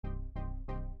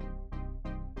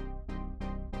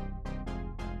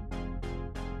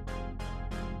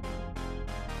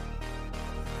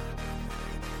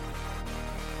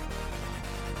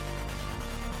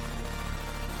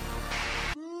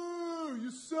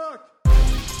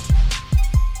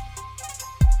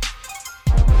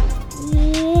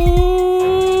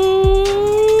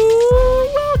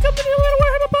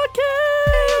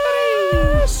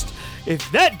If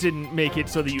that didn't make it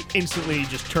so that you instantly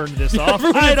just turned this off,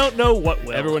 I don't know what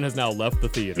will. Everyone has now left the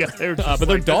theater. Yeah, they're just but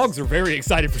their like dogs are very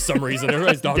excited for some reason.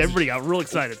 Everybody got real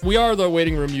excited. We are the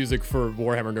waiting room music for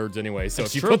Warhammer nerds anyway, so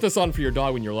if you put this on for your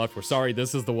dog when you're left, we're sorry.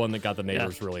 This is the one that got the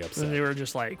neighbors really upset. And they were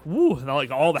just like, woo, and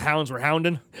like all the hounds were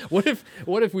hounding. What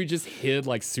if we just hid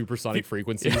like supersonic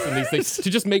frequencies and these things to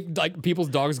just make like people's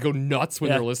dogs go nuts when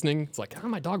they're listening? It's like,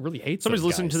 my dog really hates Somebody's those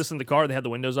listening guys. to this in the car. They had the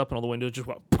windows up, and all the windows just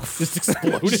went Just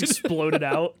exploded. just exploded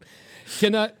out.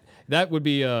 That would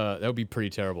be pretty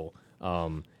terrible.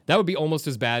 That would be almost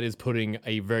as bad as putting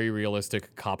a very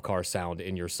realistic cop car sound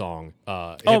in your song.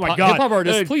 Oh my God! Hip hop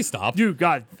artists, please stop. Dude,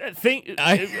 God,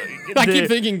 I keep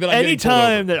thinking that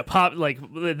anytime that a pop like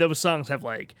those songs have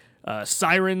like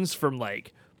sirens from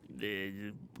like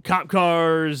cop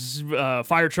cars,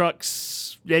 fire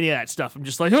trucks, any of that stuff. I'm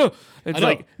just like, oh, it's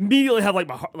like immediately have like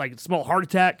my small heart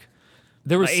attack.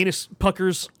 There was my anus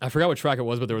puckers. I forgot what track it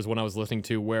was, but there was one I was listening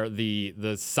to where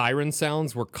the siren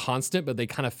sounds were constant, but they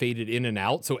kind of faded in and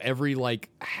out. So every like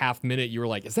half minute, you were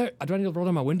like, "Do I need to roll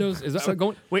down my windows? Is that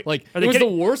going?" Wait, like it was the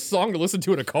worst song to listen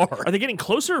to in a car. Are they getting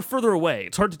closer or further away?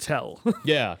 It's hard to tell.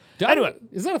 Yeah. Anyway,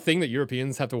 is that a thing that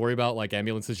Europeans have to worry about, like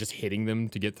ambulances just hitting them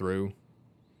to get through?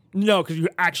 No, because you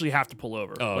actually have to pull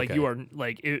over. Oh, like okay. you are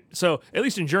so at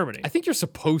least in Germany. I think you're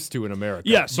supposed to in America.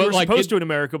 Yes, but you're like supposed to in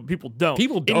America, but people don't.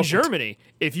 People don't. In Germany,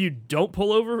 if you don't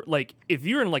pull over, like if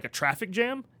you're in like a traffic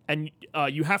jam and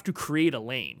you have to create a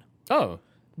lane. Oh.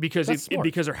 Because smart.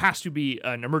 because there has to be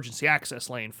an emergency access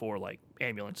lane for like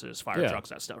ambulances, fire trucks,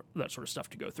 that sort of stuff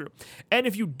to go through. And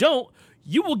if you don't,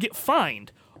 you will get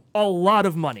fined a lot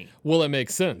of money. Well, it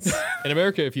makes sense. In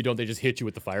America, if you don't, they just hit you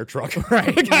with the fire truck.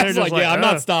 Right. The guy's like, yeah, I'm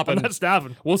not stopping. I'm not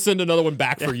stopping. We'll send another one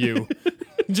back for you.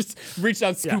 Just reach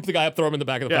down, scoop the guy up, throw him in the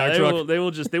back of the fire truck.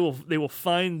 They will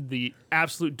find the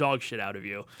absolute dog shit out of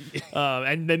you,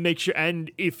 and then make sure. And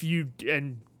if you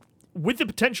with the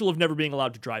potential of never being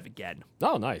allowed to drive again.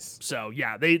 Oh, nice. So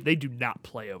yeah, they do not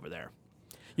play over there.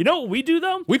 You know what we do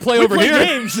though? We play over here.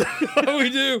 Games. We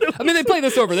do. I mean, they play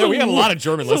this over there. We got a lot of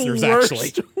German listeners,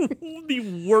 actually.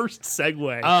 The worst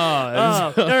segue.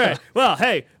 All right. Well,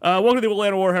 hey, welcome to the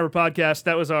Atlanta Warhammer podcast.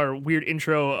 That was our weird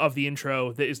intro of the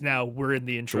intro. That is now we're in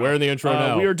the intro. We're in the intro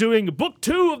now. We are doing book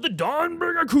 2 of the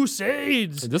Dawnbringer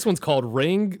Crusades. This one's called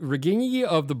Reining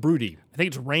of the Broody. I think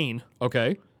it's rain.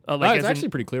 Okay. It's actually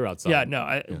pretty clear outside. Yeah,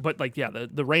 no, but like,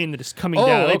 the rain that is coming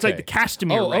down. Okay. It's like the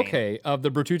Castamere rain. Okay. Of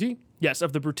the Brututi? Yes,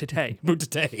 of the Brutite.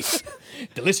 Brutite.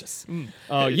 Delicious.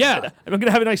 Yeah. I'm going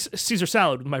to have a nice Caesar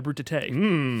salad with my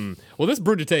Brutite. Well, this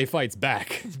Brutite fights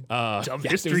back. Dumb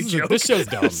history joke. This show's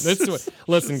dumb.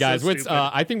 Listen, guys,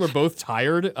 I think we're both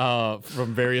tired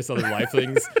from various other life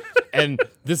things. And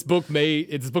this book's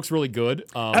really good.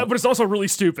 But it's also really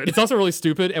stupid. It's also really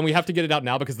stupid, and we have to get it out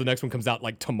now because the next one comes out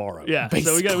like tomorrow. Yeah,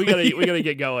 basically. so we gotta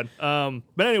get going.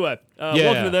 But anyway,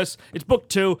 welcome to this. It's book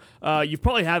 2. You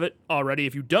probably have it already.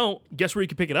 If you don't, guess where you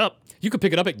can pick it up? You can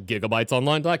pick it up at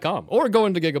gigabytesonline.com or go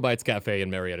into Gigabytes Cafe in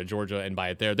Marietta, Georgia, and buy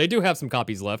it there. They do have some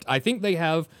copies left. I think they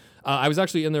have. I was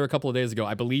actually in there a couple of days ago.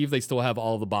 I believe they still have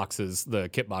all the boxes, the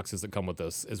kit boxes that come with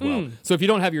this as well. So if you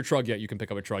don't have your Trug yet, you can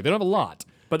pick up a Trug. They don't have a lot.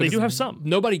 But they do have some.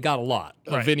 Nobody got a lot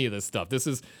of any of this stuff. This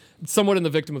is somewhat in the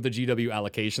victim of the GW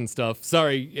allocation stuff.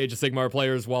 Sorry, Age of Sigmar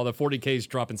players, while the 40Ks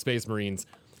drop in Space Marines,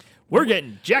 we're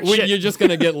getting jack shit. You're just going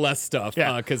to get less stuff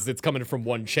because it's coming from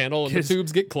one channel and the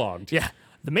tubes get clogged. Yeah.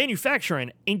 The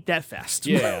manufacturing ain't that fast.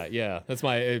 Yeah. That's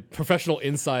my professional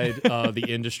inside the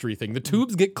industry thing. The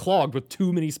tubes get clogged with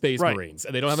too many Space Marines,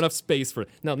 and they don't have enough space for it.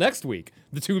 Now, next week,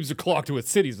 the tubes are clogged with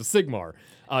cities with Sigmar.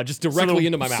 Just directly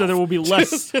into my mouth. So there will be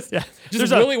less. just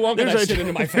really wonking that shit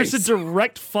into my face. There's a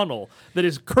direct funnel that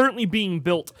is currently being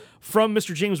built from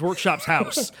Mr. James Workshop's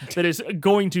house that is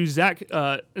going to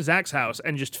Zach's house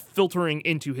and just filtering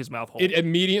into his mouth hole. It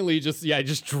immediately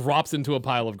just drops into a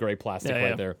pile of gray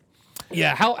plastic there.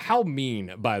 Yeah, how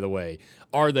mean, by the way,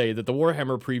 are they that the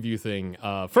Warhammer preview thing,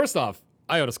 first off,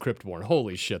 Iota Cryptborn,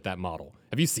 holy shit, that model.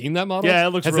 Have you seen that model? Yeah,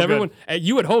 it looks real good.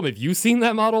 You at home, have you seen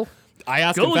that model? I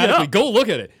ask emphatically, go look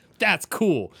at it. That's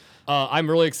cool. I'm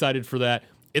really excited for that.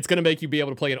 It's going to make you be able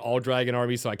to play an all-dragon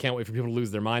army, so I can't wait for people to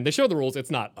lose their mind. They show the rules. It's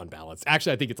not unbalanced.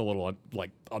 Actually, I think it's a little,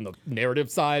 on the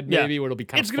narrative side, maybe, where it'll be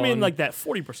kind of fun. It's going to be in, like, that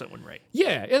 40% win rate.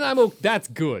 Yeah, and that's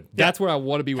good. Yeah. That's where I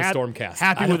want to be with Stormcast.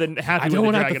 Happy with a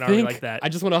dragon army like that. I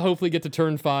just want to hopefully get to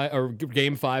turn 5, or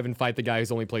game 5, and fight the guy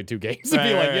who's only played 2 games. And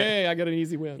be like, yay, I got an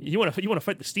easy win. You want to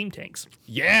fight the steam tanks.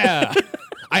 Yeah.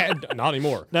 Not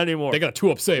anymore. Not anymore. They got a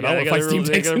 2-up save. Yeah, I don't want to fight steam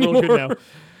tanks anymore. Good now.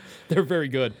 They're very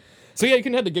good. So yeah, you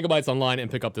can head to Gigabytes Online and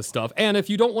pick up this stuff. And if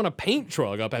you don't want to paint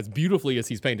Trug up as beautifully as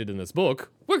he's painted in this book,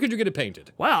 where could you get it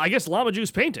painted? Wow, I guess Llama Juice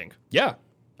Painting. Yeah.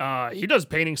 He does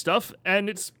painting stuff, and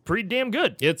it's pretty damn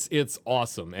good. It's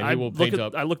awesome, and he will paint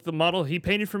up. I looked at the model he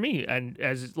painted for me, and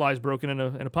as it lies broken in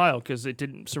a pile because it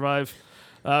didn't survive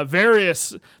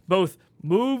various both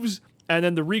moves and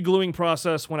then the re-gluing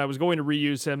process when I was going to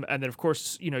reuse him. And then, of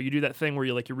course, you do that thing where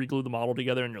you re-glue the model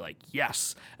together and you're like,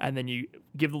 yes. And then you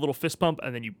give the little fist pump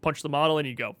and then you punch the model and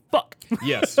you go, fuck.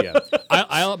 Yes, yeah.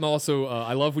 I'm also,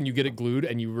 I love when you get it glued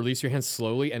and you release your hand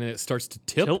slowly and then it starts to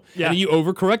tilt. Yeah. And then you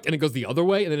overcorrect and it goes the other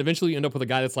way. And then eventually you end up with a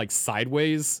guy that's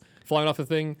sideways flying off the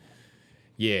thing.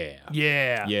 Yeah.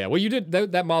 Yeah. Yeah. Well, you did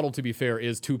that model, to be fair,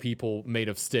 is two people made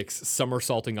of sticks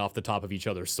somersaulting off the top of each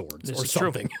other's swords or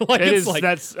something.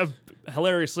 That's a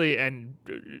hilariously and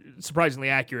surprisingly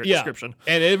accurate yeah. description.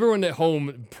 And everyone at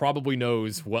home probably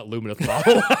knows what Lumineth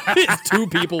model is. Two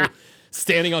people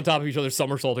standing on top of each other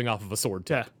somersaulting off of a sword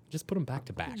tip. Yeah. Just put them back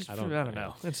to back. I don't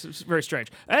know. It's very strange.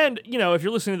 And, if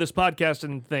you're listening to this podcast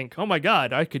and think, oh my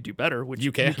God, I could do better, which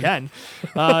you can.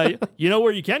 You know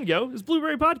where you can go is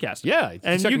Blueberry Podcast. Yeah.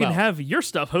 And you can have your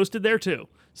stuff hosted there too.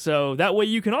 So that way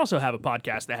you can also have a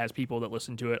podcast that has people that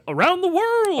listen to it around the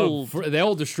world.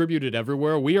 They'll distribute it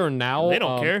everywhere. We are now. They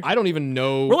don't care. I don't even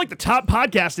know. We're like the top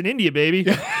podcast in India, baby.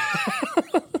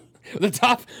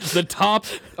 The top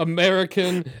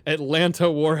American Atlanta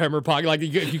Warhammer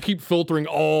podcast. You keep filtering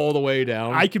all the way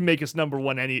down. I can make us number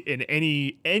one in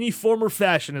any form or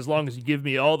fashion as long as you give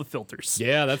me all the filters.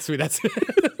 Yeah, that's sweet. That's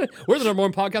we're the number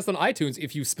one podcast on iTunes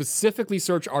if you specifically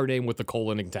search our name with the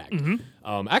colon tag.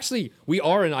 Mm-hmm. Actually, we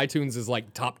are in iTunes as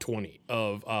top 20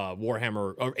 of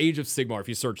Warhammer or Age of Sigmar. If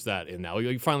you search that in now,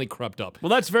 you finally crept up. Well,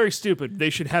 that's very stupid. They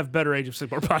should have better Age of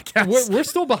Sigmar podcasts. We're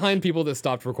still behind people that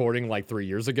stopped recording 3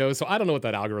 years ago. So I don't know what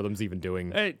that algorithm's even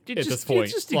doing at this point.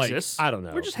 It just exists. I don't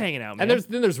know. We're just hanging out, man.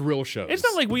 And there's real shows. It's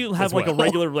not like we have a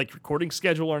regular recording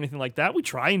schedule or anything like that. We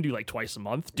try and do twice a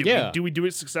month. Do we do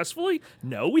it successfully?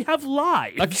 No, we have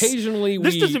lives. Occasionally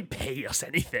this doesn't pay us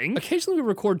anything. Occasionally we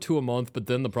record 2 a month, but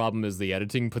then the problem is the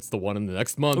editing puts the one in the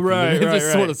next month. Right, and right, it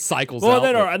just sort of cycles out.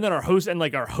 And then our host and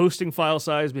our hosting file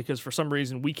size, because for some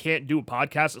reason we can't do a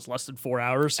podcast that's less than 4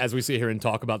 hours. As we sit here and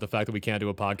talk about the fact that we can't do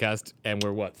a podcast, and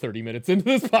we're 30 minutes into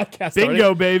this podcast.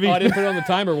 Bingo, baby. Oh, I didn't put it on the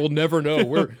timer. We'll never know.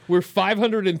 We're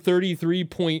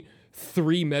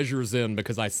 533.3 measures in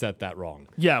because I set that wrong.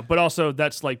 Yeah, but also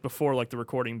that's before the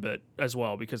recording bit as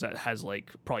well, because that has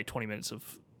probably 20 minutes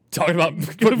of talking about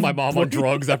putting my mom on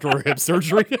drugs after her hip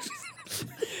surgery.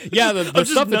 Yeah, the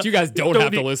stuff that you guys don't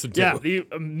have to listen to. Yeah, the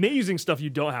amazing stuff you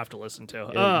don't have to listen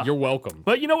to. You're welcome.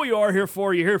 But you know what you are here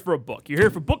for? You're here for a book. You're here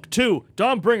for book 2,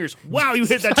 Dawnbringers. Wow, you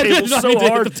hit that table so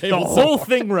hard. The whole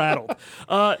thing rattled.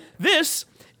 This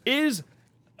is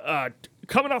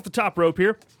coming off the top rope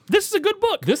here. This is a good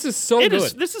book. This is so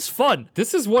good. This is fun.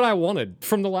 This is what I wanted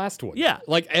from the last one. Yeah.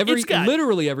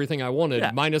 Literally everything I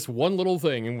wanted, minus one little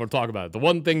thing, and we'll talk about it. The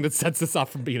one thing that sets this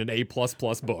off from being an A++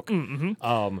 book.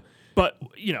 Mm-hmm. But,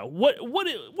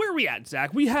 where are we at,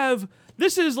 Zach?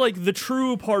 This is the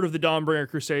true part of the Dawnbringer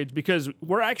Crusades, because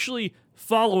we're actually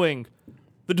following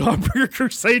the Dawnbringer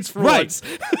Crusades for once.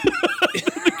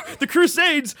 The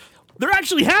Crusades, they're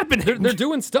actually happening. They're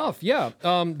doing stuff, yeah.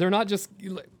 They're not just...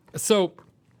 So,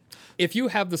 if you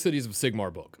have the Cities of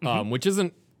Sigmar book, which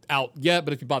isn't out yet,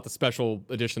 but if you bought the special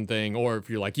edition thing, or if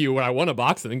you're like you, and I won a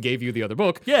box and then gave you the other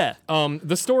book,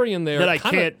 the story in there that I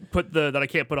can't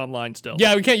put online still.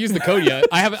 Yeah, we can't use the code yet.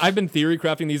 I've been theory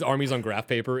crafting these armies on graph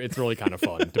paper. It's really kind of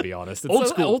fun, to be honest. It's old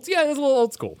school. It's a little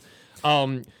old school.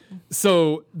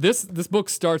 So this book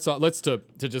starts off. To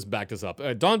just back this up.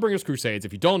 Dawnbringers Crusades.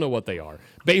 If you don't know what they are,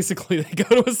 basically they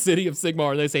go to a city of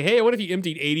Sigmar and they say, "Hey, what if you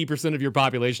emptied 80% of your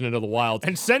population into the wild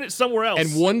and send it somewhere else, and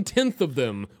 1/10 of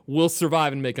them will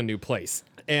survive and make a new place?"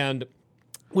 And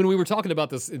when we were talking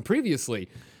about this previously,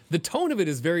 the tone of it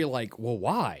is very well,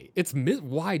 why?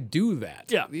 Why do that?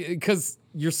 Yeah, because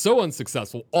you're so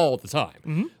unsuccessful all the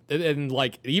time, and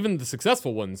even the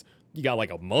successful ones. You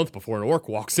got a month before an orc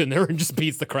walks in there and just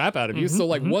beats the crap out of you. So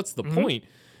what's the point?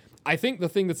 I think the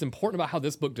thing that's important about how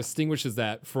this book distinguishes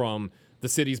that from the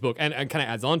Cities book and kind of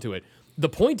adds on to it. The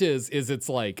point is it's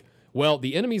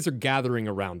the enemies are gathering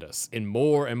around us in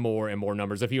more and more and more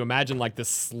numbers. If you imagine this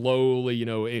slowly,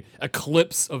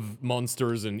 eclipse of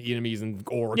monsters and enemies and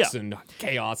orcs and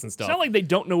chaos and stuff. It's not like they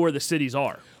don't know where the cities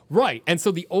are. Right. And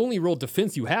so the only real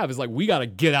defense you have is we got to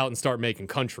get out and start making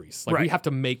countries. We have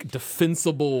to make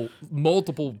defensible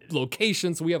multiple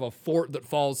locations. So we have a fort that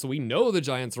falls so we know the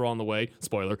giants are on the way.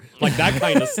 Spoiler. That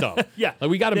kind of stuff. Yeah.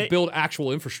 We got to build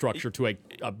actual infrastructure to a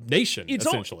nation,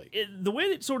 essentially. The way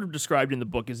it's sort of described in the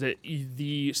book is that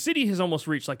the city has almost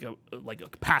reached a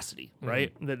capacity,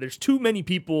 right? That there's too many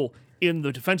people in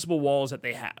the defensible walls that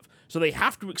they have. So they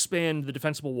have to expand the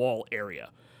defensible wall area.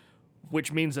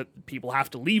 which means that people have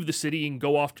to leave the city and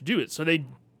go off to do it. So they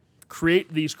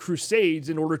create these crusades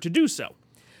in order to do so.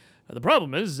 The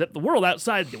problem is that the world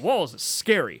outside the walls is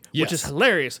scary, which is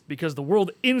hilarious because the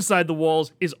world inside the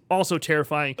walls is also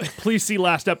terrifying. Please see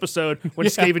last episode when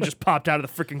Skaven just popped out of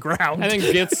the freaking ground. And then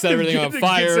Gitz set everything on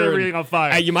fire. Set everything on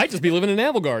fire. You might just be living in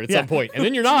Amelgard at some point, and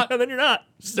then you're not. And then you're not.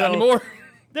 So, Not anymore.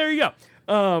 There you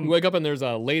go. You wake up and there's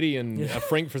a lady in a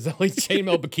Frank Frizzelli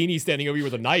chainmail bikini standing over you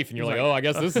with a knife, and you're like, oh, I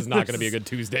guess this is not going to be a good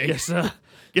Tuesday. Guess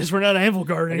we're not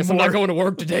Amelgard anymore. I guess I'm not going to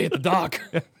work today at the dock.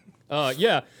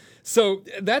 Yeah. So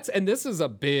this is a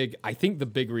big, I think the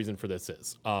big reason for this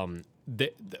is, one of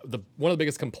the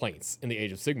biggest complaints in the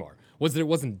Age of Sigmar was that it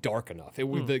wasn't dark enough.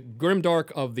 The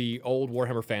grimdark of the old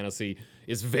Warhammer fantasy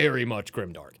is very much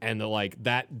grimdark, and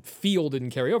that feel didn't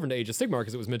carry over into Age of Sigmar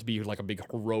because it was meant to be like a big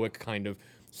heroic kind of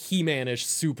He-Man-ish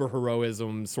super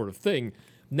heroism sort of thing.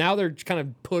 Now they're kind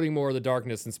of putting more of the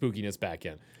darkness and spookiness back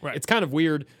in. Right. It's kind of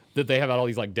weird that they have all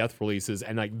these death releases,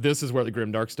 and this is where the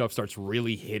grimdark stuff starts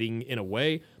really hitting in a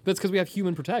way. But it's because we have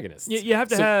human protagonists. You have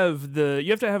to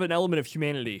have an element of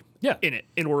humanity in it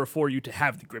in order for you to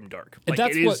have the grimdark.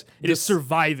 It is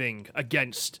surviving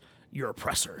against your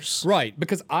oppressors. Right,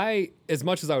 because as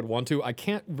much as I would want to, I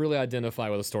can't really identify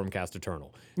with a Stormcast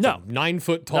Eternal. It's no. 9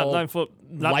 foot tall,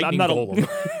 lightning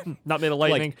golem. Not made of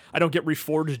lightning. I don't get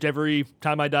reforged every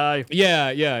time I die. Yeah,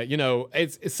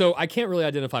 it's so I can't really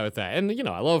identify with that. And,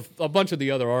 I love a bunch of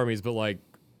the other armies, but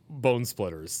Bone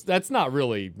Splitters, that's not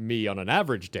really me on an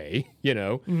average day,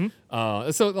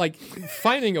 Mm-hmm. So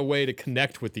finding a way to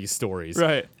connect with these stories.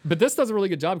 Right. But this does a really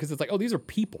good job because it's these are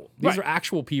people. These are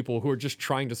actual people who are just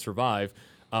trying to survive.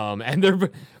 And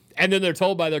then they're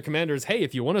told by their commanders, hey,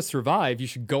 if you want to survive, you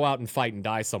should go out and fight and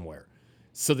die somewhere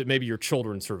so that maybe your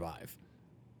children survive.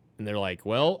 And they're like,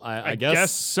 well, I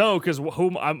guess so, because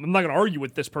I'm not going to argue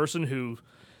with this person who...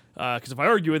 Because if I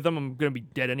argue with them, I'm going to be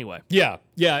dead anyway. Yeah.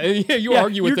 You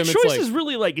argue with them. Your choice is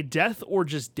really death or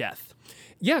just death.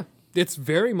 Yeah, it's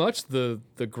very much the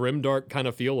grimdark kind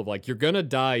of feel of you're going to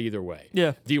die either way.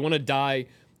 Yeah. Do you want to die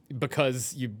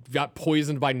because you got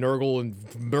poisoned by Nurgle and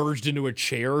merged into a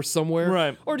chair somewhere?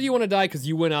 Right. Or do you want to die because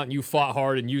you went out and you fought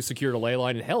hard and you secured a ley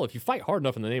line? And hell, if you fight hard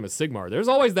enough in the name of Sigmar, there's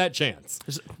always that chance.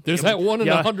 There's that 1 in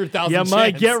 100,000 chance. You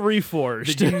might get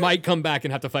reforged. That you might come back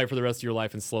and have to fight for the rest of your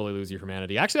life and slowly lose your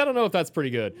humanity. Actually, I don't know if that's pretty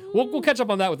good. We'll catch up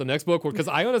on that with the next book because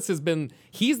Ionis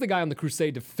he's the guy on the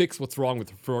crusade to fix what's wrong with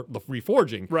the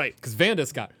reforging. Right. Because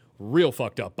Vandus got real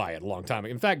fucked up by it a long time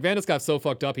ago. In fact, Vandus got so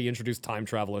fucked up, he introduced time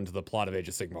travel into the plot of Age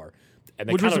of Sigmar.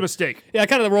 Which was a mistake. Yeah, I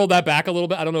kind of rolled that back a little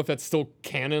bit. I don't know if that's still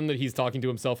canon that he's talking to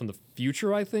himself in the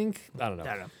future, I think. I don't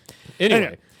know.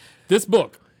 Anyway, this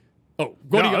book. Oh,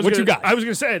 what you got? I was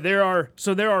going to say, there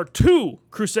are 2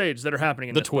 crusades that are happening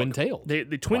in the this twin book. tale.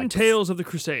 The twin tales of the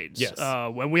crusades. Yes.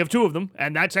 When we have 2 of them,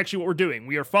 and that's actually what we're doing.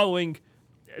 We are following...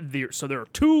 So there are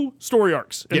 2 story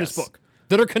arcs in this book.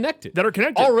 That are connected.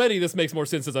 Already, this makes more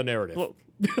sense as a narrative. Well,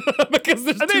 because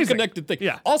there's 2 connected things.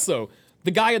 Yeah. Also,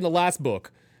 the guy in the last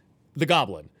book, the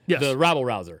Goblin, the rabble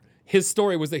rouser, his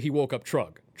story was that he woke up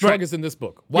Trug. Trug is in this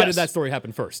book. Why did that story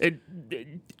happen first?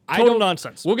 Total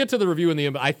nonsense. We'll get to the review in the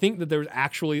end, but I think that there's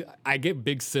actually, I get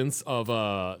big sense of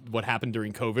what happened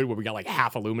during COVID where we got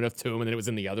half a Lumineth tomb and then it was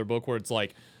in the other book where it's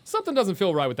something doesn't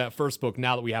feel right with that first book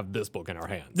now that we have this book in our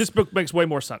hands. This book makes way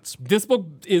more sense. This book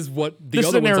is what the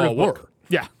other ones all were.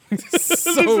 Yeah. This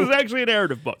is actually a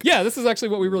narrative book. Yeah, this is actually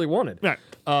what we really wanted. Right.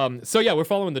 We're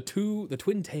following the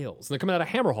twin tales. And they're coming out of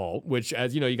Hammerhall, which,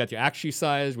 as you know, you got the Akshi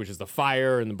size, which is the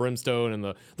fire and the brimstone, and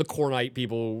the Kornite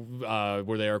people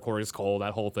were there, Chorus Cole,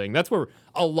 that whole thing. That's where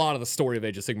a lot of the story of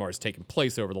Age of Sigmar has taken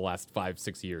place over the last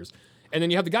 5-6 years. And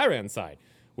then you have the Gyran side,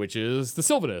 which is the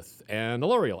Sylvaneth and the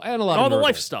Loriel and a lot of all the Nurgle.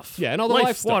 life stuff. Yeah, and all the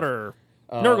life stuff. Water,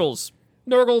 Nurgles.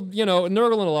 Nurgle and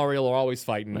Alariel are always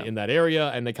fighting in that area,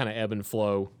 and they kind of ebb and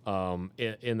flow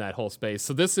in that whole space.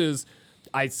 So this is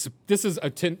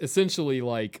essentially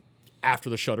after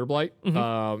the Shutterblight.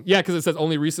 Mm-hmm. Because it says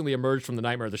only recently emerged from the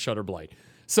nightmare of the Shutterblight.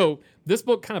 So this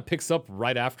book kind of picks up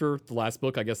right after the last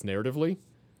book, I guess, narratively.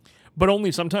 But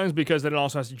only sometimes because then it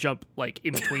also has to jump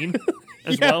in between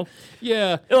as well.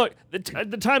 Yeah. Look, the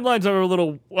timelines are a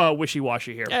little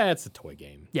wishy-washy here. Yeah, it's a toy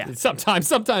game. Yeah. Sometimes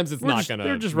it's not gonna.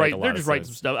 They're just writing some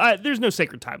stuff. There's no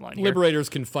sacred timeline here. Liberators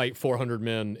can fight 400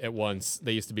 men at once.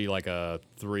 They used to be a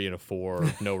 3 and a 4,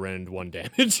 no rend, 1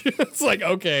 damage. It's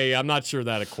okay, I'm not sure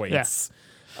that equates.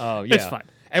 Yeah. It's fine.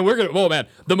 And we're gonna,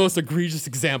 the most egregious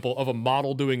example of a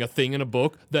model doing a thing in a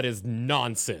book that is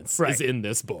nonsense is in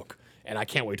this book. And I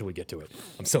can't wait till we get to it.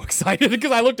 I'm so excited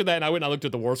because I looked at that and I went and I looked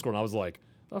at the War Scroll and I was like,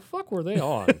 the fuck were they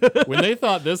on when they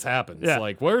thought this happens?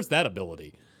 Yeah. Where's that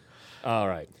ability? All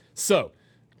right. So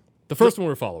The first one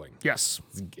we're following Yes.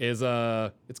 is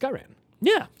it's Gairan.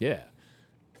 Yeah. Yeah.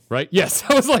 Right? Yes.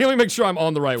 I was like, let me make sure I'm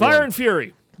on the right one. Fire and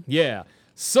Fury. Yeah.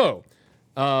 So,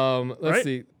 let's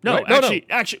see. No, Right?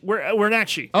 actually, we're in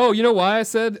actually. Oh, you know why I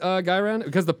said Gairan?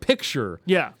 Because the picture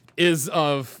Yeah. is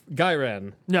of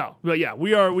Gairan. No, but yeah,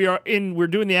 we're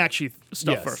doing the actually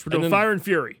stuff Yes. first. We're doing Fire and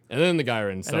Fury. And then the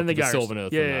Gairan stuff. then the Gairan Sylvaneth.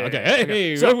 stuff. Yeah. Okay.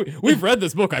 Hey, So- we've read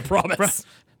this book, I promise.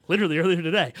 Literally earlier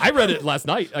today. I read it last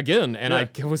night again, and I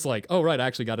was like, oh, right, I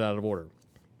actually got it out of order.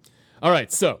 All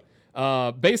right, so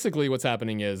basically what's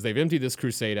happening is they've emptied this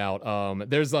crusade out.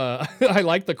 There's I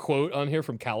like the quote on here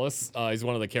from Callus. He's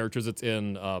one of the characters that's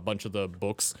in a bunch of the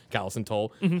books, Callus and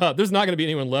Toll. There's not going to be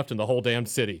anyone left in the whole damned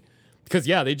city. Because,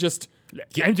 yeah, they just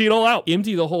Empty it all out.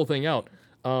 empty the whole thing out.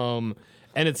 And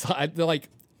it's they're like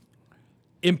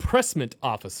impressment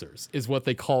officers is what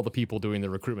they call the people doing the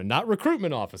recruitment. Not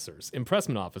recruitment officers,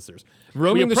 impressment officers.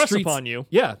 Roaming the impress streets upon you.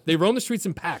 Yeah, they roam the streets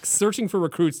in packs, searching for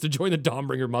recruits to join the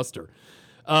Dawnbringer muster.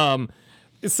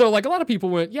 So like a lot of people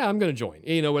went, yeah, I'm going to join.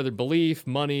 You know, whether belief,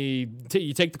 money,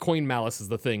 you take the coin malice as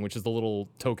the thing, which is the little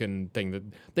token thing that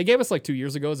they gave us like 2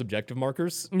 years ago as objective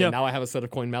markers. Yeah. And now I have a set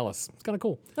of coin malice. It's kind of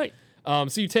cool. Right.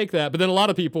 So you take that, but then a lot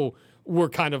of people were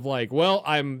kind of like, well,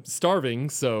 I'm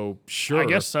starving, so sure. I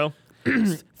guess so.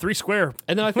 3 square.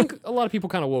 And then I think a lot of people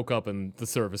kind of woke up in the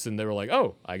service and they were like,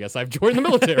 oh, I guess I've joined the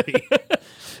military.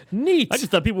 Neat. I just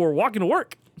thought people were walking to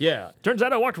work. Yeah. Turns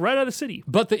out I walked right out of the city.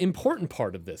 But the important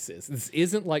part of this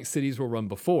isn't like cities were run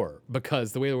before,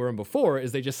 because the way they were run before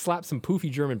is they just slapped some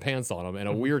poofy German pants on them and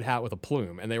a weird hat with a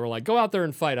plume. And they were like, go out there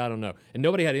and fight, I don't know. And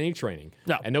nobody had any training.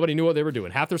 No. And nobody knew what they were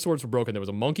doing. Half their swords were broken. There was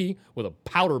a monkey with a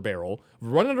powder barrel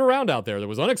running around out there that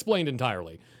was unexplained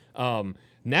entirely.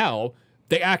 Now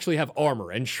they actually have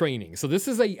armor and training. So this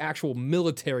is a actual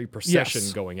military procession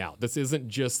going out. This isn't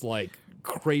just like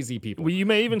crazy people. Well, you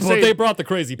may even But say they brought the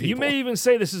crazy people. You may even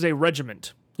say this is a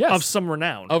regiment of some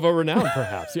renown. Of a renown,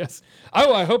 perhaps, yes.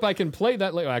 Oh, I hope I can play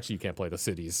that later. Actually, you can't play the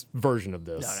city's version of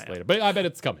this later, but I bet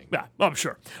it's coming. Yeah, I'm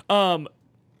sure.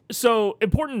 So,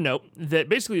 important to note that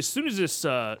basically as soon as this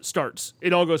starts,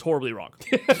 it all goes horribly wrong.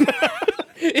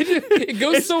 It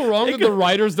goes so wrong that the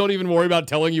writers don't even worry about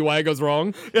telling you why it goes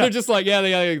wrong. Yeah. They're just like, yeah,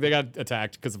 they got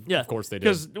attacked because of course they did.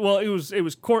 Because it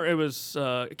was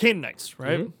Canaanites,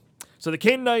 right? Mm-hmm. So the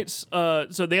Canaanites,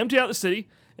 so they empty out the city,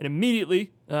 and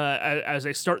immediately as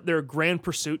they start their grand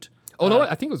pursuit. Oh no,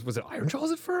 I think was it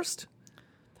Ironjawz at first?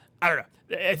 I don't know.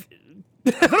 I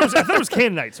thought it was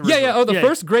Canaanites. Originally. Yeah. Oh, the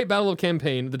first great battle of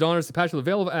campaign, the Dawners, the Patch of the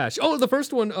Veil of Ash. Oh, the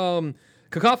first one,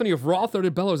 Cacophony of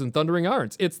Raw-Throated Bellows and Thundering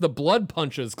Irons. It's the Blood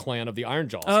Punches clan of the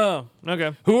Ironjawz. Oh,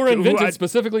 okay. Who were invented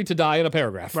specifically to die in a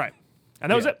paragraph. Right.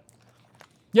 And that was it.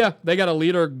 Yeah, they got a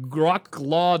leader,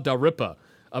 Groklaw Darippa,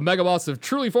 a mega boss of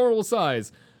truly formidable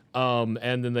size. And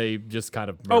then they just kind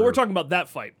of murdered. Oh, we're talking about that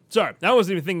fight. Sorry, I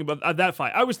wasn't even thinking about that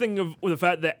fight. I was thinking of the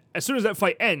fact that as soon as that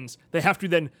fight ends, they have to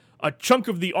then a chunk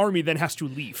of the army then has to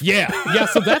leave. Yeah.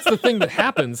 So that's the thing that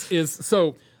happens is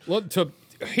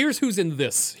here's who's in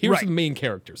this. Here's the main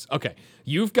characters. Okay,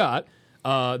 you've got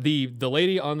the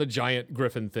lady on the giant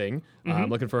griffin thing. I'm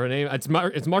looking for her name. It's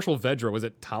Marshal Vedra. Was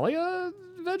it Talia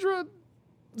Vedra?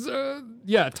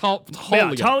 Talia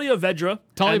Vedra.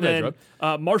 Vedra.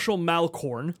 Then, Marshal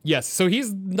Malcorn. Yes, so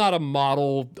he's not a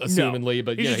model, assumingly,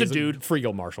 but he's just a dude.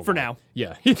 Freego Marshal. For now.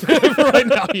 Yeah. For right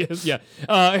now, he is, yeah.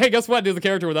 Hey, guess what? There's a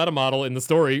character without a model in the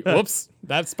story. Whoops.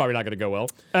 That's probably not going to go well.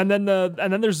 And then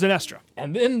there's Zenestra.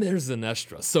 And then there's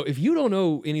Zenestra. So if you don't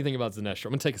know anything about Zenestra,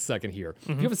 I'm going to take a second here. If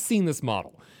you haven't seen this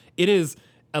model, it is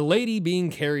a lady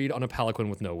being carried on a palanquin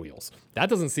with no wheels. That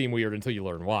doesn't seem weird until you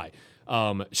learn why.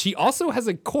 She also has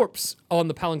a corpse on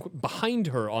the palanquin behind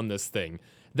her on this thing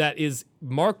that is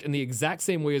marked in the exact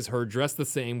same way as her, dressed the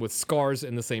same, with scars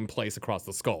in the same place across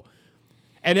the skull.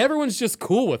 And everyone's just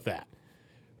cool with that.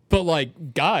 But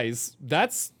like, guys,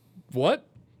 that's what?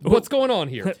 What's going on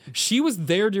here? She was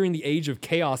there during the Age of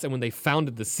Chaos and when they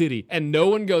founded the city, and no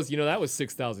one goes, that was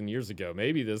 6,000 years ago.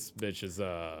 Maybe this bitch is,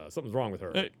 something's wrong with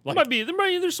her.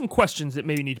 There's some questions that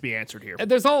maybe need to be answered here.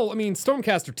 There's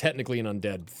Stormcast are technically an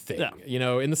undead thing,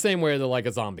 in the same way that like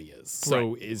a zombie is.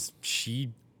 So is she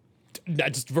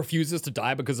just refuses to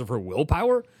die because of her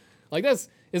willpower? Like that's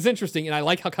interesting, and I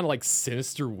like how kind of like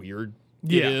sinister weird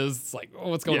it is. It's like,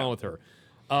 what's going on with her?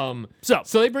 So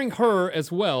they bring her as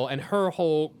well, and her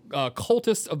whole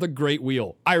cultist of the Great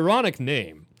Wheel. Ironic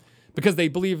name, because they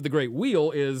believe the Great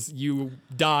Wheel is you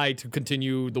die to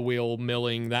continue the wheel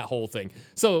milling, that whole thing.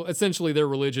 So essentially their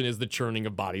religion is the churning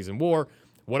of bodies in war.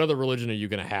 What other religion are you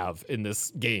going to have in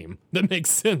this game that makes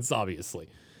sense, obviously?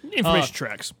 Information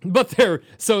tracks. But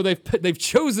they've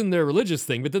chosen their religious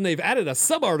thing, but then they've added a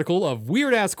sub-article of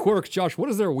weird-ass quirks. Josh, what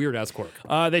is their weird-ass quirk?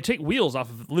 They take wheels off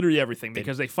of literally everything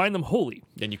because they find them holy.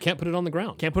 And you can't put it on the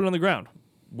ground. Can't put it on the ground.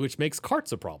 Which makes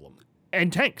carts a problem.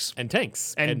 And tanks.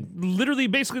 And literally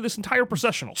basically this entire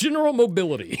processional. General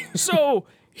mobility. So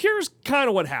here's kind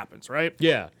of what happens, right?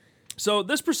 Yeah. So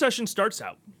this procession starts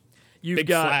out. You've big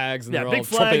got flags and they're all big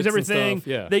flags, everything. And stuff.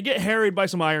 Yeah. They get harried by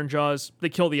some iron jaws. They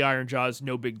kill the iron jaws.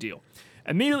 No big deal.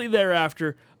 Immediately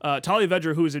thereafter, Talia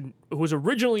Vedra, who was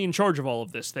originally in charge of all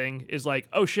of this thing, is like,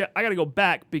 oh shit, I got to go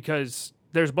back because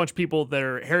there's a bunch of people that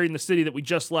are harrying the city that we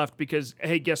just left because,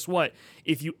 hey, guess what?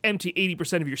 If you empty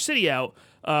 80% of your city out,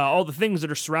 all the things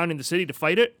that are surrounding the city to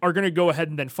fight it are going to go ahead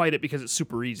and then fight it because it's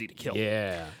super easy to kill.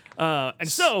 Yeah.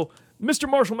 And so Mr.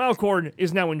 Marshall Malcorn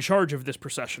is now in charge of this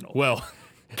processional. Well...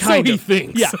 Kind so of. he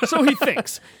thinks. Yeah, so he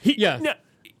thinks. Yeah. Now,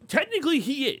 technically,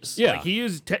 he is. Yeah. Like, he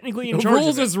is technically in charge.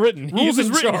 Rules of it. is written. Rules is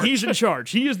written. Charge. He's in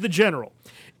charge. He is the general.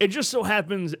 It just so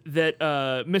happens that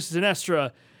Mrs.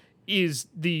 Inestra is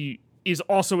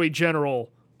also a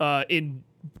general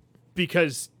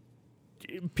because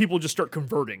people just start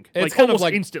converting It's kind almost of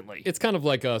like instantly. It's kind of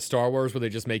like Star Wars, where they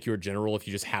just make you a general if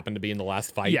you just happen to be in the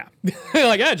last fight. Yeah.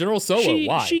 Like, General Solo.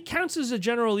 Why? She counts as a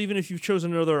general even if you've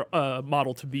chosen another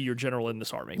model to be your general in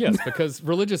this army. Yes, because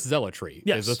religious zealotry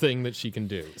is a thing that she can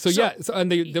do. So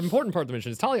and the important part to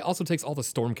mention is Talia also takes all the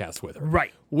Stormcast with her.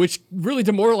 Right. Which really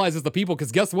demoralizes the people,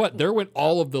 because guess what? There went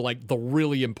all of the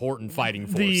really important fighting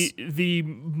force.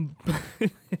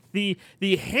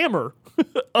 The hammer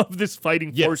of this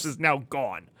fighting force is now gone.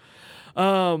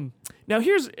 Now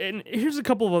here's a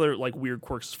couple of other weird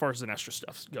quirks as far as the Inestra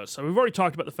stuff goes. So we've already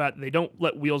talked about the fact that they don't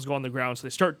let wheels go on the ground,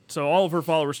 so all of her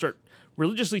followers start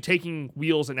religiously taking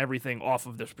wheels and everything off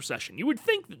of this procession. You would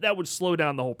think that would slow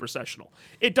down the whole processional.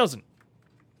 It doesn't.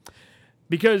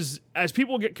 Because as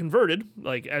people get converted,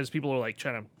 as people are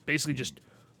trying to basically just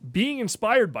being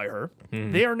inspired by her,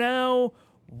 they are now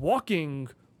walking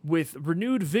with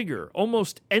renewed vigor,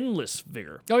 almost endless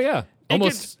vigor. Oh yeah,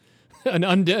 almost an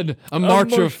undead, a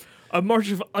march of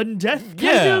undeath.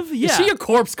 Kind of. Yeah. Is she a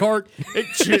corpse cart?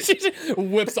 She just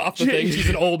whips off the thing. She's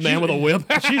an old man with a whip.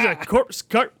 She's a corpse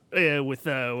cart with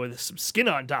some skin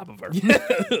on top of her.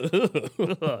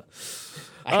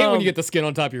 I hate when you get the skin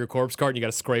on top of your corpse cart and you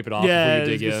got to scrape it off before you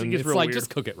dig in. It's like,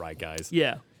 just cook it right, guys.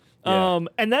 Yeah.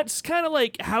 And that's kind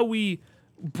of how we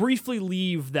briefly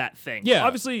leave that thing. Yeah.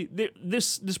 Obviously,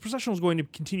 this processional is going to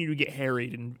continue to get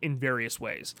harried in various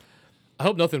ways. I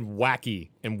hope nothing wacky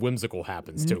and whimsical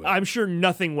happens to it. I'm sure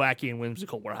nothing wacky and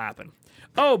whimsical will happen.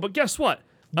 Oh, but guess what?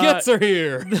 Gets are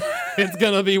here. It's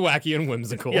going to be wacky and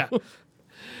whimsical. Yeah.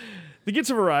 The Gits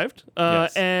have arrived,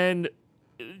 Yes. and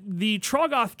the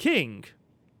Troggoth King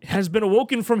has been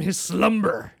awoken from his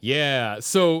slumber. Yeah,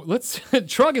 so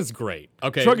Trug is great.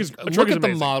 Okay, Trug is look at amazing.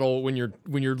 the model when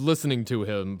you're listening to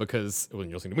him, because when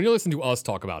you're listening to us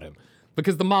talk about him,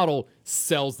 because the model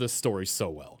sells this story so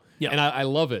well. Yeah. And I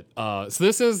love it. So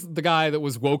this is the guy that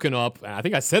was woken up, and I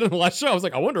think I said in the last show, I was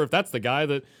like, I wonder if that's the guy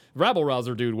that Rabble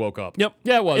Rouser dude woke up. Yep.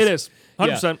 Yeah, it was. It is.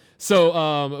 100%. Yeah.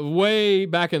 So way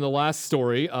back in the last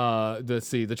story, let's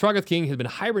see, the Troggoth King had been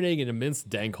hibernating in immense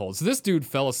dank holes. So this dude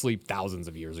fell asleep thousands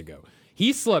of years ago.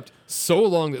 He slept so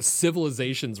long that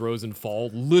civilizations rose and fall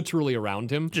literally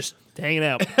around him. Just hanging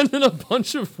out. And then a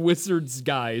bunch of wizards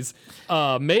guys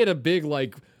made a big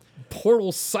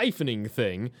portal siphoning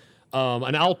thing,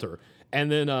 an altar, and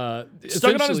then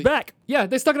Stuck it on his back. Yeah,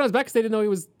 they stuck it on his back because they didn't know he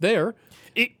was there.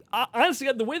 Honestly,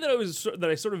 the way that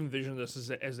I sort of envisioned this is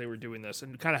as they were doing this,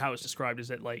 and kind of how it's described, is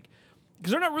that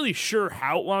because they're not really sure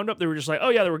how it wound up. They were just oh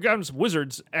yeah, there were some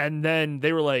wizards, and then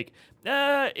they were like,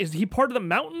 is he part of the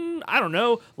mountain? I don't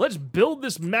know. Let's build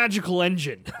this magical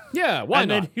engine. Yeah, why and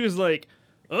not? And then he was like,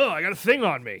 oh, I got a thing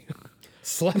on me.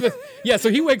 Yeah, so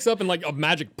he wakes up and a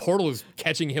magic portal is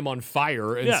catching him on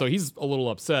fire, and so he's a little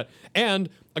upset. And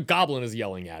a goblin is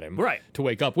yelling at him to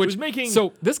wake up, which was making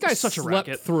so this guy such a slept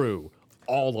racket. through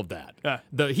all of that.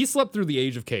 Yeah. He slept through the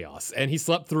Age of Chaos, and he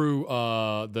slept through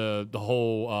the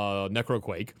whole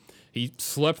Necroquake. He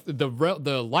slept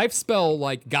the life spell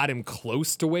got him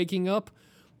close to waking up.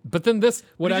 But then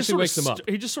what actually wakes him up.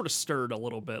 He just sort of stirred a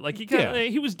little bit.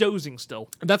 He was dozing still.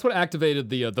 That's what activated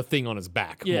the thing on his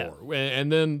back more.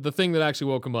 And then the thing that actually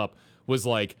woke him up was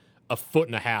a foot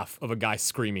and a half of a guy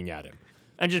screaming at him.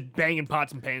 And just banging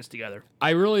pots and pans together. I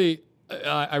really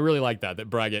like that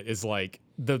Braggett is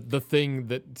the thing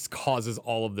that causes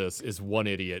all of this is one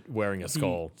idiot wearing a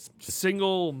skull.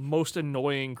 Single most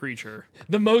annoying creature.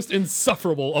 The most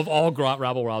insufferable of all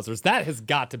rabble rousers. That has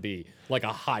got to be a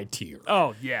high tier.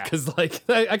 Oh, yeah. Because I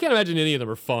can't imagine any of them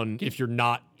are fun if you're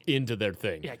not into their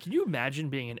thing. Yeah, can you imagine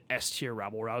being an S tier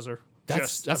rabble rouser?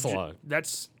 That's a lot.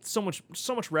 That's so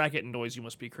much racket and noise you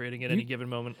must be creating at any given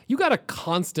moment. You got to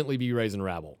constantly be raising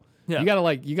rabble. Yeah.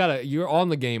 You're on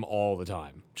the game all the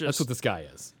time. That's what this guy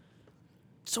is.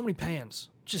 So many pans.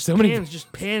 Just So pans, many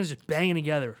just pans just banging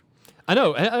together. I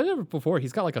know. I never before.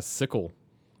 He's got like a sickle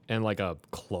and like a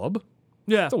club.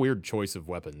 Yeah. It's a weird choice of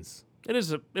weapons. It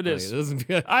is. It Like, is. it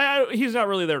doesn't, He's not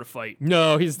really there to fight.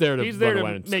 no, he's there to He's there run to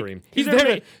away and make. scream. He's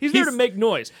there to make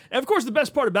noise. And of course, the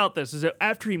best part about this is that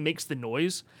after he makes the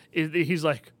noise, he's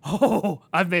like, "Oh,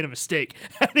 I've made a mistake,"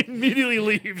 and immediately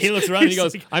leaves. He looks around and he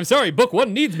goes, like, "I'm sorry, book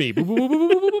one needs me." Boop, boop, boop,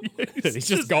 boop, boop, boop. And he's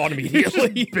just gone He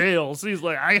immediately. just bails. He's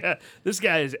like, this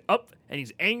guy is up and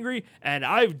he's angry, and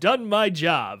I've done my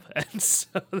job. And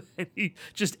so then he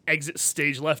just exits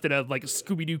stage left in a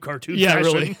Scooby Doo cartoon. Yeah,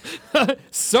 fashion. really.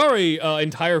 Sorry,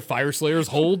 entire Fire Slayer's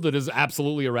hold that is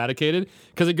absolutely eradicated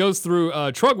because it goes through.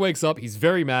 Trug wakes up. He's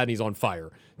very mad and he's on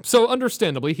fire. So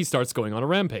understandably, he starts going on a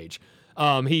rampage.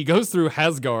 He goes through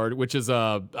Hasgard, which is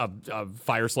a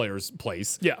Fire Slayer's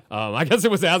place. Yeah. I guess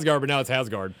it was Asgard, but now it's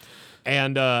Hasgard.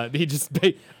 And he just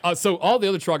so all the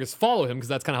other Troggers follow him because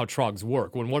that's kind of how Trogs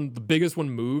work. When the biggest one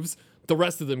moves, the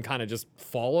rest of them kind of just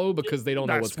follow because they don't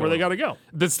know what's going on. That's where they got to go.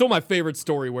 That's still my favorite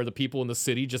story where the people in the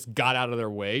city just got out of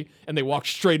their way and they walked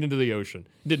straight into the ocean.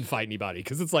 Didn't fight anybody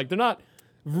because it's like they're not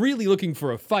really looking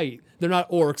for a fight. They're not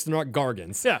orcs. They're not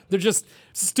gargants. Yeah. They're just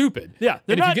stupid. Yeah,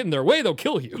 And if you get in their way, they'll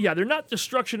kill you. Yeah, they're not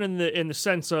destruction in the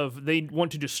sense of they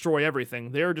want to destroy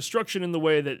everything. They are destruction in the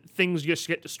way that things just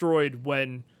get destroyed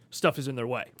when stuff is in their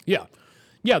way. Yeah.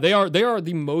 Yeah, they are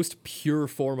the most pure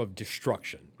form of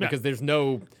destruction because there's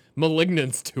no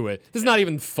malignance to it. It's not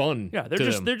even fun. Yeah, they're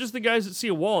just the guys that see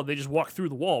a wall, they just walk through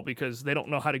the wall because they don't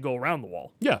know how to go around the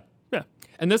wall. Yeah. Yeah.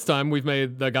 And this time we've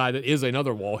made the guy that is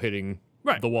another wall hitting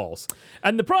the walls.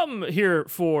 And the problem here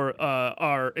for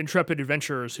our intrepid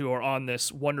adventurers who are on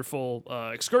this wonderful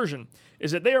excursion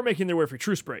is that they are making their way for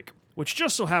Truce Break, which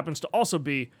just so happens to also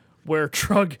be where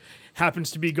Trug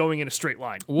happens to be going in a straight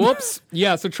line. Whoops.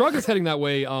 Yeah, so Trug is heading that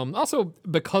way also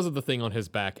because of the thing on his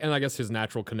back and I guess his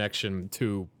natural connection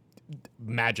to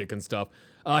magic and stuff.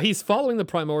 He's following the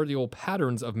primordial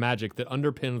patterns of magic that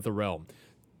underpin the realm.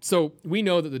 So we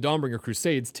know that the Dawnbringer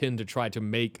Crusades tend to try to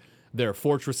make their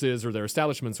fortresses or their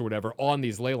establishments or whatever on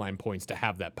these ley line points to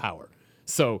have that power.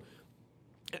 So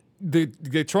the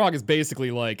Trog is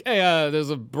basically like, hey, there's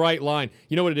a bright line.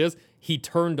 You know what it is? He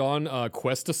turned on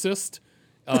Quest Assist.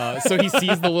 So he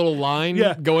sees the little line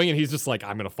going and he's just like,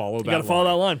 I'm going to follow that line. You got to follow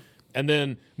that line. And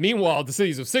then, meanwhile, the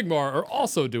cities of Sigmar are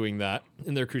also doing that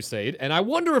in their crusade. And I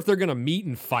wonder if they're going to meet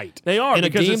and fight. They are. In a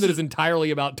game that is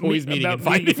entirely about toys meeting and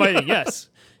fighting. Yes.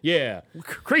 Yeah.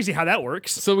 Crazy how that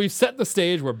works. So we've set the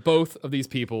stage where both of these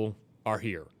people are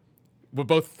here. With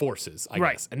both forces, I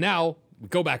guess. And now we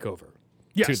go back over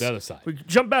to the other side. We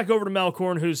jump back over to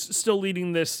Malkorn, who's still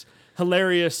leading this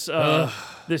hilarious,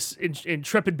 this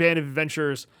intrepid band of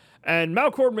adventurers. And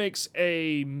Malkorn makes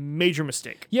a major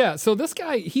mistake. Yeah, so this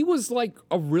guy, he was like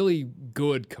a really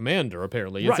good commander,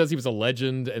 apparently. It says he was a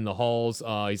legend in the halls.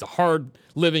 He's a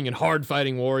hard-living and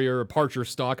hard-fighting warrior, a Parcher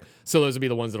stock. So those would be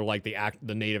the ones that are like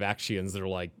the native Actians that are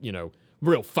like,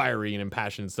 real fiery and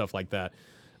impassioned and stuff like that.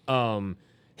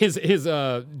 His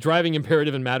driving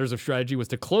imperative in matters of strategy was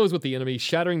to close with the enemy,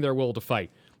 shattering their will to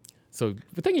fight. So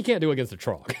the thing you can't do against a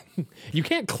Trog. You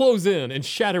can't close in and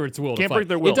shatter its will to fight. Can't break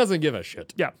their will. It doesn't give a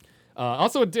shit. Yeah.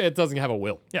 Also, it doesn't have a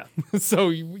will. Yeah.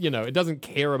 So, it doesn't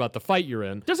care about the fight you're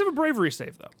in. It does have a bravery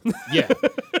save, though. Yeah.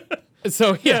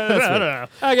 So, yeah. That's I don't know.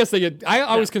 I guess I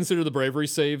always consider the bravery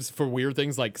saves for weird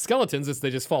things like skeletons, it's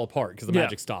they just fall apart because the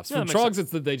magic stops. For Trogs,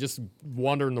 it's that they just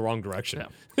wander in the wrong direction. Yeah.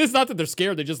 It's not that they're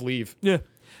scared, they just leave. Yeah.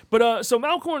 But so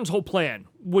Malkorn's whole plan,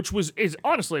 which is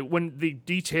honestly, when they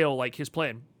detail like his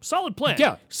plan, solid plan.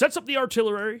 Yeah. Sets up the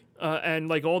artillery and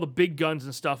like all the big guns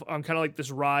and stuff on kind of like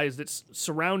this rise that's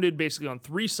surrounded basically on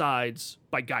three sides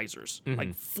by geysers,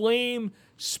 like flame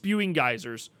spewing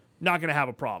geysers. Not going to have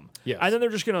a problem. Yes. And then they're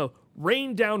just going to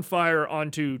rain down fire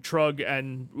onto Trug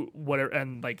and whatever,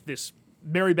 and like this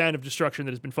merry band of destruction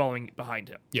that has been following behind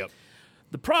him. Yep.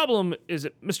 The problem is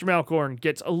that Mr. Malkorn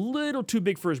gets a little too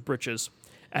big for his britches.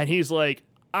 And he's like,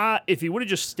 if he would have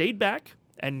just stayed back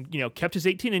and, kept his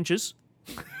 18 inches,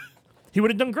 he would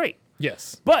have done great.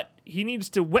 Yes. But he needs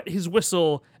to wet his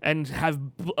whistle and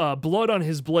have blood on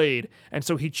his blade. And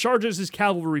so he charges his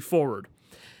cavalry forward.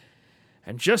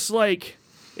 And just like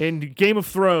in Game of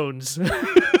Thrones,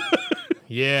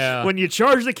 yeah, when you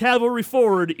charge the cavalry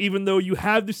forward, even though you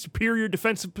have the superior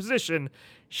defensive position,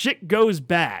 shit goes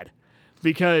bad.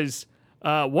 Because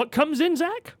what comes in,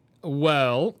 Zach?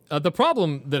 Well, the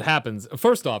problem that happens,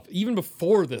 first off, even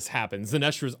before this happens,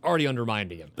 Zinestra's already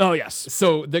undermining him. Oh, yes.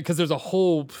 So, because there's a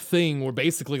whole thing where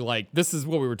basically, like, this is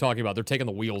what we were talking about. They're taking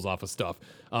the wheels off of stuff.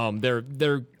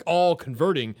 They're all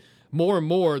converting. More and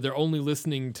more, they're only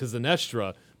listening to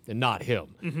Zinestra and not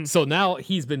him. Mm-hmm. So now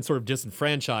he's been sort of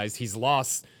disenfranchised. He's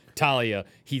lost Talia.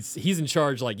 He's in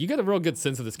charge. Like, you get a real good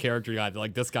sense of this character guy.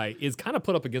 Like, this guy is kind of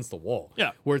put up against the wall.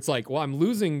 Yeah. Where it's like, well, I'm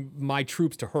losing my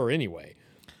troops to her anyway.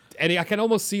 And I can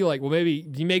almost see, like, well, maybe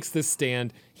he makes this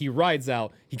stand, he rides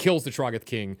out, he kills the Trogoth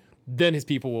King, then his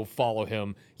people will follow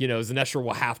him. You know, Zinestra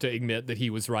will have to admit that he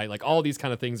was right. Like, all these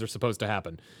kind of things are supposed to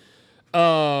happen.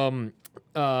 The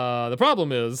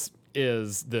problem is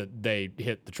that they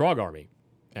hit the Trog army,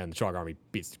 and the Trog army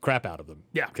beats the crap out of them.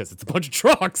 Yeah. Because it's a bunch of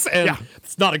Trogs, and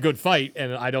it's not a good fight,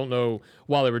 and I don't know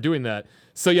why they were doing that.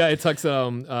 So yeah, it talks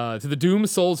to the doomed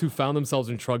souls who found themselves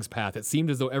in Trug's path. It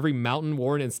seemed as though every mountain,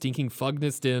 warren, and stinking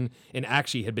fuggnest in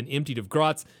Akshi had been emptied of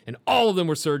grots, and all of them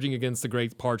were surging against the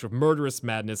great parch with murderous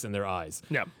madness in their eyes.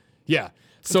 Yeah. Yeah.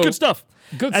 So it's good stuff.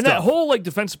 Good and stuff. that whole like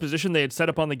defensive position they had set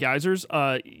up on the geysers.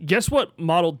 Guess what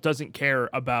model doesn't care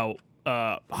about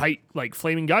height, like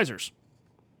flaming geysers?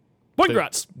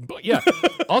 Boingrots. But yeah.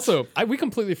 Also, we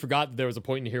completely forgot that there was a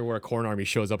point in here where a Khorne army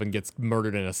shows up and gets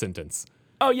murdered in a sentence.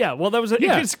 Oh, yeah. Well, that was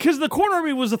because the Khorne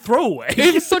army was a throwaway.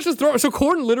 It's such a throw. So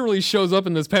Khorne literally shows up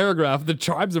in this paragraph. The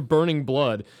tribes of burning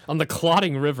blood on the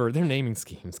clotting river. They're naming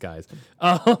schemes, guys.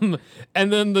 And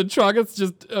then the Trogoths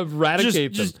just eradicate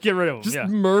them. Just get rid of them.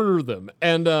 Just murder them.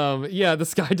 And the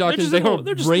Sky Doctors, they are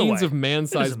brains of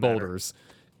man-sized boulders.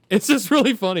 It's just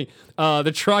really funny.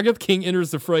 The Trogoth King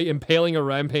enters the fray, impaling a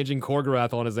rampaging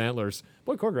Korgorath on his antlers.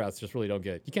 Boy, Korgoraths just really don't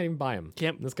get it. You can't even buy him.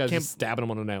 This guy's just stabbing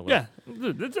him on an antler. Yeah,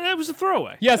 it was a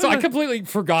throwaway. Yeah, so I completely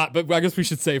forgot, but I guess we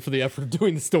should say for the effort of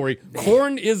doing the story,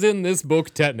 Khorne is in this book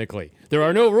technically. There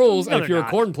are no rules, and if you're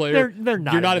a Khorne player, you're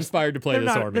not inspired to play this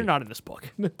army. They're not in this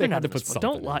book. They had to put something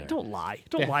Don't lie. Don't lie.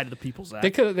 Don't lie to the people's act.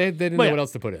 They didn't know what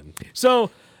else to put in. So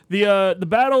the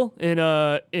battle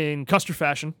in Custer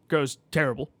fashion goes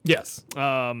terrible. Yes.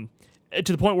 To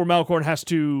the point where Malkorn has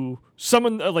to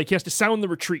summon, he has to sound the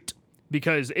retreat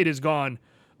because it has gone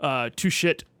to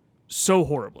shit so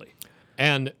horribly.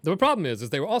 And the problem is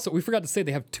we forgot to say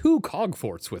they have 2 cog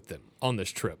forts with them on this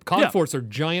trip. Cog forts are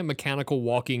giant mechanical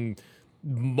walking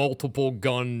multiple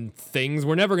gun things.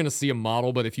 We're never going to see a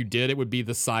model, but if you did, it would be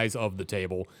the size of the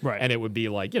table. Right. And it would be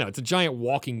like, it's a giant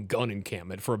walking gun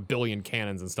encampment for 1 billion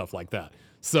cannons and stuff like that.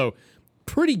 So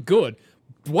pretty good.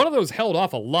 One of those held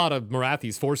off a lot of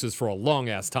Marathi's forces for a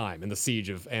long-ass time in the siege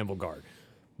of Anvilgard.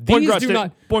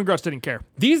 Boingrots didn't care.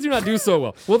 These do not do so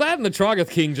well. Well, that and the Trogoth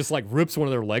King just rips one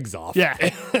of their legs off. Yeah.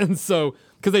 And so,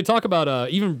 because they talk about,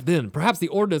 even then, perhaps the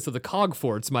ordnance of the cog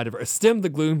forts might have stemmed the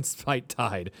gloom's fight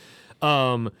tide.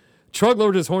 Trug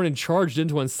lowered his horn and charged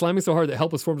into one, slamming so hard that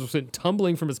helpless forms were sent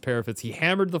tumbling from his parapets. He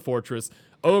hammered the fortress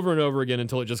over and over again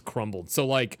until it just crumbled. So,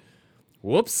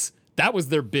 whoops. That was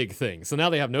their big thing. So now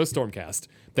they have no Stormcast.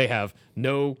 They have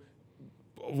no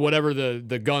whatever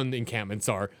the gun encampments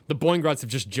are. The Boingrots have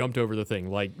just jumped over the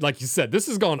thing. Like you said, this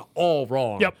has gone all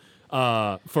wrong. Yep.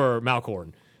 For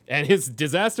Malkorn. And his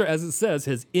disaster, as it says,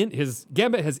 his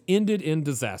gambit has ended in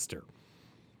disaster.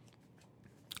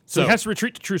 So he has to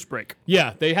retreat to truce break.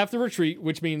 Yeah, they have to retreat,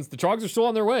 which means the Trogs are still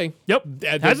on their way. Yep.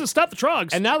 Hasn't stopped the Trogs.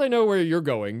 And now they know where you're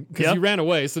going because you ran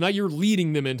away. So now you're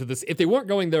leading them into this. If they weren't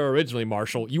going there originally,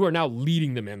 Marshall, you are now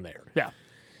leading them in there. Yeah.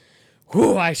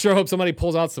 Whew, I sure hope somebody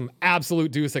pulls out some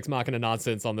absolute Deus Ex Machina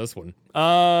nonsense on this one.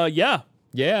 Yeah.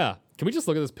 Yeah. Can we just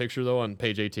look at this picture, though, on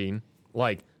page 18?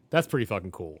 That's pretty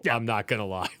fucking cool. Yeah. I'm not going to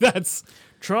lie. That's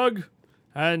Trug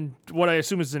and what I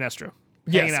assume is Zinestra.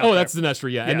 Yes. Oh, that's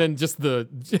Zinestra, yeah. And then just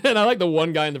and I like the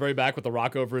one guy in the very back with the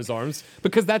rock over his arms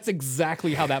because that's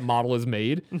exactly how that model is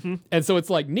made. Mm-hmm. And so it's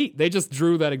neat. They just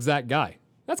drew that exact guy.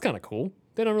 That's kind of cool.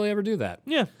 They don't really ever do that.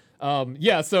 Yeah.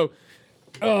 So,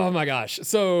 oh my gosh.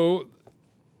 So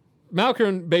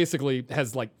Malkorn basically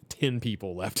has 10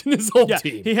 people left in his whole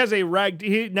team. He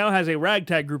now has a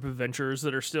ragtag group of adventurers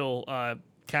that are still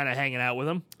kind of hanging out with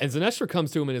him. And Zinestra comes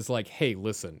to him and is like, hey,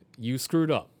 listen, you screwed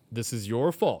up. This is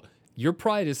your fault. Your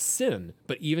pride is sin,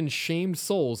 but even shamed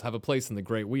souls have a place in the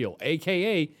Great Wheel.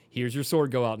 AKA, here's your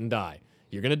sword, go out and die.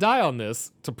 You're going to die on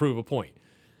this to prove a point.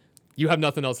 You have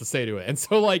nothing else to say to it. And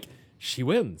so, she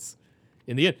wins.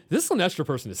 In the end, this Zinestra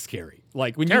person is scary.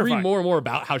 When Terrifying. you read more and more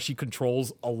about how she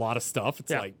controls a lot of stuff, it's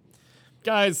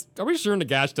guys, are we sure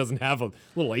Nagash doesn't have a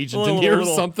little agent in here or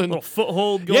something? Little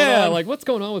foothold going on? Yeah, like what's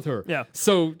going on with her? Yeah.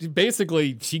 So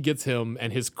basically, she gets him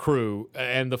and his crew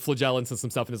and the flagellants and some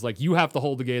stuff, and is like, you have to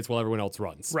hold the gates while everyone else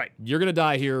runs. Right. You're gonna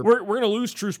die here. We're gonna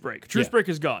lose truce break. Truce break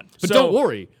is gone. But don't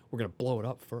worry, we're gonna blow it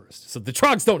up first. So the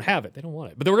Trogs don't have it; they don't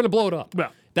want it, but we're gonna blow it up. Yeah.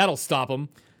 That'll stop them.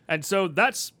 And so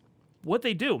that's what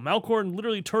they do. Malkorn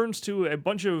literally turns to a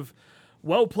bunch of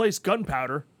well-placed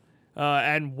gunpowder,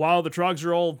 and while the Trogs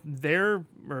are all there,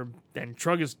 and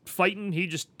Trug is fighting, he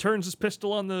just turns his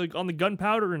pistol on the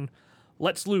gunpowder and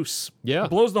lets loose. Yeah.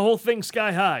 Blows the whole thing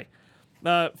sky high.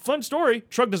 Fun story.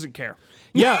 Trug doesn't care.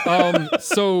 Yeah.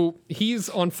 So he's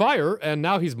on fire, and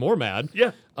now he's more mad.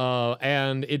 Yeah.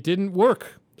 And it didn't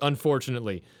work,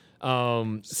 unfortunately.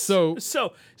 So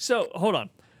hold on.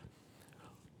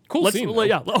 Cool scene. Though.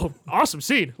 Yeah. Oh, awesome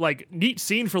scene. Like neat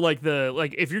scene for like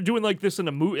if you're doing like this in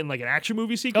in like an action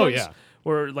movie sequence. Oh yeah.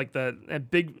 Where like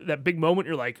that big moment,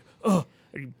 you're like, oh,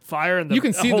 fire, and you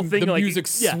can see whole the thing, music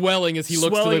swelling as he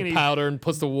looks to the powder and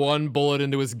puts the one bullet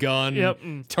into his gun. Yep.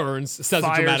 Turns, says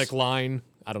a dramatic line.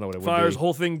 I don't know what it would be. Fires,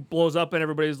 whole thing blows up, and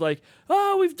everybody's like,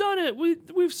 "Oh, we've done it!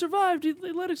 We've survived!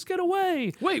 They let us get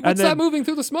away!" Wait, what's that moving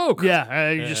through the smoke? Yeah,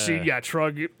 and you just see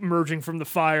Trug emerging from the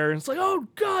fire, and it's like, "Oh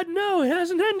God, no! It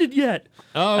hasn't ended yet."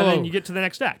 Oh, and then you get to the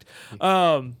next act.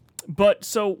 But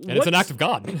so and it's an act of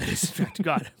God. It's an act of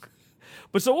God.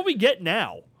 But so what we get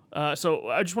now? So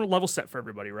I just want to level set for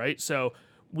everybody, right? So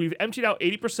we've emptied out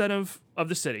 80% of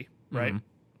the city, right?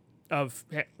 Of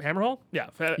Hammerhall? Yeah,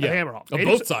 Hammerhall. Of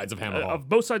both sides of Hammerhall. Of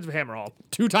both sides of Hammerhall.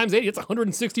 2 times 80, it's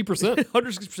 160%.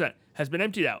 160% has been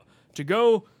emptied out to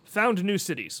go found new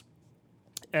cities.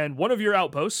 And one of your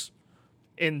outposts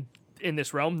in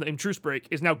this realm, in Truce Break,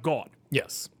 is now gone.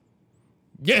 Yes.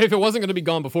 Yeah, if it wasn't going to be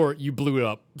gone before, you blew it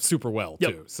up super well,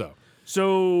 too. So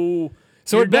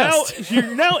you're at best,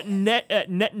 you're now at net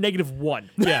 -1.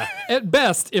 Yeah. At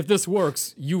best, if this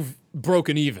works, you've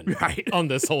broken even on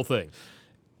this whole thing.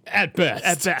 At best.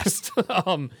 At best.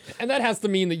 And that has to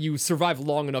mean that you survive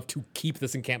long enough to keep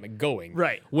this encampment going.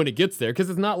 Right. When it gets there.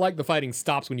 Because it's not like the fighting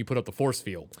stops when you put up the force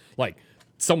field. Like,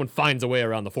 someone finds a way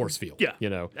around the force field. Yeah. You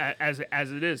know? As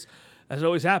it is. As it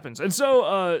always happens. And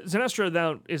so Zenestra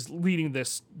now is leading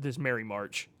this merry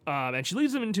march. And she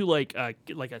leads them into like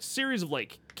a series of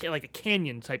like a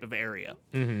canyon type of area.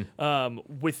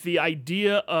 With the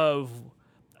idea of,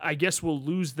 I guess we'll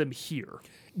lose them here.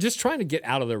 Just trying to get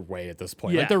out of their way at this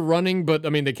point. Yeah. Like, they're running, but, I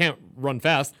mean, they can't run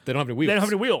fast. They don't have any wheels. They don't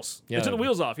have any wheels. Yeah. They took the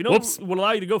wheels off. You know what would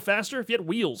allow you to go faster? If you had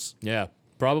wheels. Yeah,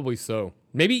 probably so.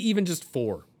 Maybe even just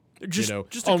 4. Just a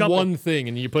on couple. One thing,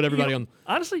 and you put everybody on.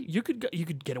 Honestly, you could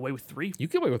get away with 3. You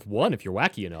get away with 1 if you're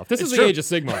wacky enough. This is true. the Age of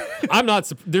Sigma. I'm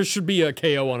not. There should be a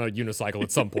KO on a unicycle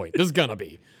at some point. There's gonna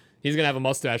be. He's gonna have a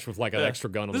mustache with like an extra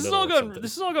gun on the middle.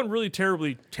 This has all gone really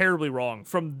terribly wrong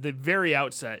from the very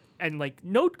outset, and like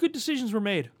no good decisions were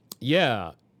made.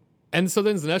 Yeah, and so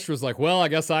then Zenestra's like, well, I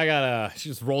guess I gotta. She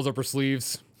just rolls up her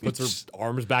sleeves, puts her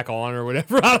arms back on or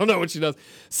whatever. I don't know what she does.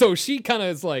 So she kind of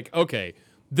is like, okay.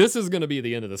 This is going to be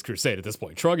the end of this crusade at this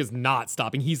point. Trug is not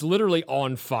stopping. He's literally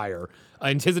on fire.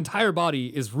 And his entire body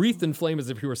is wreathed in flame as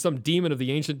if he were some demon of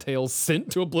the ancient tales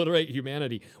sent to obliterate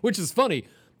humanity. Which is funny,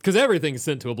 because everything's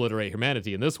sent to obliterate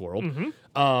humanity in this world.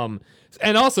 And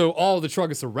also, all the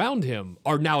Truggus around him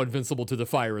are now invincible to the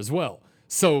fire as well.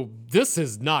 So this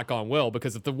has not gone well,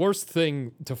 because if the worst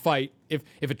thing to fight, if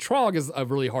a Trog is a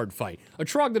really hard fight, a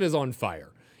Trog that is on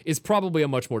fire is probably a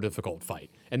much more difficult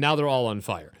fight. And now they're all on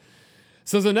fire.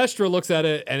 So Zenestra looks at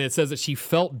it, and it says that she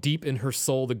felt deep in her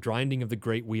soul the grinding of the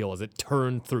great wheel as it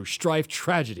turned through strife,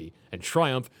 tragedy, and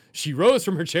triumph. She rose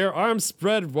from her chair, arms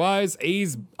spread wide,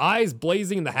 eyes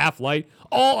blazing in the half-light.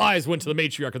 All eyes went to the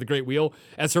matriarch of the great wheel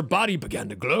as her body began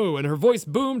to glow, and her voice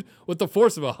boomed with the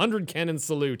force of 100 cannon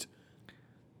salute.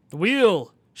 The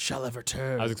wheel shall ever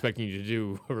turn. I was expecting you to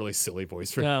do a really silly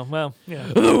voice for yeah.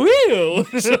 The wheel.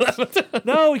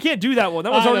 No, we can't do that one.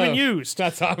 That one's already been used.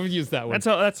 That's how I've used that one.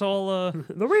 That's all.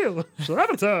 The wheel shall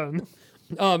ever turn.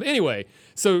 Anyway,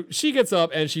 so she gets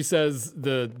up and she says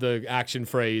the action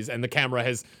phrase, and the camera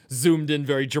has zoomed in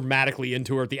very dramatically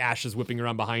into her, the ashes whipping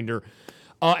around behind her.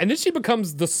 And then she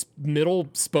becomes the middle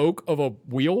spoke of a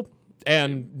wheel.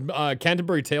 And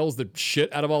Canterbury Tales the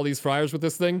shit out of all these fryers with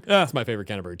this thing. That's my favorite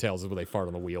Canterbury Tales, is where they fart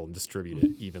on the wheel and distribute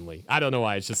it evenly. I don't know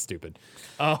why, it's just stupid.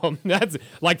 That's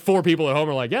like 4 people at home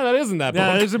are like, yeah, that isn't that book.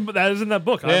 Yeah, that isn't that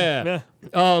book. Yeah.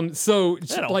 So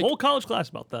I had a whole college class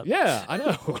about that. Yeah, I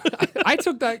know. I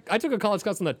took a college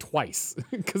class on that twice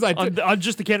because on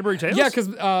just the Canterbury Tales. Yeah, because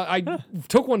I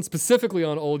took one specifically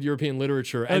on old European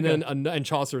literature, and then and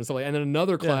Chaucer and stuff like. And then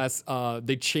another class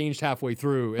they changed halfway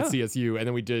through at CSU, and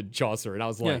then we did Chaucer, and I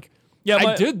was like,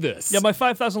 I did this. Yeah, my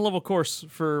 5,000 level course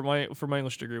for my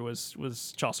English degree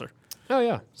was Chaucer. Oh,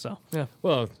 yeah. So, yeah.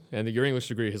 Well, and your English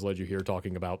degree has led you here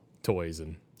talking about toys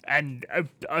and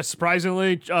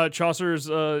surprisingly, Chaucer's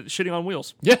shitting on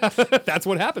wheels. Yeah, that's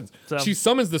what happens. So. She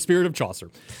summons the spirit of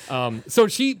Chaucer. So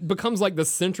she becomes like the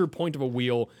center point of a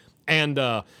wheel, and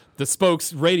the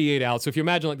spokes radiate out. So if you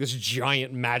imagine like this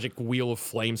giant magic wheel of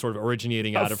flame sort of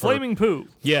originating out of flaming poo.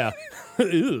 Yeah.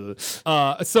 And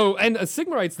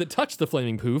Sigmarites that touched the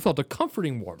flaming poo felt a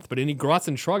comforting warmth, but any grots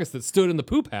and Tragus that stood in the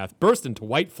poo path burst into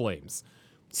white flames.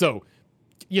 So,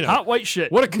 hot white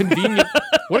shit. What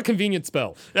a convenient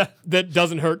spell that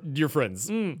doesn't hurt your friends.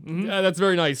 That's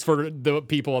very nice for the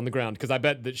people on the ground, because I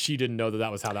bet that she didn't know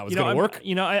that was how that was going to work.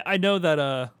 I know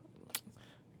that.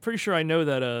 Pretty sure I know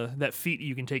that feat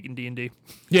you can take in D&D.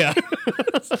 Yeah.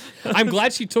 I'm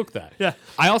glad she took that. Yeah.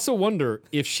 I also wonder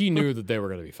if she knew that they were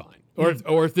going to be fine.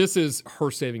 Or if this is her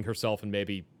saving herself and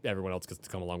maybe everyone else gets to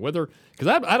come along with her.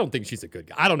 Because I don't think she's a good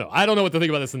guy. I don't know. I don't know what to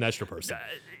think about this Sinestro person.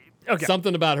 Okay.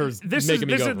 Something about her making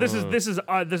me go. This is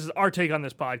our take on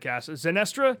this podcast.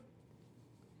 Zenestra,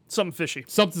 something fishy.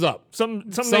 Something's up.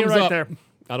 Something ain't right there.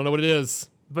 I don't know what it is.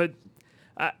 But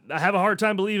I have a hard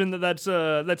time believing that's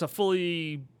a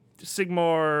fully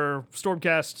Sigmar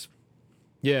Stormcast.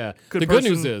 Yeah. The good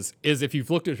news is if you've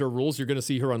looked at her rules, you're going to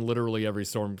see her on literally every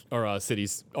Storm or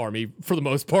City's army for the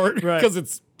most part. Because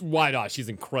it's why not? She's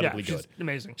incredibly good. She's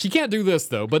amazing. She can't do this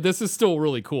though, but this is still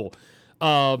really cool.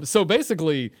 So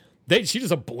basically, she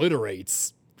just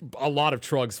obliterates a lot of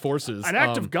Trug's forces. An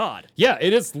act of God. Yeah,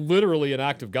 it is literally an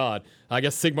act of God. I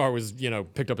guess Sigmar was,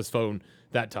 picked up his phone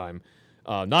that time.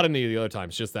 Not any of the other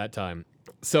times, just that time.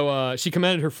 So she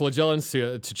commanded her flagellants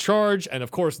to charge, and of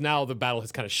course now the battle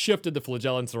has kind of shifted. The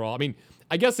flagellants are all... I mean,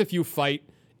 I guess if you fight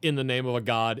in the name of a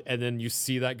god and then you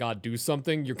see that god do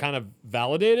something, you're kind of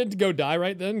validated to go die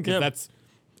right then, because that's...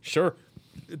 Sure,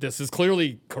 this is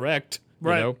clearly correct,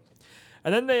 right. You know?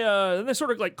 And then they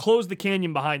sort of like close the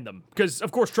canyon behind them, because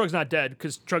of course Trug's not dead,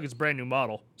 because Trug is a brand new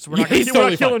model, so we're not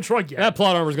killing Trug yet. That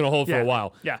plot armor's gonna hold for a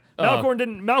while. Yeah, Malcorn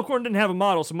didn't have a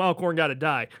model, so Malcorn got to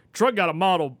die. Trug got a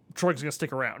model. Trug's gonna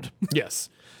stick around. Yes,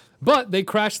 but they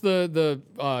crashed the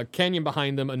canyon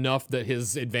behind them enough that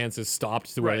his advances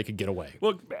stopped to where they could get away.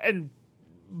 Well, and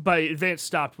by advance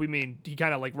stopped, we mean he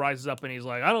kind of like rises up and he's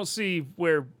like, I don't see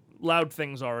where loud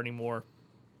things are anymore.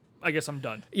 I guess I'm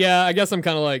done. Yeah, I guess I'm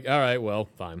kind of like, all right, well,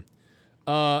 fine.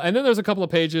 And then there's a couple of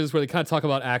pages where they kind of talk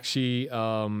about Akshi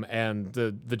and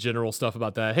the general stuff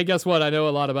about that. Hey, guess what? I know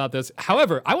a lot about this.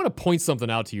 However, I want to point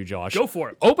something out to you, Josh. Go for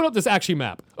it. Open up this Akshi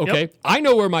map, okay? Yep. I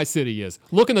know where my city is.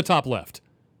 Look in the top left.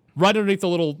 Right underneath the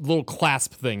little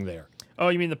clasp thing there. Oh,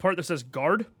 you mean the part that says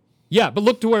guard? Yeah, but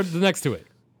look to where the next to it.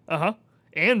 Uh-huh.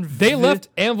 And they left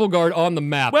Anvilgard on the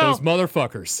map, those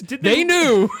motherfuckers. They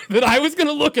knew that I was going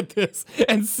to look at this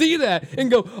and see that and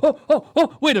go,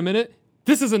 oh, wait a minute.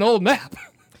 This is an old map.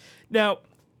 Now,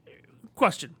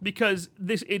 question, because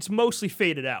it's mostly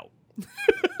faded out.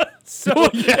 So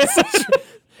yes,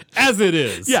 as it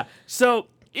is. Yeah. So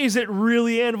is it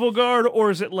really Anvilgard, or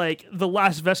is it like the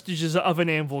last vestiges of an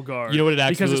Anvilgard? You know what it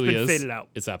absolutely is? Because it's been faded out.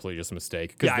 It's absolutely just a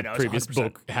mistake, because the previous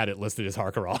book had it listed as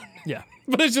Harkaron. Yeah.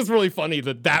 But it's just really funny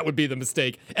that would be the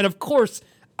mistake. And of course,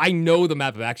 I know the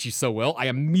map of Akshi so well, I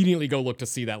immediately go look to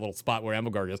see that little spot where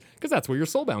Anvilgard is, because that's where your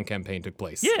Soulbound campaign took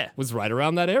place. Yeah. Was right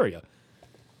around that area.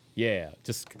 Yeah.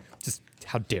 Just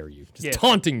how dare you? Just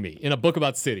taunting me in a book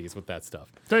about cities with that stuff.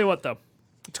 Tell you what, though.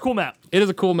 It's a cool map. It is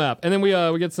a cool map. And then we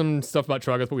get some stuff about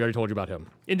Tragus, but we already told you about him.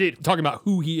 Indeed. Talking about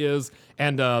who he is,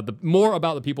 and the more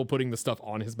about the people putting the stuff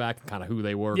on his back, kind of who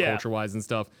they were culture-wise and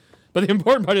stuff. But the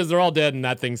important part is they're all dead, and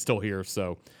that thing's still here,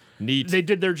 so neat. They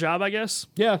did their job, I guess.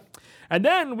 Yeah. And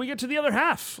then we get to the other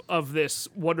half of this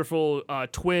wonderful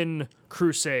twin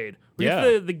crusade. We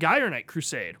get the Gyre Knight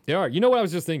crusade. They are. You know what I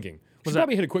was just thinking? We should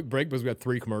probably hit a quick break, because we got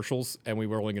 3 commercials, and we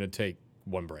were only going to take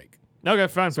 1 break. Okay,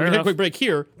 fine. So we're going to hit a quick break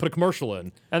here, put a commercial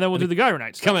in. And then we'll do the Gyre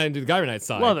Knight stuff. Come in and do the Gyre Knight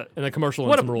side. Love it. And then commercial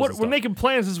and some rules and stuff. We're making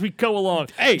plans as we go along.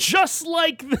 Hey. Just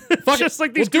like these we'll do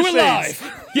it crusades.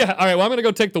 live. Yeah, all right. Well, I'm going to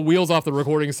go take the wheels off the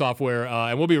recording software,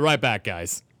 and we'll be right back,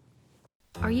 guys.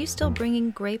 Are you still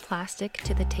bringing gray plastic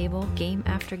to the table game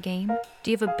after game? Do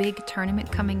you have a big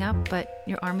tournament coming up, but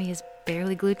your army is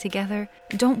barely glued together?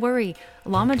 Don't worry,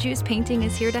 Llama Juice Painting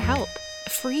is here to help.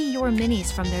 Free your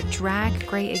minis from their drag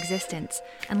gray existence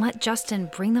and let Justin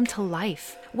bring them to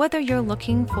life. Whether you're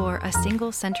looking for a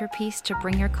single centerpiece to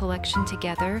bring your collection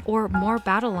together or more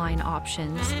battle line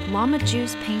options, Llama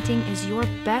Juice Painting is your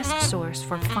best source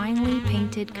for finely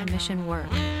painted commission work.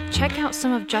 Check out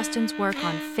some of Justin's work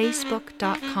on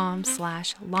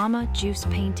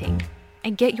facebook.com/llamajuicepainting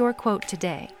and get your quote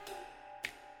today.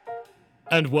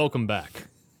 And welcome back.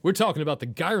 We're talking about the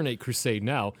Gyrenate Crusade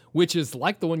now, which is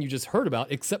like the one you just heard about,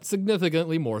 except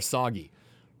significantly more soggy.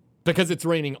 Because it's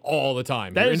raining all the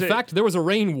time. In fact, there was a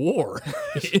rain war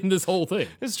in this whole thing.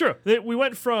 It's true. We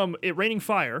went from it raining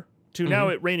fire to now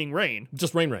it raining rain.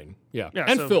 Just rain. Yeah. Yeah,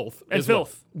 and so- filth. and as well.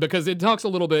 filth. Because it talks a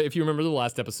little bit, if you remember the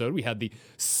last episode, we had the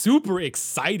super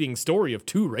exciting story of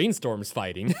 2 rainstorms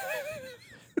fighting.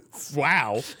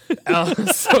 Wow.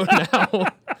 So now...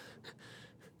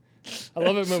 I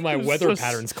love it when my weather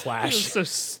patterns clash. It's so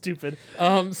stupid.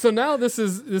 So now this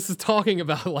is talking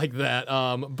about like that.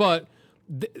 But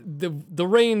the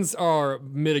rains are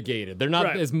mitigated. They're not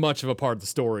Right. as much of a part of the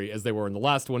story as they were in the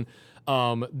last one.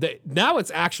 Now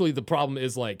it's actually the problem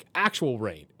is like actual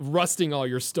rain, rusting all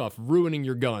your stuff, ruining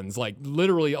your guns, like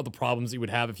literally all the problems you would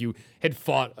have if you had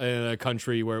fought in a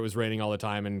country where it was raining all the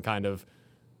time and kind of.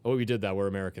 Oh, we did that. We're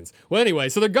Americans. Well, anyway,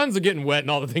 so their guns are getting wet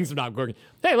and all the things are not working.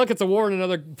 Hey, look, it's a war in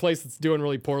another place that's doing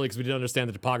really poorly because we didn't understand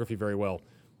the topography very well.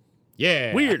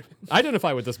 Yeah. Weird.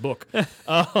 Identify with this book.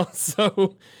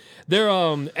 So they're,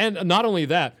 and not only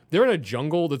that, they're in a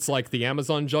jungle that's like the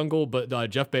Amazon jungle, but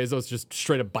Jeff Bezos just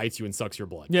straight up bites you and sucks your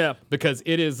blood. Yeah. Because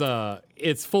it is,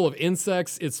 it's full of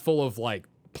insects. It's full of like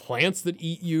plants that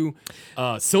eat you.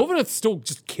 Sylvaneths still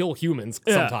just kill humans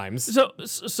sometimes. So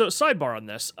sidebar on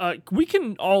this. We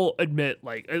can all admit,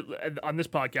 like, on this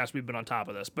podcast, we've been on top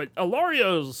of this, but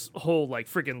Alario's whole, like,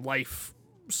 freaking life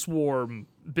swarm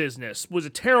business was a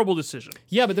terrible decision.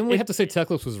 Yeah, but then we have to say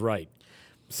Teclis was right.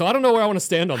 So I don't know where I want to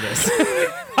stand on this.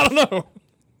 I don't know.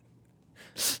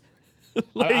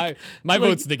 My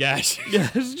vote's Nagash. Yeah,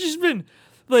 it's just been,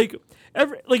 like...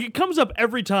 it comes up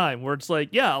every time where it's like,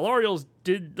 yeah, Alariel's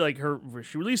did like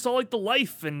she released all like the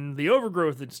life and the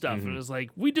overgrowth and stuff, and it's like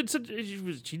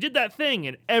she did that thing,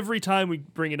 and every time we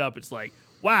bring it up, it's like,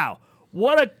 wow,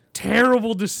 what a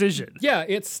terrible decision. Yeah,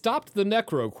 it stopped the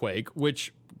Necroquake,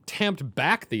 which tamped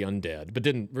back the undead, but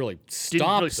didn't really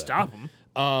stop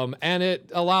them. And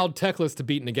it allowed Teclis to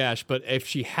beat Nagash, but if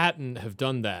she hadn't have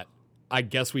done that, I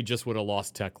guess we just would have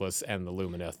lost Teclis and the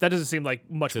Lumineth. That doesn't seem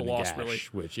like much of a Nagash, loss, really.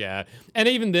 Which, yeah. And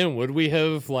even then, would we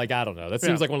have, like, I don't know. That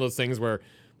seems like one of those things where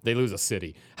they lose a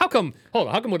city. How come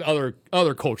when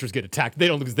other cultures get attacked, they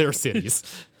don't lose their cities?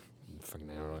 Fucking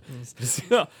I don't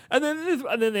know. No,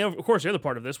 and then they have, of course, the other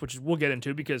part of this, which we'll get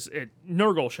into because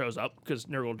Nurgle shows up, because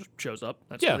Nurgle just shows up.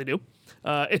 That's what they do.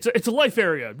 It's a life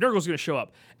area. Nurgle's going to show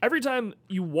up. Every time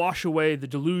you wash away the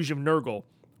deluge of Nurgle,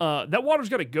 that water's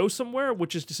got to go somewhere,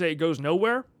 which is to say it goes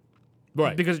nowhere.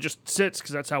 Right. Because it just sits,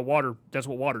 because that's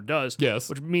what water does. Yes.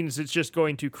 Which means it's just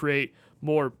going to create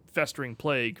more festering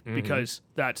plague, because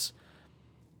that's...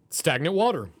 Stagnant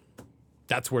water.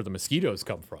 That's where the mosquitoes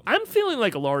come from. I'm feeling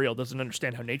like Alariel doesn't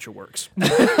understand how nature works.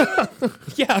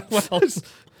 Yeah, well...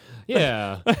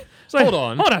 Yeah. Hold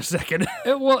on a second.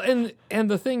 Well, and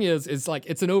the thing is like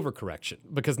it's an overcorrection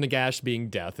because Nagash being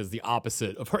death is the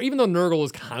opposite of her. Even though Nurgle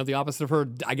is kind of the opposite of her,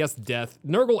 I guess death.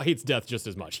 Nurgle hates death just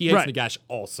as much. He hates Nagash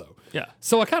also. Yeah.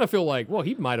 So I kind of feel like, well,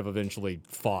 he might have eventually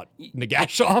fought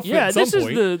Nagash off. Yeah, at some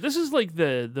point. This is like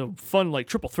the fun like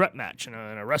triple threat match in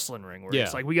a wrestling ring where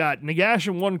it's like we got Nagash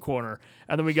in one corner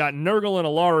and then we got Nurgle and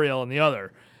Alariel in the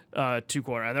other two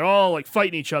corner, and they're all like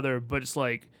fighting each other, but it's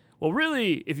like, well,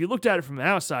 really, if you looked at it from the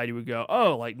outside, you would go,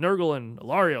 oh, like Nurgle and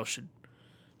Alariel should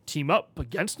team up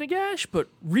against Nagash, but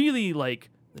really,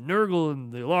 like, the Nurgle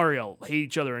and the Alariel hate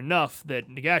each other enough that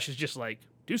Nagash is just like,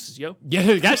 deuces, yo. Yeah,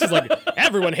 Nagash is like,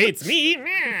 everyone hates me.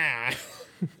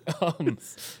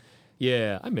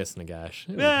 Yeah, I miss Nagash.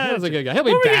 He was a good guy. He'll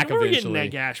be back eventually. We're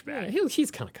getting Nagash back.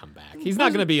 He's kind of come back. He's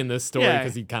not going to be in this story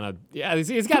because he kind of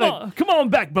he's got come on,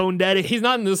 backbone daddy. He's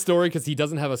not in this story because he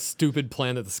doesn't have a stupid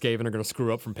plan that the Skaven are going to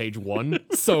screw up from page 1.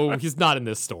 So he's not in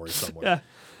this story somewhere.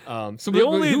 Yeah. So the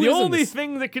only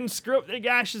thing that can screw up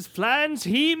Nagash's plans,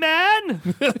 He-Man.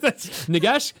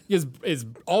 Nagash is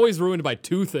always ruined by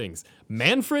 2 things: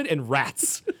 Manfred and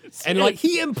rats. And like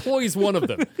he employs one of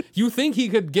them. You think he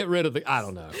could get rid of the? I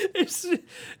don't know. It's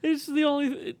the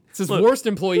only. It's his worst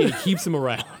employee. He keeps him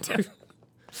around.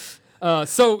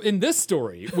 So in this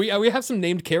story, we have some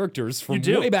named characters from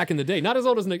way back in the day. Not as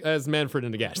old as Manfred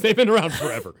and Nagash. They've been around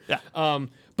forever. Yeah.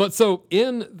 But so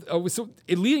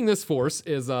leading this force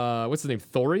is what's his name?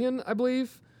 Thorian, I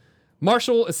believe.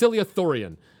 Marshal Acilia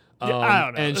Thorian. I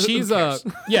don't know. And Who she's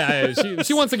cares?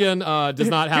 she once again does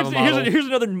not have a model. Here's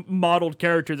another modeled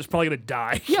character that's probably gonna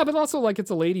die. Yeah, but also like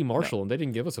it's a lady marshal, and they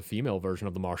didn't give us a female version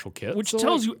of the marshal kit, Which so,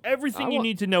 tells like, you everything you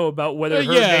need to know about whether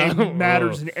her yeah. name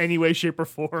matters in any way, shape, or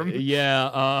form.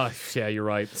 Yeah, you're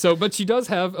right. So, but she does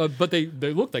have, but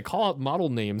they call out model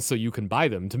names so you can buy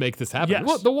them to make this happen. Yes.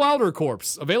 Well, the Wilder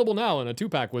Corpse, available now in a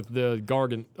 2-pack with the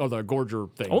Gargan or the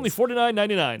Gorger thing. Only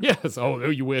 $49.99. Yes. Oh,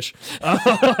 you wish.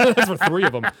 That's for 3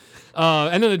 of them.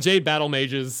 And then the Jade Battle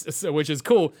Mages, which is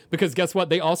cool because guess what?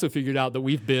 They also figured out that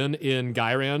we've been in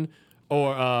Gyran.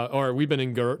 Or we've been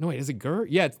in Gur. No, wait, is it Gur?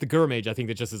 Yeah, it's the Gur Mage. I think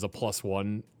that just is a +1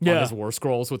 on his War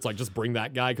Scroll. So it's like, just bring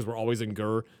that guy because we're always in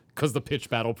Gur because the pitch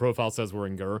battle profile says we're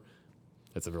in Gur.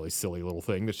 That's a really silly little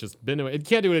thing that's just been. It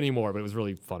can't do it anymore, but it was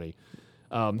really funny.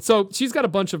 So she's got a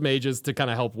bunch of mages to kind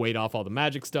of help wait off all the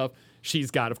magic stuff.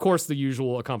 She's got, of course, the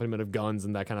usual accompaniment of guns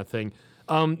and that kind of thing.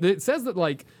 It says that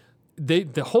like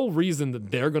the whole reason that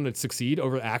they're going to succeed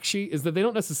over Akshi is that they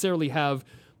don't necessarily have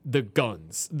the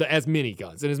guns, as many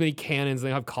guns and as many cannons. They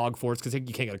don't have cog forts because you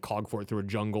can't get a cog fort through a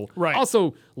jungle. Right.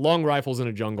 Also, long rifles in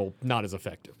a jungle, not as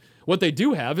effective. What they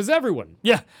do have is everyone.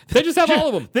 Yeah. They just have all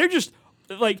of them. They're just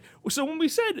like, so when we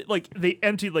said like they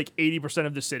emptied like 80%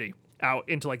 of the city out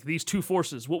into like these 2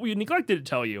 forces, what we neglected to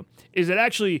tell you is that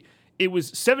actually it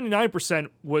was 79%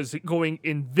 was going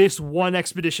in this one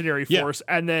expeditionary force,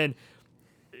 and then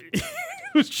it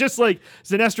was just like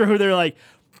Zenestra, who they're like,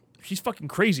 she's fucking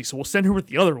crazy, so we'll send her with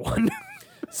the other one.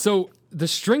 So the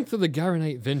strength of the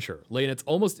Gyranite venture lay in its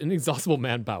almost inexhaustible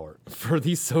manpower. For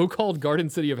the so-called garden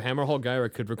city of Hammerhall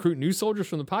Gyra could recruit new soldiers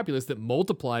from the populace that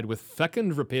multiplied with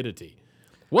fecund rapidity.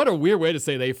 What a weird way to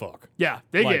say they fuck. Yeah,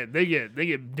 they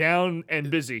get down and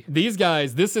busy. These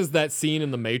guys, this is that scene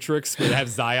in The Matrix where they have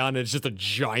Zion and it's just a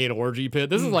giant orgy pit.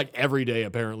 This is like every day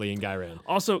apparently in Gyran.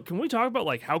 Also, can we talk about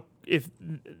like how if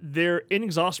their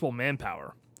inexhaustible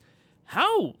manpower,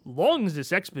 how long is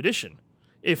this expedition?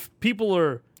 If people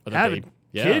are having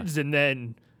kids and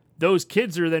then those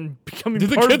kids are then becoming Do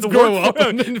the part kids of the grow workforce up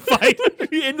and then fight?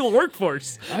 in the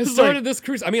workforce? I started this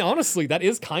crusade. I mean, honestly, that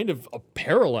is kind of a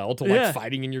parallel to like Yeah.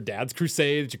 fighting in your dad's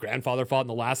crusade that your grandfather fought in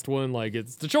the last one. Like,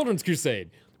 it's the children's crusade.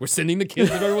 We're sending the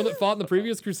kids of everyone that fought in the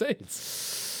previous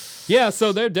crusades. Yeah,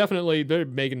 so they're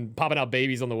popping out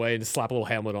babies on the way and just slap a little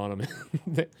Hamlet on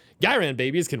them. Gyran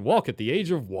babies can walk at the age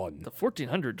of 1. The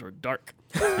 1400s are dark.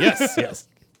 Yes.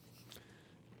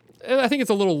 And I think it's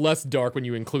a little less dark when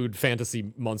you include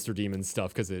fantasy monster demon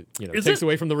stuff because it takes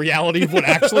away from the reality of what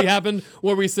actually happened,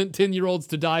 where we sent 10-year-olds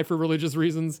to die for religious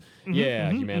reasons.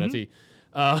 Humanity.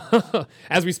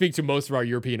 As we speak to most of our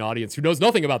European audience who knows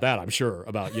nothing about that, I'm sure,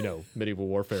 about medieval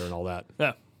warfare and all that.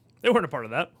 Yeah, they weren't a part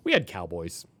of that. We had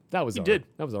cowboys. That was did.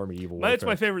 That was our medieval warfare. That's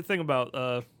my favorite thing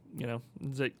about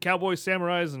is that cowboys,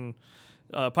 samurais, and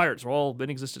pirates were all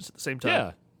in existence at the same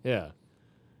time. Yeah.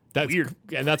 That's weird.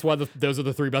 And that's why those are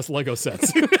the 3 best Lego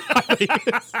sets. They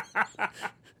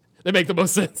make the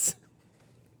most sense.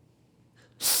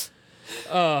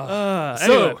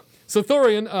 Anyway. So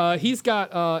Thorian,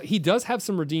 he does have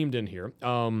some redeemed in here,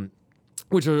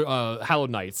 which are Hallowed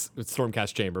Knights. It's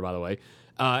Stormcast Chamber, by the way.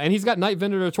 And he's got Knight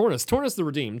Venator Tornus. Tornus the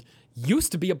Redeemed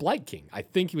used to be a Blight King. I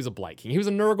think he was a Blight King. He was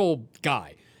a Nurgle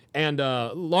guy. And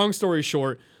long story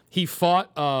short, he fought,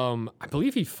 I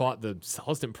believe he fought the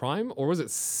Celestant Prime, or was it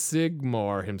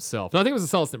Sigmar himself? No, I think it was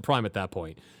the Celestant Prime at that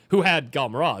point, who had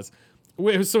Galmaraz.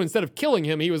 So instead of killing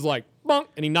him, he was like, bonk,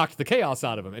 and he knocked the chaos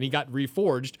out of him, and he got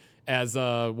reforged as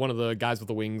one of the guys with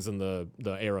the wings and the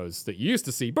arrows that you used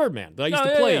to see, Birdman, that I used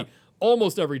to play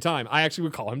almost every time. I actually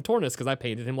would call him Tornus because I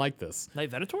painted him like this. Knight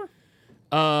Venator?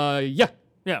 Yeah.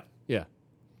 Yeah.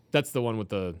 That's the one with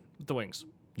the wings.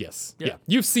 Yes. Yeah.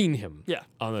 You've seen him. Yeah.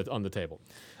 On the table.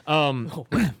 Look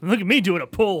at me doing a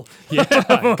pull. Yeah.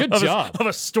 Good job. Of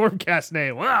a Stormcast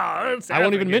name. Wow. I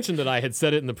won't even mention that I had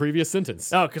said it in the previous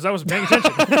sentence. Oh, because I wasn't paying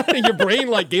attention. Your brain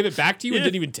gave it back to you and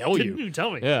didn't even tell you. Didn't even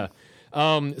tell me. Yeah.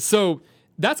 So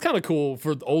that's kind of cool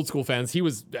for old school fans.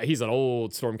 He's an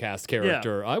old Stormcast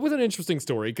character. With an interesting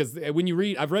story because when you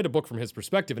read, I've read a book from his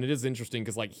perspective, and it is interesting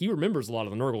because he remembers a lot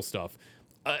of the Nurgle stuff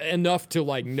enough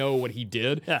to know what he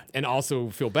did and also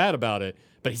feel bad about it.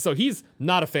 But he's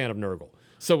not a fan of Nurgle.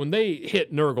 So when they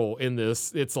hit Nurgle in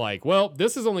this, it's like, well,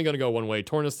 this is only going to go one way.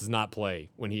 Tornus does not play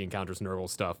when he encounters Nurgle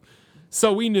stuff.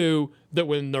 So we knew that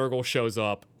when Nurgle shows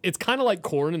up, it's kind of like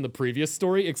Khorne in the previous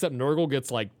story, except Nurgle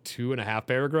gets 2.5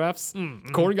 paragraphs.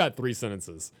 Khorne got 3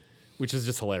 sentences, which is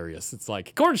just hilarious. It's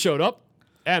like, Khorne showed up,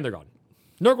 and they're gone.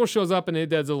 Nurgle shows up, and it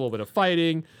does a little bit of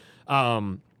fighting.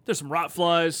 There's some rot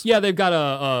flies. Yeah, they've got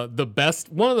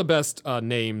one of the best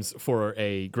names for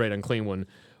a Great Unclean One,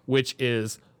 which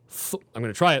is, I'm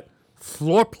going to try it,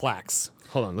 Florplax.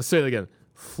 Hold on, let's say it again.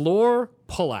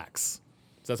 Florpalax.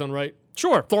 Does that sound right?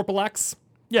 Sure. Florpalax?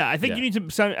 Yeah, I think you need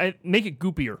to make it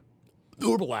goopier.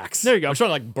 Florpalax. There you go. I'm trying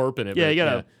to like burp in it. Yeah, but, you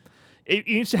gotta. It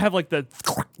needs to have like the.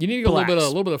 You need to get a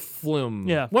little bit of phlegm.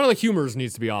 Yeah. One of the humors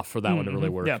needs to be off for that one to really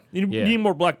work. Yeah, you need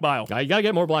more black bile. You gotta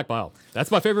get more black bile.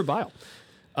 That's my favorite bile.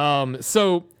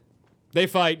 So they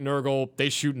fight Nurgle. They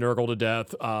shoot Nurgle to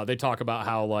death. They talk about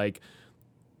how like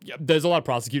there's a lot of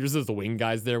prosecutors. There's the wing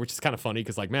guys there, which is kind of funny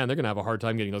because like man, they're gonna have a hard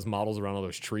time getting those models around all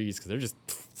those trees because they're just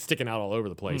sticking out all over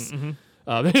the place.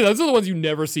 Those are the ones you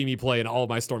never see me play in all of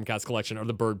my Stormcast collection are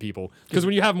the bird people. Because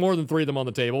when you have more than 3 of them on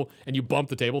the table and you bump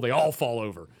the table, they all fall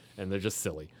over and they're just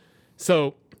silly.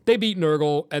 So they beat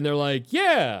Nurgle and they're like,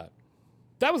 yeah,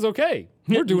 that was okay.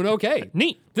 We're doing okay.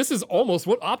 Neat. This is almost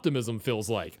what optimism feels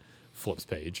like. Flips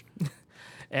page.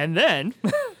 And then.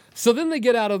 So then they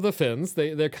get out of the fins.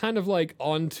 They're kind of like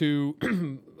onto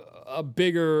a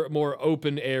bigger, more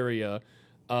open area.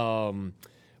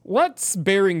 What's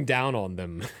bearing down on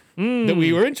them that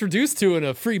we were introduced to in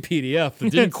a free PDF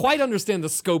that didn't quite understand the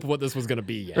scope of what this was going to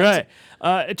be yet? Right.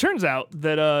 It turns out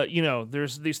that,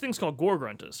 there's these things called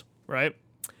Gorgruntas, right?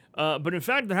 But in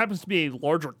fact, there happens to be a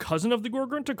larger cousin of the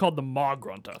Gorgrunta called the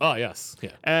Maw-Grunta. Oh, yes.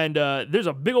 Yeah. And there's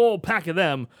a big old pack of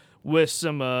them with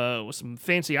some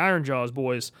fancy Iron Jaws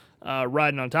boys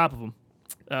riding on top of them,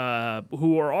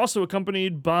 who are also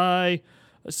accompanied by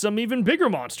some even bigger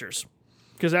monsters.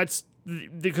 Because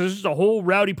there's just a whole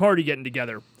rowdy party getting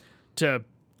together to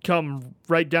come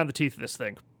right down the teeth of this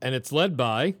thing. And it's led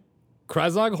by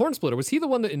Krazog Hornsplitter. Was he the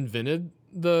one that invented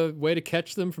the way to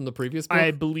catch them from the previous book? I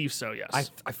believe so,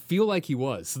 yes. I feel like he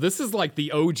was. So this is like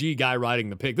the OG guy riding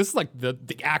the pig. This is like the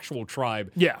actual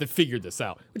tribe that figured this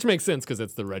out, which makes sense because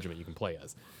it's the regiment you can play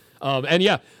as.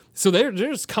 So they're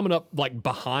just coming up like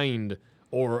behind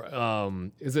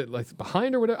or is it like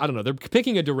behind or whatever? I don't know. They're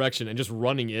picking a direction and just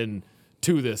running in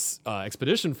to this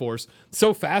expedition force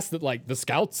so fast that like the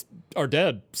scouts are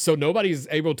dead, so nobody's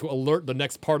able to alert the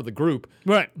next part of the group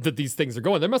that these things are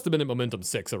going. There must have been at Momentum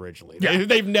 6 originally. Yeah.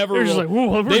 They've never They're just like,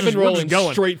 they've been rolling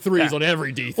straight 3s on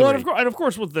every D3. Well, and of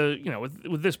course with the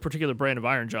with this particular brand of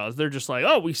Iron Jaws, they're just like,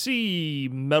 oh, we see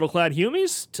metal-clad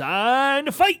humies, time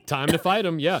to fight. Time to fight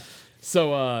them, yeah.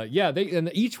 So,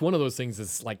 and each one of those things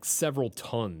is like several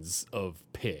tons of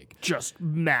pig. Just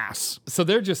mass. So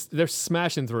they're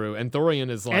smashing through, and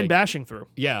Thorian is like... And bashing through.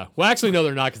 Yeah. Well, actually, no,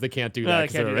 they're not, because they can't do that.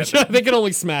 They can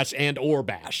only smash and or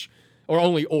bash. Or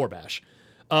only or bash.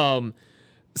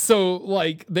 So,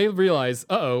 like, they realize,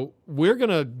 we're going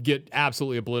to get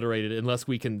absolutely obliterated unless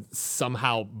we can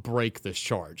somehow break this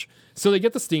charge. So they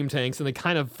get the steam tanks, and they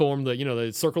kind of form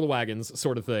the circle the wagons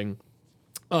sort of thing.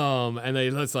 And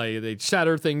they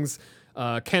shatter things.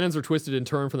 Cannons are twisted and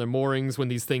turned from their moorings when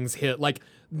these things hit. Like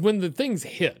when the things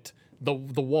hit the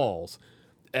walls,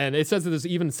 and it says that there's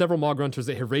even several Maw-Grunters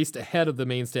that have raced ahead of the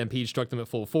main stampede, struck them at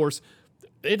full force.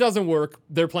 It doesn't work.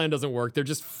 Their plan doesn't work. They're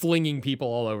just flinging people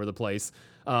all over the place.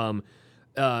 The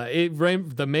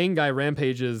main guy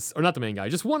rampages, or not the main guy,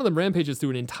 just one of them rampages through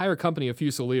an entire company of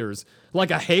Fusiliers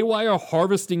like a haywire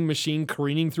harvesting machine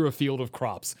careening through a field of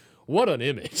crops. What an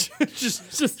image.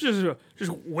 just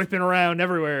whipping around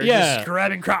everywhere. Yeah. Just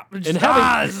grabbing crop. This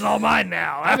is all mine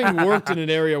now. Having worked in an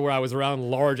area where I was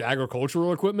around large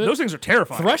agricultural equipment. Those things are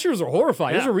terrifying. Threshers are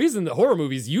horrifying. Yeah. There's a reason that horror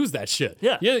movies use that shit.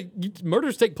 Yeah.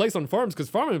 Murders take place on farms because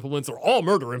farm implements are all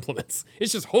murder implements.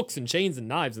 It's just hooks and chains and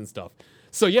knives and stuff.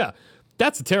 So yeah,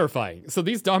 that's terrifying. So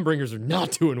these Dawnbringers are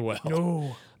not doing well.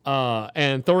 No.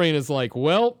 And Thorian is like,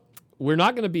 well, we're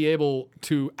not going to be able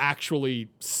to actually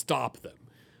stop them.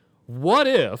 What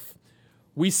if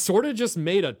we sort of just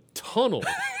made a tunnel?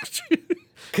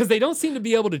 Because they don't seem to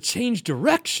be able to change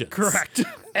directions. Correct.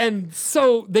 And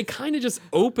so they kind of just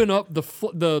open up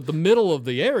the middle of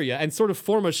the area and sort of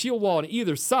form a shield wall on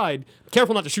either side.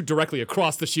 Careful not to shoot directly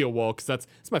across the shield wall, because that's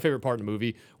my favorite part in the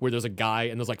movie, where there's a guy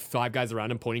and there's like 5 guys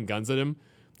around him pointing guns at him. And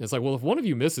it's like, well, if one of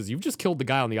you misses, you've just killed the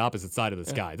guy on the opposite side of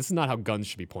this guy. This is not how guns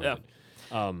should be pointed.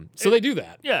 Yeah. So they do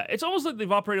that. Yeah, it's almost like they've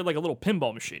operated like a little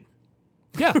pinball machine.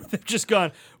 Yeah. They've just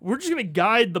gone, we're just going to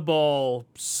guide the ball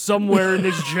somewhere in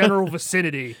this general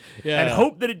vicinity and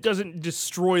hope that it doesn't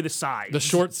destroy the sides. The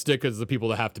short stick is the people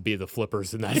that have to be the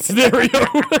flippers in that scenario.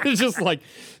 It's just like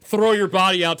throw your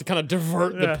body out to kind of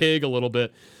divert the pig a little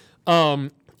bit. So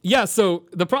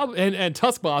the problem, and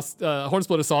Tusk Boss,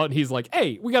 Hornsplitter saw it, and he's like,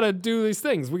 hey, we got to do these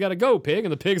things. We got to go, pig.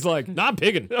 And the pig's like, nah, I'm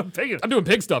pigging. I'm doing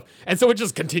pig stuff. And so it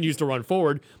just continues to run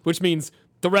forward, which means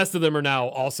the rest of them are now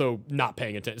also not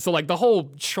paying attention. So, like, the whole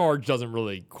charge doesn't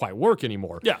really quite work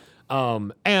anymore. Yeah.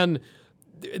 And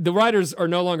the riders are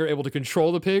no longer able to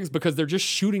control the pigs because they're just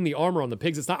shooting the armor on the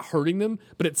pigs. It's not hurting them,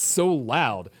 but it's so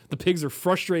loud. The pigs are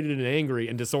frustrated and angry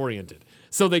and disoriented.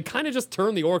 So they kind of just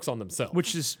turn the orcs on themselves.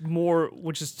 Which is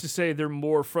to say they're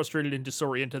more frustrated and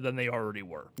disoriented than they already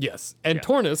were. Yes. And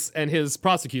Tornus and his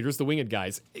prosecutors, the winged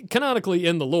guys, canonically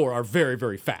in the lore are very,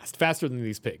 very fast. Faster than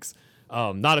these pigs.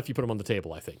 Not if you put them on the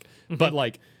table, I think. But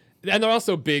and they're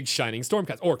also big, shining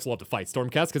Stormcats. Orcs love to fight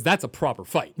Stormcats because that's a proper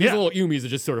fight. These little Umis are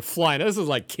just sort of flying. This is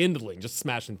like kindling, just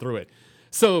smashing through it.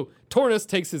 So Tornus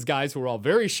takes his guys who are all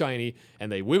very shiny,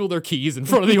 and they wiggle their keys in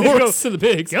front of the orcs and the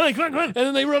pigs. Come on. And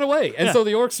then they run away. And so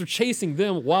the orcs are chasing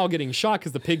them while getting shot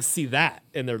because the pigs see that,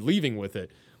 and they're leaving with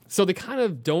it. So they kind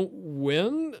of don't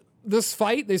win this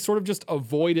fight. They sort of just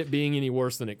avoid it being any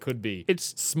worse than it could be.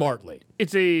 It's smartly.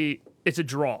 It's a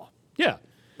draw. Yeah.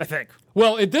 I think.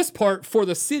 Well, at this part, for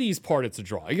the city's part, it's a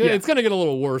draw. It's going to get a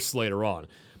little worse later on.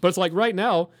 But it's like right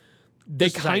now, they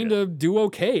kind of do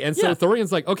okay. And so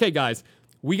Thorian's like, okay, guys,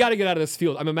 we got to get out of this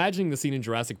field. I'm imagining the scene in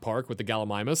Jurassic Park with the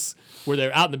Gallimimus, where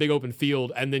they're out in the big open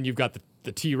field, and then you've got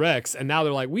the T-Rex, and now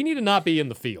they're like, we need to not be in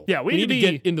the field. Yeah, we need to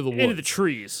get into the woods. Into the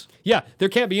trees. Yeah, there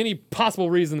can't be any possible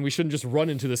reason we shouldn't just run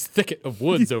into this thicket of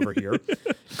woods over here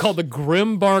called the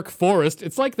Grimbark Forest.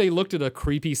 It's like they looked at a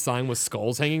creepy sign with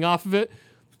skulls hanging off of it,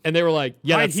 and they were like,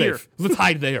 yeah, hide that's here. safe. Let's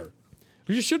hide there.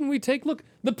 Shouldn't we look,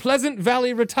 the Pleasant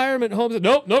Valley Retirement Homes?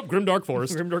 Nope, Grimdark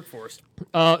Forest. Grimdark Forest.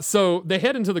 So they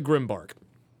head into the Grimbark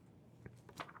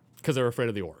because they're afraid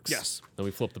of the orcs. Yes. Then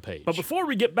we flip the page. But before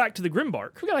we get back to the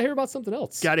Grimbark, we got to hear about something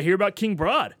else. Got to hear about King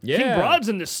Broad. Yeah. King Broad's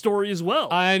in this story as well.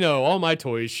 I know. All my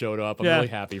toys showed up. I'm really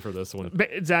happy for this one.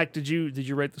 Zach, did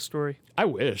you write the story? I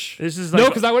wish. This is no,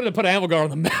 because I wouldn't have put Amelgar on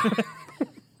the map.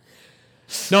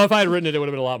 No, if I had written it, it would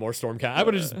have been a lot more Stormcat. I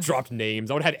would have just dropped names.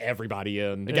 I would have had everybody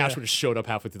in. The Gash would have showed up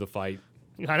halfway through the fight.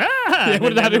 It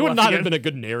would not have been a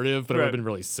good narrative, but it would have been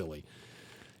really silly.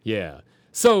 Yeah.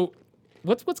 So,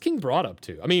 what's King Broad up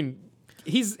to? I mean,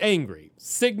 he's angry.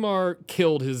 Sigmar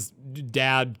killed his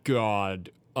dad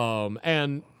god,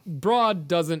 and Broad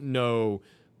doesn't know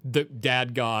the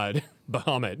dad god,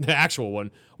 Bahamut, the actual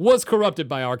one, was corrupted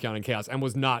by Archaon and Chaos and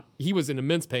was not. He was in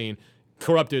immense pain,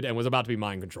 corrupted, and was about to be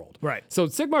mind controlled. Right. So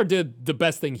Sigmar did the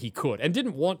best thing he could and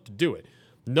didn't want to do it.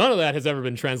 None of that has ever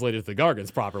been translated to the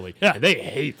Gargants properly. Yeah. And they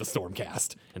hate the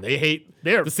Stormcast. And they hate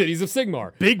the cities of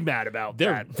Sigmar. Big mad about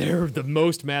that. They're the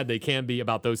most mad they can be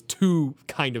about those two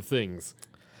kind of things.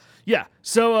 Yeah.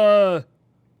 So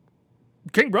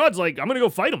King Broad's like, I'm going to go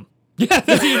fight him. Yeah,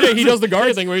 he does the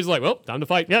Guardian thing where he's like, well, time to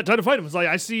fight. Yeah, time to fight him. It's like,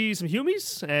 I see some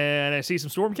Humies, and I see some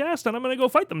Stormcast, and I'm going to go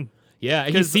fight them. Yeah,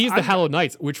 he sees the Hallowed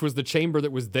Knights, which was the chamber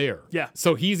that was there. Yeah.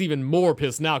 So he's even more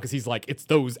pissed now because he's like, it's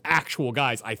those actual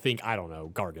guys, I don't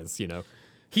know, Gargants, you know.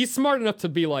 He's smart enough to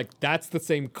be like, that's the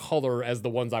same color as the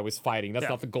ones I was fighting. That's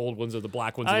not the gold ones or the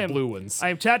black ones or the blue ones. I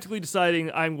am tactically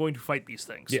deciding I'm going to fight these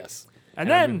things. Yes. And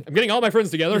then I'm getting all my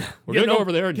friends together. We're gonna go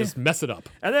over there and just mess it up.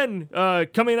 And then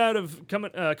coming out of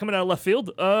left field,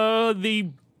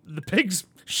 the pigs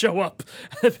show up.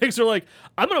 The pigs are like,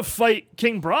 I'm gonna fight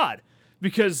King Broad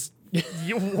because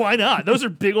why not? Those are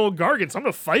big old Gargants. I'm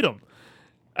gonna fight them.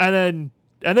 And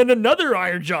then another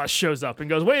Ironjaw shows up and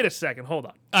goes, wait a second, hold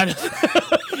on.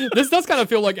 This does kind of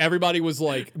feel like everybody was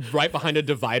like right behind a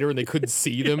divider and they couldn't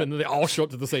see them, and then they all show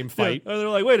up to the same fight. Yeah. And they're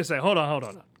like, wait a second, hold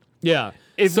on. Yeah.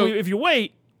 If you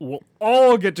wait, we'll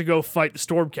all get to go fight the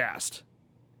Stormcast.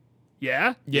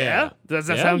 Yeah? Does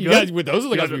that sound good? Those are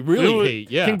the guys we really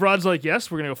hate. Yeah. King Broad's like, yes,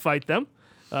 we're going to go fight them.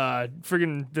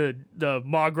 Friggin' the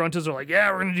Maw Gruntas are like,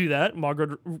 yeah, we're going to do that. Maw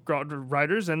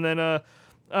Riders. And then,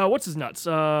 what's his nuts?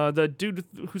 The dude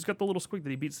who's got the little squig that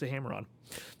he beats the hammer on.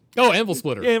 Oh, Anvil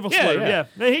Splitter. Yeah, Anvil Splitter, yeah.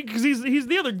 Because he's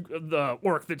the other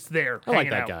orc that's there. I like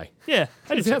that guy. Yeah.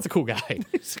 That's a cool guy.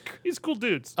 He's cool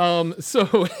dudes.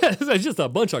 So it's just a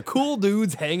bunch of cool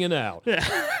dudes hanging out.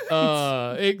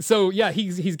 Yeah.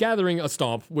 He's gathering a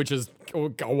stomp, which is a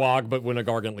wog, but when a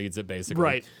Gargant leads it, basically.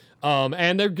 Right.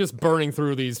 And they're just burning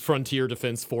through these frontier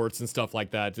defense forts and stuff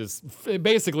like that.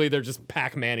 Basically, they're just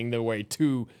pack-manning their way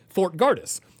to Fort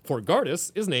Gardas. Fort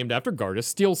Gardas is named after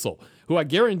Gardas Steelsoul, who I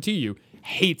guarantee you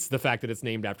hates the fact that it's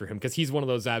named after him because he's one of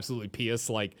those absolutely pious,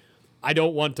 like, I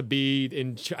don't want to be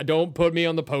don't put me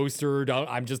on the poster.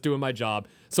 I'm just doing my job.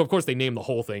 So, of course, they name the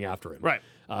whole thing after him. Right.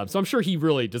 So I'm sure he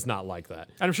really does not like that.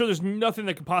 And I'm sure there's nothing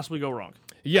that could possibly go wrong.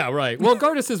 Yeah, right. Well,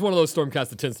 Gardas is one of those Stormcasts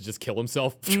that tends to just kill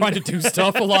himself trying to do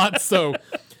stuff a lot. So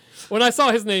when I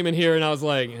saw his name in here and I was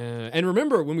like, and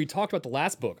remember when we talked about the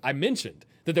last book, I mentioned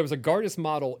that there was a Gardas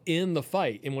model in the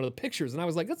fight in one of the pictures. And I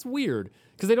was like, that's weird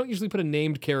because they don't usually put a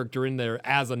named character in there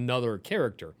as another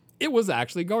character. It was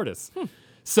actually Gardas.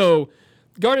 So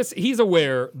Gardas, he's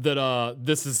aware that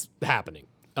this is happening.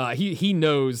 he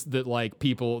knows that like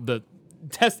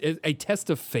a test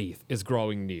of faith is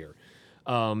growing near.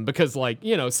 Because like,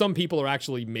 some people are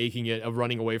actually making it of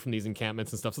running away from these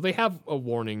encampments and stuff. So they have a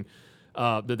warning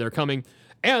that they're coming.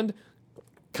 And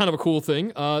kind of a cool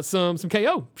thing, some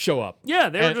KO show up. Yeah,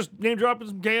 they were just name dropping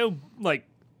some KO like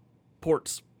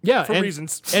ports. Yeah, for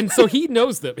reasons. And so he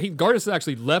knows that. Gardas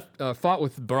actually fought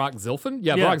with Barak Zilfin.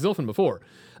 Yeah, Barak Zilfin before.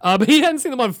 But he hadn't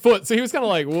seen them on foot, so he was kind of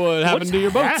like, what happened to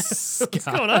your boats? What's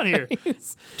going on here?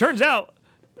 Turns out,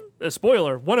 a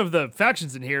spoiler, one of the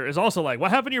factions in here is also like,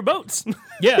 what happened to your boats?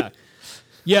 Yeah.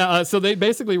 Yeah, so they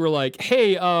basically were like,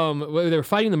 hey, they were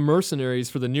fighting the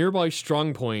mercenaries for the nearby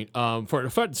strong point. So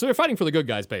they're fighting for the good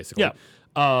guys, basically. Yeah.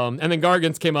 And then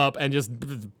Gargants came up and just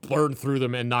burned through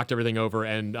them and knocked everything over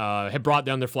and had brought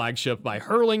down their flagship by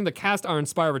hurling the cast iron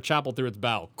spire of a chapel through its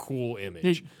bow. Cool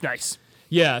image. Nice.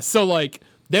 Yeah, so like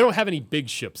they don't have any big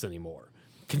ships anymore.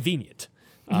 Convenient.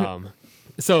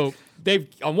 So they've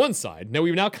on one side, now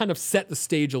we've now kind of set the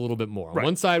stage a little bit more. On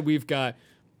one side, we've got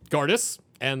Gardas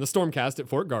and the Stormcast at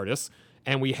Fort Gardas,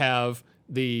 and we have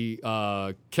the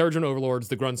Karajan Overlords,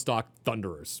 the Grunstock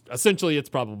Thunderers. Essentially, it's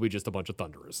probably just a bunch of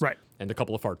Thunderers. Right. And a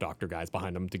couple of Fart Doctor guys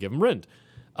behind them to give them Rind.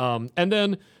 And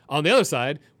then on the other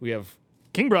side, we have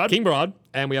King Broad,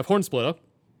 and we have Hornsplitter.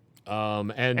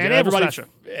 And everybody,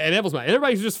 and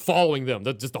everybody's just following them.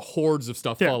 Just the hordes of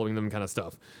stuff following them, kind of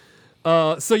stuff.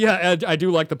 So yeah, I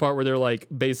do like the part where they're like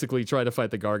basically trying to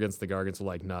fight the Gargants. The Gargants are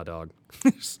like, nah, dog.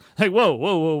 Like,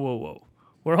 whoa.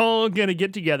 We're all gonna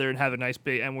get together and have a nice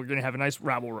and we're gonna have a nice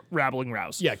rabbling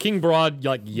rouse. Yeah, King Broad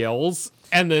like yells,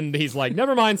 and then he's like,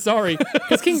 never mind, sorry,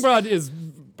 because King Broad is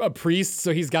a priest,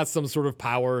 so he's got some sort of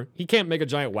power. He can't make a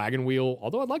giant wagon wheel,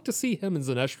 although I'd like to see him and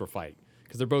Zaneshtra fight,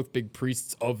 because they're both big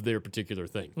priests of their particular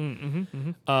thing.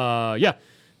 Yeah.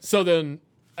 So then,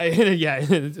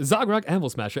 Zogrok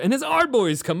Anvil Smasher and his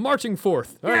Ardboys come marching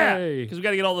forth. Yeah, because we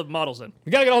got to get all the models in.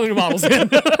 We got to get all the new models in.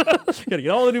 Got to get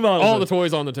all the new models. All the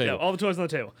toys on the table. Yeah, all the toys on the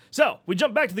table. So we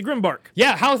jump back to the Grimbark.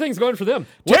 Yeah, how are things going for them?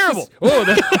 Terrible.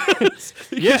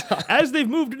 Yeah. As they've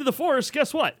moved into the forest,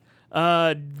 guess what?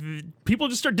 People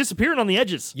just start disappearing on the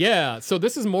edges. Yeah, so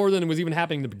this is more than was even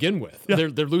happening to begin with. Yeah.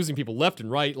 They're losing people left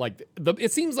and right. Like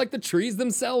it seems like the trees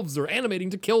themselves are animating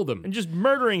to kill them and just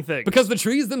murdering things because the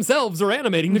trees themselves are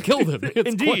animating to kill them.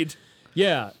 Indeed.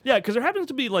 Yeah, because there happens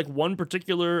to be like one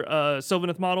particular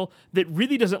Sylvaneth model that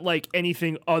really doesn't like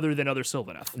anything other than other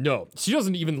Sylvaneth. No, she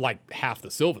doesn't even like half the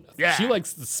Sylvaneth. Yeah, she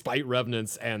likes the Spite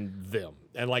Revenants and them,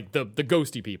 and like the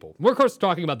ghosty people. We're of course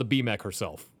talking about the B-Mech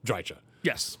herself, Drycha.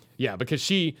 Yes. Yeah, because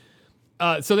she,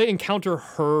 so they encounter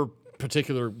her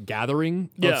particular gathering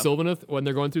of Sylvaneth when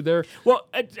they're going through there. Well,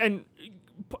 and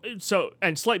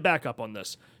slight backup on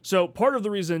this. So part of the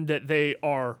reason that they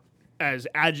are as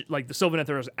the Sylvaneth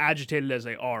are as agitated as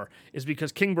they are is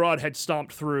because King Broad had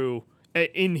stomped through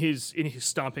in his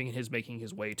stomping and his making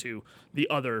his way to the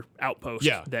other outpost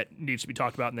that needs to be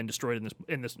talked about and then destroyed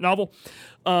in this novel.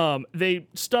 They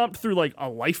stomped through like a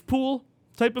life pool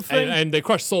type of thing. And they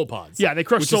crush soul pods. Yeah, they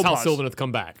crush soul pods. Which is how Sylvaneth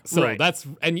come back. So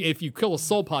and if you kill a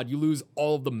soul pod, you lose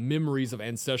all of the memories of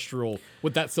ancestral,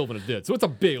 what that Sylvaneth did. So it's a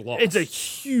big loss. It's a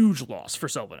huge loss for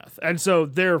Sylvaneth. And so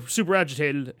they're super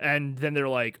agitated, and then they're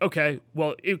like, okay,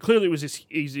 well, it was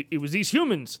these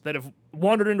humans that have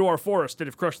wandered into our forest that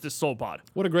have crushed this soul pod.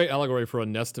 What a great allegory for a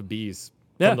nest of bees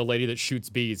from the lady that shoots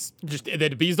bees.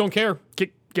 The bees don't care.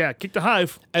 Kick the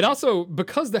hive. And also,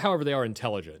 because however they are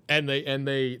intelligent, and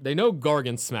they know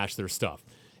Gargants smash their stuff,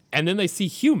 and then they see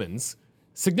humans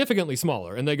significantly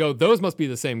smaller, and they go, those must be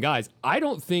the same guys. I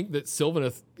don't think that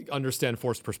Sylvaneth understand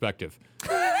forced perspective.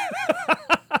 They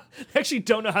actually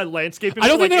don't know how landscaping. I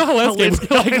don't think they know how landscape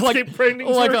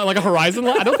like a horizon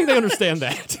line. I don't think they understand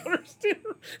that.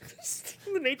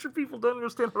 The nature people don't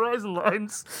understand horizon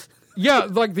lines. Yeah,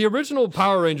 like the original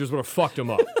Power Rangers would have fucked them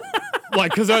up.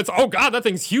 Like, because it's, oh God, that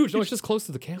thing's huge. No, it's just close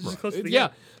to the camera.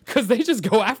 Because they just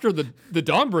go after the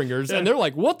Dawnbringers, and they're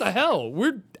like, what the hell?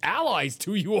 We're allies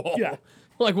to you all. Yeah.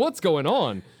 Like, what's going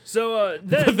on? So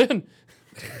then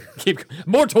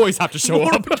more toys have to show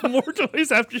up. More toys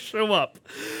have to show up.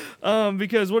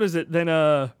 Because what is it? Then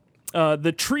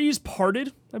the trees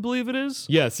parted, I believe it is.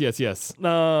 Yes.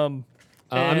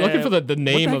 I'm looking for the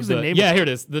name of the. Yeah, here it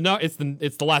is.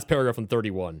 It's the last paragraph on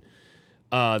 31.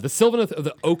 The Sylvaneth of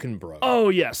the Oakenbro. Oh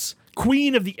yes,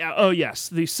 Queen of the. Oh yes,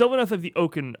 the Sylvaneth of the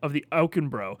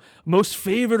Oakenbro, most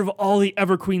favored of all the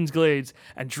Everqueen's glades,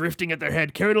 and drifting at their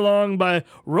head, carried along by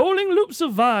rolling loops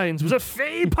of vines, was a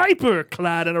fey piper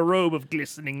clad in a robe of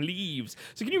glistening leaves.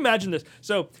 So can you imagine this?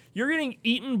 So you're getting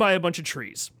eaten by a bunch of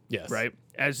trees. Yes. Right.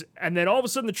 And then all of a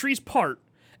sudden the trees part.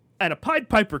 and a Pied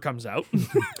Piper comes out.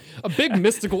 A big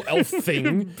mystical elf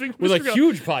thing with a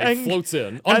huge pipe and floats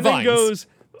in on and vines. then goes,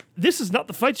 "This is not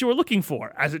the fight you were looking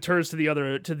for," as it turns to the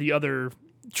other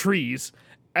trees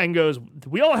and goes,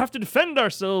 "We all have to defend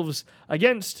ourselves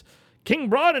against King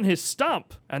Broad and his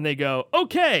stomp." And they go,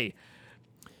 "Okay,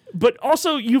 but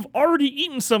also you've already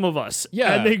eaten some of us."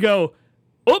 Yeah. And they go,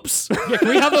 "Oops." Yeah, can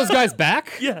we have those guys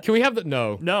back? Yeah. Can we have the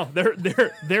no? No,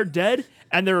 they're dead,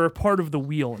 and they're a part of the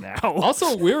wheel now.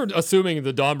 Also, we're assuming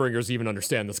the Dawnbringers even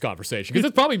understand this conversation because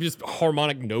it's probably just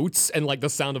harmonic notes and like the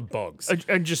sound of bugs.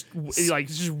 And just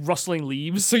rustling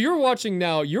leaves. So you're watching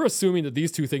now. You're assuming that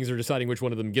these two things are deciding which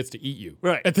one of them gets to eat you.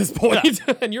 Right. At this point,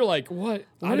 and you're like, "What?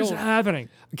 What is happening?"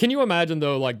 Can you imagine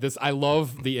though? Like this, I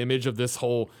love the image of this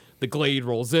whole. The glade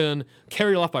rolls in,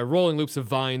 carried off by rolling loops of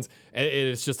vines, and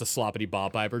it's just a sloppity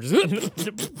Bob Piper, just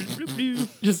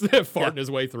farting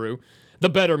his way through. The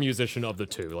better musician of the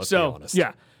two, let's be honest.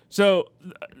 Yeah. So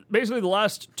basically, the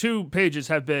last 2 pages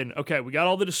have been, okay, we got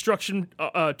all the destruction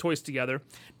toys together.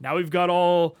 Now we've got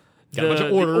all Got a bunch of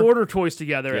the order toys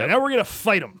together, Yep. and now we're going to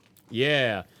fight them.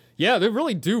 Yeah. Yeah, they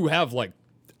really do have like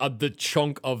the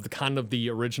chunk of the kind of the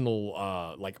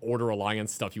original like Order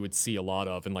Alliance stuff you would see a lot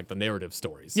of in like the narrative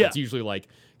stories. Yeah. It's usually like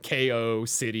KO,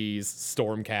 Cities,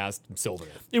 Stormcast, and Sylvaneth.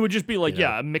 It would just be like, You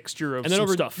know. a mixture of And then some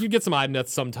over stuff. you get some Ideneth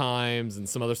sometimes and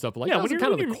some other stuff. But like Yeah, those when are you're,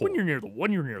 kind of when, the you're, core.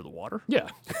 when you're near the water. Yeah.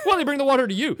 Well, they bring the water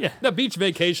to you. Yeah. Now, beach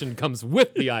vacation comes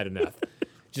with the Ideneth.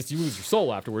 Just you lose your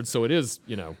soul afterwards, so it is,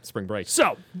 spring break.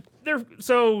 So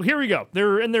here we go.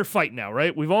 They're in their fight now,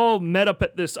 right? We've all met up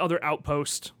at this other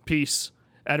outpost piece.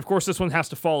 And of course, this one has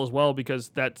to fall as well because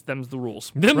them's the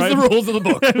rules. Them's right? the rules of the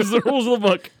book. Them's the rules of the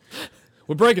book.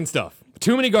 We're breaking stuff.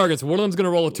 Too many Gargants. One of them's going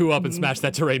to roll a 2 up and smash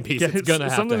that terrain piece. It's going to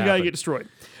have to Something's got to happen. get destroyed.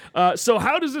 So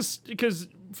how does this? Because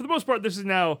for the most part, this is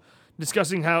now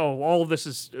discussing how all of this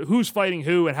is who's fighting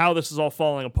who and how this is all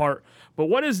falling apart. But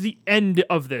what is the end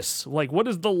of this? Like, what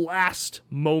is the last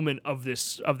moment of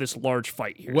this large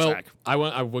fight here, Well, Zach?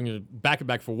 I'm going to back it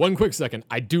back for one quick second.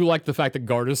 I do like the fact that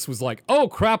Gardas was like, "Oh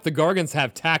crap, the Gargants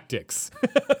have tactics."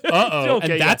 Uh-oh.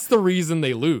 Okay, and that's the reason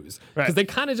they lose. Right. Because they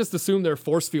kind of just assume their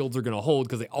force fields are going to hold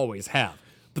because they always have.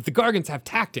 But the Gargants have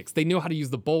tactics. They know how to use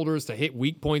the boulders to hit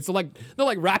weak points. They're like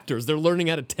raptors. They're learning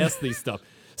how to test these stuff.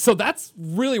 So that's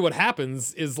really what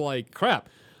happens is like, crap,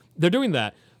 they're doing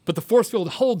that. But the force field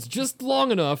holds just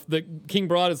long enough that King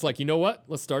Broad is like, you know what?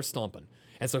 Let's start stomping.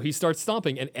 And so he starts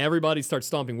stomping, and everybody starts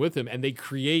stomping with him, and they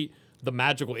create the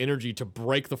magical energy to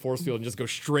break the force field and just go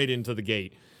straight into the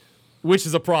gate, which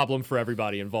is a problem for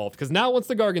everybody involved. Because now once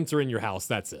the Gargants are in your house,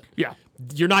 that's it. Yeah.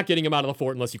 You're not getting them out of the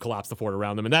fort unless you collapse the fort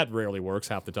around them, and that rarely works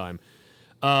half the time.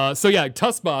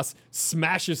 Tuskboss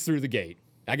smashes through the gate.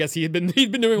 I guess he'd been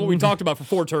doing what we talked about for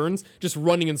 4 turns, just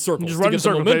running in circles to get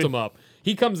the momentum up.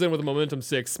 He comes in with a momentum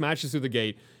 6, smashes through the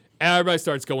gate. Everybody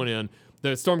starts going in. The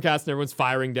Stormcast and everyone's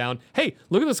firing down. Hey,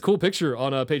 look at this cool picture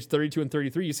on page 32 and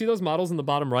 33. You see those models in the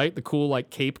bottom right? The cool like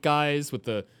cape guys with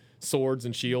the swords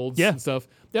and shields and stuff.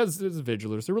 Yeah, it's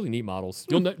Vigilers. They're really neat models.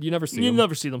 You never see them. You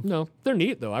never see them. No, they're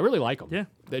neat though. I really like them. Yeah.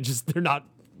 They're not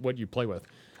what you play with.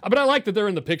 But I like that they're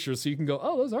in the pictures so you can go,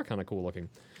 oh, those are kind of cool looking.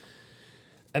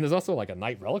 And there's also like a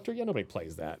Knight Relictor. Yeah, nobody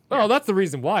plays that. Oh, that's the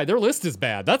reason why. Their list is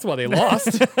bad. That's why they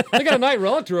lost. They got a Knight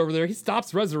Relictor over there. He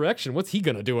stops Resurrection. What's he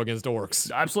going to do against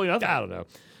orcs? Absolutely nothing. I don't know.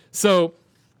 So,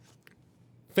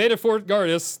 Fate of Fort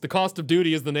Gardas, the cost of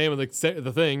duty is the name of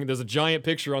the thing. There's a giant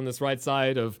picture on this right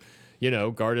side of,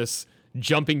 Gardas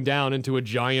jumping down into a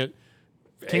giant,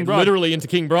 literally into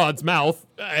King Broad's mouth.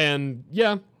 And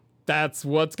yeah, that's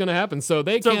what's going to happen. So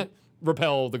they can't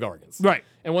repel the Gargants. Right.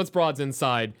 And once Broad's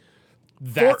inside,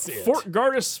 that's it. Fort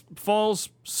Gardas falls.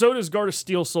 So does Gardas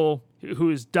Steel Soul,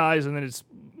 who dies, and then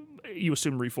you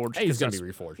assume reforged. Hey, he's going to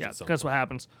be reforged. Yeah, that's what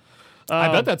happens.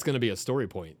 I bet that's going to be a story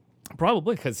point.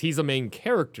 Probably. Because he's a main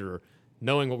character,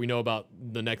 knowing what we know about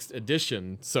the next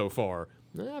edition so far.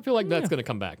 I feel like that's going to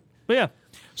come back. But yeah.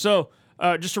 So,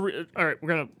 all right, we're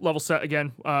going to level set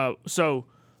again. So,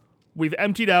 we've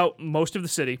emptied out most of the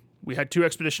city. We had 2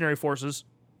 expeditionary forces.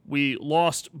 We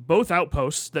lost both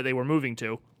outposts that they were moving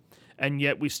to. And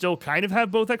yet we still kind of have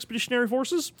both expeditionary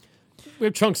forces. We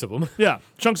have chunks of them. Yeah,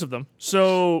 chunks of them.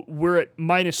 So we're at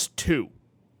 -2.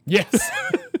 Yes.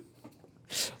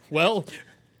 Well,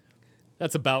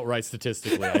 that's about right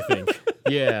statistically, I think.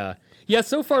 Yeah. Yeah,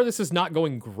 so far this is not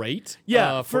going great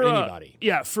for anybody.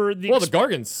 For the... Well, the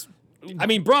Gargants... I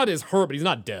mean, Broad is hurt, but he's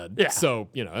not dead. Yeah. So,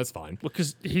 that's fine.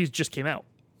 Because he just came out.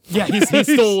 Yeah, he's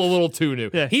still a little too new.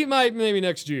 Yeah. He might maybe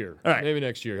next year. All right. Maybe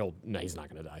next year he's not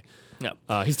going to die.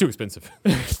 No. He's too expensive.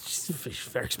 He's a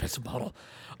very expensive model.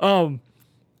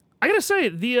 I gotta say,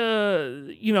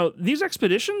 these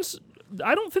expeditions,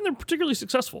 I don't think they're particularly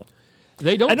successful.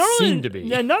 They don't seem to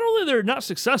be. And not only they're not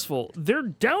successful, they're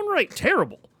downright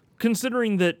terrible,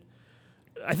 considering that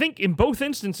I think in both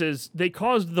instances they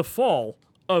caused the fall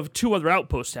of 2 other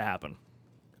outposts to happen.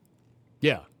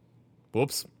 Yeah.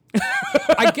 Whoops.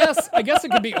 I guess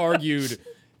it could be argued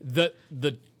that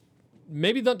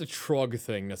maybe not the Trug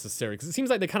thing necessarily, because it seems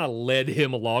like they kind of led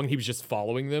him along. He was just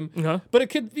following them. Uh-huh. But it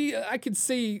could be, I could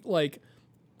see, like,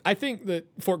 I think that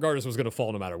Fort Gardas was going to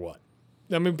fall no matter what.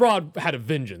 I mean, Broad had a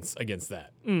vengeance against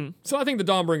that. So I think the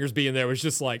Dawnbringers being there was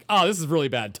just like, oh, this is really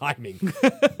bad timing.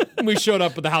 And we showed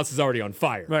up, but the house is already on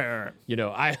fire. Right. You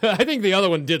know, I think the other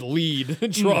one did lead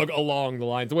Trug along the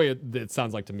lines, the way it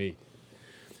sounds like to me.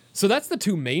 So that's the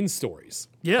 2 main stories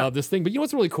of this thing. But you know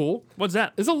what's really cool? What's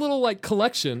that? There's a little like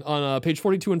collection on page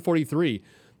 42 and 43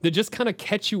 that just kind of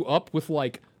catch you up with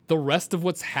like the rest of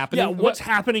what's happening. Yeah, what's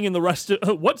happening in the rest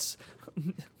of what's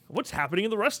happening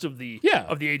in the rest of the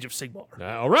Age of Sigmar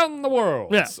around the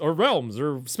world, or realms,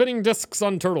 or spinning discs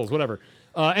on turtles, whatever.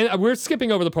 And we're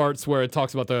skipping over the parts where it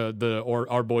talks about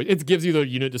our boy. It gives you the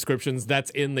unit descriptions.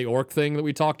 That's in the orc thing that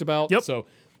we talked about. Yep. So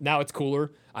now it's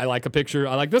cooler. I like a picture.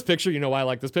 I like this picture. You know why I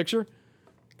like this picture?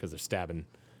 Because they're stabbing.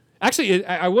 Actually,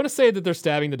 I want to say that they're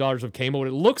stabbing the Daughters of Kama. What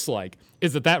it looks like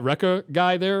is that Rekka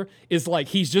guy there is like,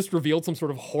 he's just revealed some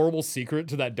sort of horrible secret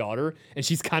to that daughter, and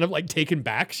she's kind of like taken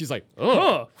back. She's like,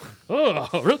 oh,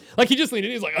 really? Like he just leaned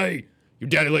in. He's like, hey, your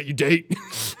daddy let you date?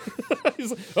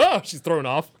 He's like, oh, she's thrown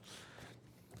off.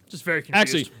 Just very confused.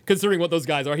 Actually, considering what those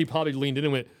guys are, he probably leaned in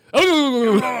and went,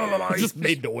 oh, just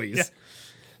made noise. Yeah.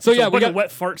 So yeah, we got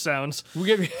wet fart sounds. We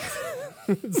get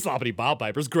Sloppity Bob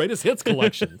Piper's greatest hits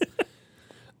collection.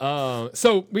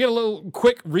 So we got a little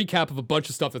quick recap of a bunch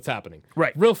of stuff that's happening.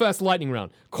 Right. Real fast lightning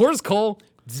round. Cora's Call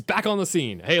is back on the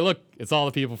scene. Hey, look, it's all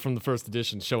the people from the first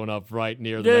edition showing up right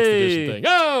near the next edition thing.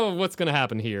 Oh, what's going to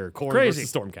happen here? Cora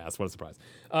versus Stormcast. What a surprise.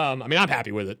 I mean, I'm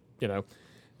happy with it, you know.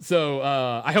 So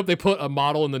I hope they put a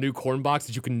model in the new corn box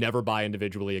that you can never buy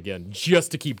individually again,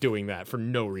 just to keep doing that for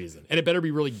no reason. And it better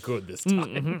be really good this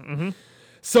time.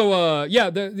 So,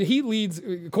 he leads,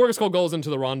 Korg's Skull goes into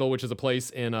the Rondel, which is a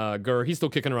place in Gur. He's still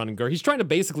kicking around in Gur. He's trying to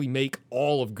basically make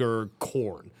all of Gur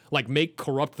corn. Like,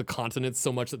 corrupt the continents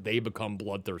so much that they become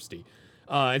bloodthirsty.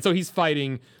 And so he's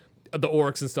fighting the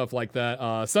orcs and stuff like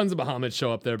that. Sons of Bahamut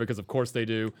show up there because, of course, they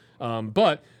do.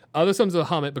 But other Sons of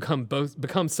Bahamut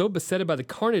become so besetted by the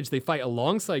carnage, they fight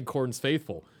alongside Khorne's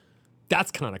faithful.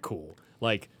 That's kind of cool.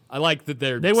 Like, I like that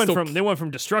they went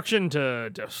from destruction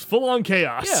to full on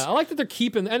chaos. Yeah, I like that they're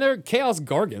keeping, and they're chaos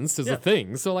gargants is a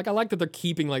thing. So like, I like that they're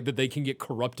keeping like that they can get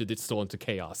corrupted. It's still into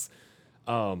chaos.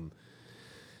 So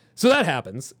that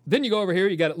happens. Then you go over here.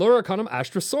 You got Lura Arcanum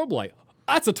Astra Swordblight.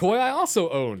 That's a toy I also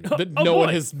own that no one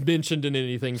has mentioned in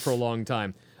anything for a long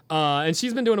time. And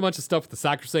she's been doing a bunch of stuff with the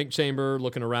Sacrosanct Chamber,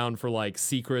 looking around for like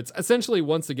secrets. Essentially,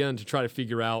 once again, to try to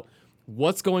figure out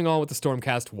what's going on with the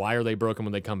Stormcast? Why are they broken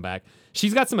when they come back?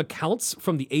 She's got some accounts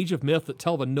from the Age of Myth that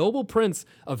tell of a noble prince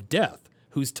of death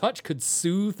whose touch could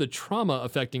soothe the trauma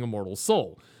affecting a mortal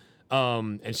soul.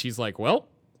 And she's like, well,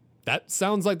 that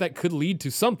sounds like that could lead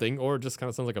to something, or just kind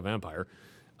of sounds like a vampire.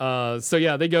 So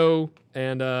yeah, they go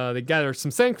and they gather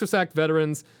some Sacrosanct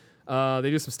veterans. They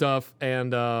do some stuff,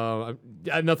 and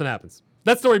nothing happens.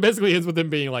 That story basically ends with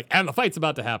them being like, and the fight's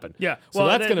about to happen. Yeah. So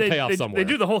that's going to pay off somewhere. They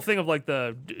do the whole thing of like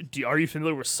are you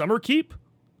familiar with Summerkeep?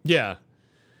 Yeah.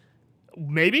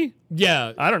 Maybe?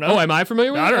 Yeah. I don't know. Oh, am I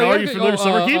familiar with it? I don't know. Are you familiar with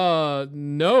Summerkeep?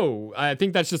 No. I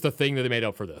think that's just a thing that they made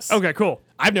up for this. Okay, cool.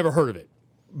 I've never heard of it.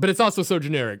 But it's also so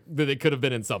generic that it could have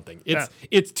been in something.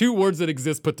 It's 2 words that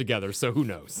exist put together, so who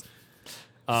knows? It's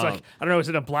like, I don't know, is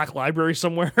it a black library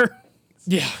somewhere?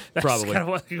 Yeah, probably. Kind of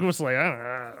like, it was like, I don't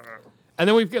know. And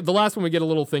then we've got the last one. We get a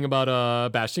little thing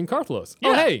about Bastion Karthlos. Yeah.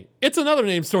 Oh, hey, it's another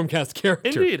named Stormcast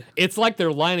character. Indeed. It's like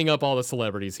they're lining up all the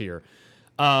celebrities here.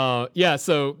 So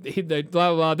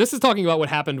this is talking about what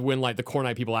happened when like the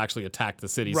Khornite people actually attacked the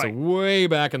city. Right. So way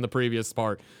back in the previous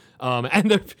part.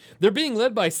 And they're being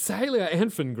led by Celia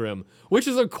Anfengrim, which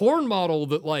is a Khorne model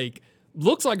that like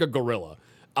looks like a gorilla.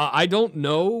 I don't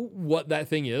know what that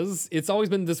thing is. It's always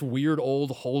been this weird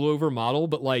old holdover model,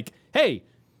 but like, hey,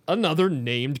 another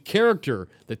named character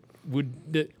that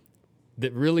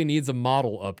really needs a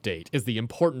model update is the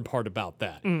important part about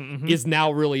that. Mm-hmm. Is now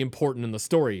really important in the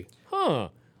story. Huh.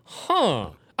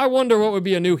 I wonder what would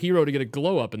be a new hero to get a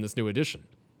glow up in this new edition.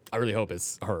 I really hope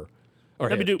it's her. Or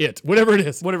whatever it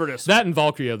is. Whatever it is. That and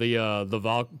Valkyria, the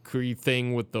Valkyrie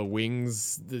thing with the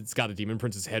wings. It's got a demon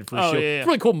prince's head for a shield. Yeah. It's a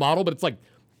really cool model, but it's like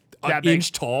an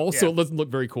inch tall, so Yeah. it doesn't look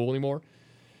very cool anymore.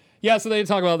 Yeah, so they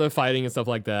talk about the fighting and stuff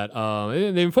like that.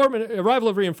 The arrival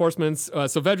of reinforcements.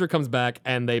 So Vedra comes back,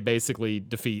 and they basically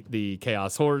defeat the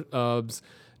Chaos Orbs.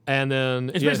 And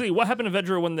then It's basically what happened to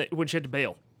Vedra when she had to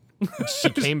bail. she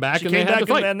came back, She and came they had back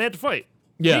to fight. and they had to fight.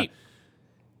 Yeah. Neat.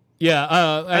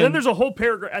 Yeah. And then there's a whole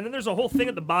paragraph, and then there's a whole thing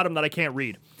at the bottom that I can't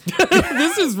read.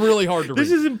 this is really hard to read.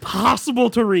 This is impossible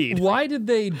to read. Why did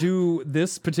they do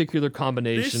this particular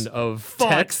combination This of font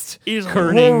text is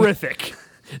kerning? horrific.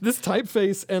 This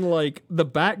typeface and like the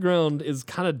background is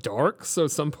kind of dark, so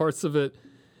some parts of it.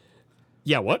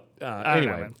 Yeah, what? Anyway,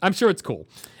 man. I'm sure it's cool.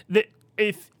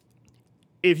 If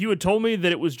you had told me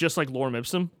that it was just like Lorem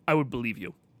Ipsum, I would believe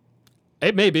you.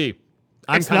 It may be.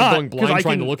 I'm It's kind not, of going 'cause blind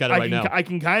trying to look at it right now. I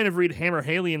can kind of read Hammer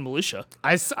Haley and Militia.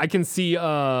 I can see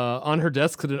on her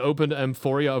desk an opened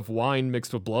amphoria of wine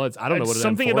mixed with bloods. I don't know It's what an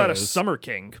something amphoria about a is. Summer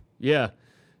King. Yeah.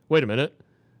 Wait a minute.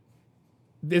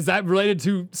 Is that related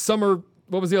to Summer?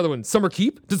 What was the other one? Summer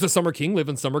Keep? Does the Summer King live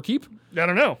in Summer Keep? I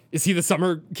don't know. Is he the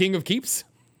Summer King of Keeps?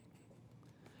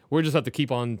 We just have to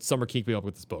keep on Summer keeping up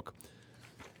with this book.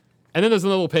 And then there's a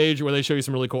little page where they show you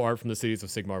some really cool art from the Cities of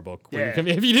Sigmar book. Where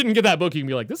Yeah. if you didn't get that book, you can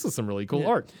be like, this is some really cool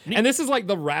art. And this is like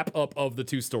the wrap up of the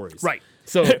two stories. Right.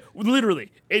 So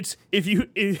literally, it's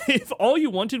if all you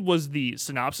wanted was the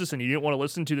synopsis and you didn't want to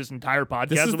listen to this entire podcast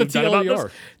This is that the we've done about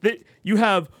TLDR. this,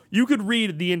 that you could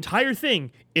read the entire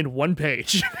thing in one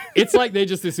page. it's like they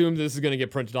just assume this is going to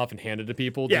get printed off and handed to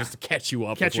people Yeah. just to catch you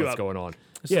up Catch with you what's up. going on.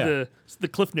 It's the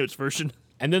Cliff Notes version.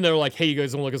 And then they're like, hey, you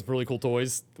guys want to look at some really cool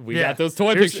toys? We Yeah. got those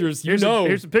toy pictures. Here's some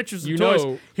pictures of you toys.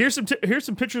 know. Here's some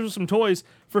pictures of some toys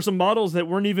for some models that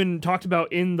weren't even talked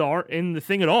about in the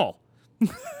thing at all.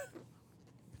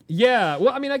 Yeah,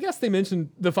 well, I mean, I guess they mentioned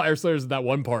the Fire Slayers in that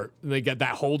one part. They got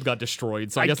that hold got destroyed,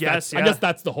 so I guess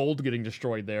that's the hold getting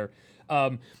destroyed there.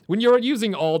 When you're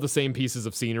using all the same pieces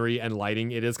of scenery and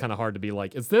lighting, it is kind of hard to be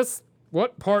like, is this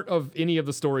what part of any of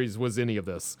the stories was any of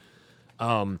this?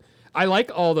 I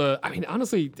like all the. I mean,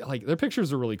 honestly, like their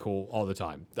pictures are really cool all the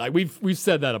time. Like we've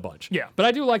said that a bunch. Yeah. But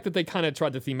I do like that they kind of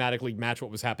tried to thematically match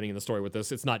what was happening in the story with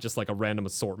this. It's not just like a random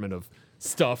assortment of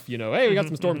stuff. You know, hey, we got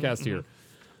some Stormcast here.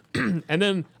 And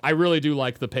then I really do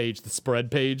like the spread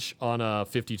page on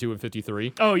 52 and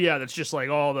 53. Oh yeah, that's just like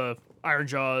all the Iron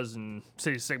Jaws and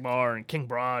City of Sigmar and King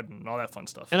Broad and all that fun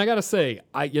stuff. And I gotta say,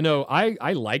 I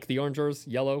like the Orange Jars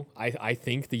yellow. I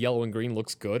think the yellow and green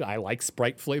looks good. I like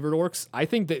Sprite flavored orcs. I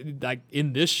think that like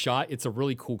in this shot, it's a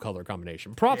really cool color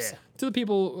combination. Props to the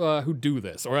people who do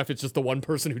this, or if it's just the one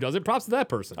person who does it, props to that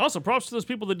person. Also, props to those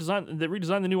people that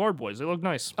redesigned the new Art Boys. They look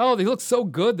nice. Oh, they look so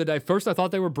good that at first I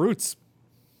thought they were brutes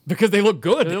because they look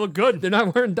good. They look good. They're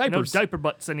not wearing No diapers. diaper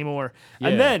butts anymore. Yeah.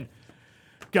 And then,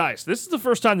 guys, this is the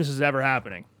first time this is ever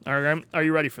happening. All right, are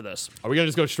you ready for this? Are we gonna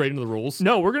just go straight into the rules?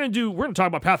 No, we're gonna talk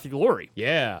about Path to Glory.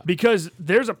 Yeah. Because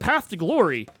there's a Path to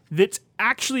Glory that's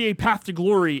actually a Path to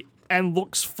Glory and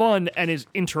looks fun and is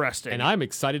interesting. And I'm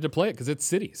excited to play it because it's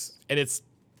cities and it's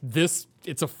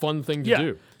a fun thing to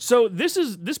do. So this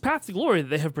Path to Glory that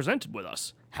they have presented with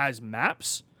us has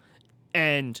maps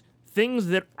and things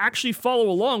that actually follow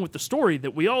along with the story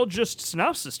that we all just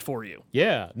synopsised for you.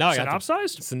 Yeah. Now I got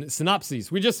Synopsized?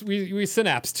 synopses. We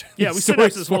synapsed. Yeah, we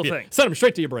Stories synapsed this for whole you. thing. Send them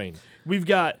straight to your brain. We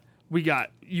got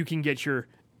you can get your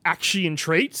Axian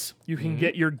traits, you can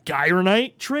get your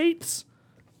Gyronite traits.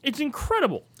 It's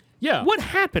incredible. Yeah. What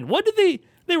happened? What did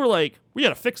they were like, we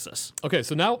gotta fix this. Okay,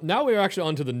 so now we're actually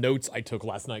on to the notes I took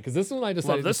last night because this is when I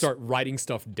decided to this. start writing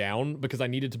stuff down because I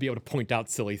needed to be able to point out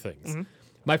silly things. Mm-hmm.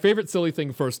 My favorite silly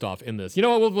thing, first off, in this. You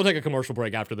know what? We'll take a commercial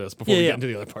break after this before we get into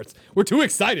the other parts. We're too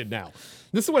excited now.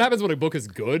 This is what happens when a book is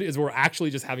good, is we're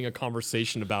actually just having a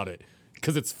conversation about it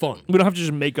because it's fun. We don't have to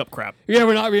just make up crap. Yeah,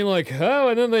 we're not being like, oh,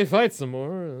 and then they fight some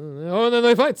more. Oh, and then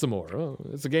they fight some more. Oh,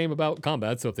 it's a game about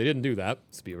combat, so if they didn't do that,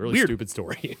 it'd be a really Weird. stupid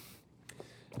story.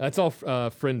 That's all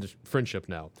friendship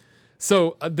now.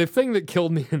 So the thing that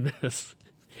killed me in this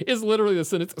is literally the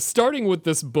sentence. Starting with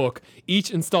this book,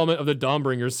 each installment of the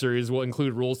Dawnbringers series will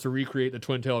include rules to recreate the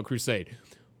Twin-Tailed Crusade.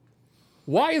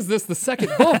 Why is this the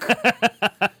second book?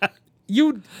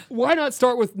 Why not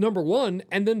start with number 1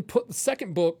 and then put the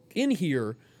second book in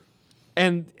here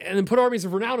and then put Armies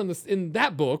of Renown in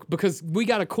that book, because we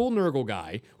got a cool Nurgle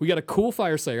guy, we got a cool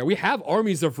Fire Slayer, we have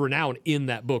Armies of Renown in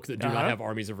that book that do not have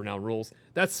Armies of Renown rules.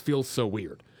 That feels so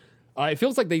weird. It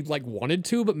feels like they wanted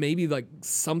to, but maybe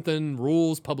something,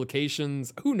 rules,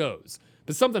 publications, who knows?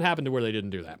 But something happened to where they didn't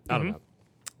do that. I don't know.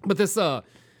 But this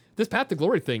Path to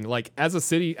Glory thing, as a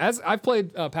city, as I've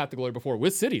played Path to Glory before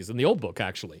with cities in the old book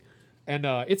actually, and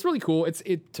it's really cool.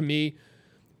 To me,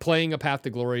 playing a Path to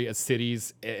Glory as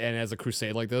cities and as a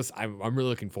crusade like this, I'm really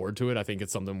looking forward to it. I think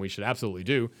it's something we should absolutely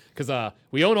do because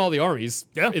we own all the armies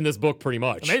in this book pretty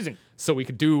much. Amazing. So we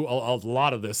could do a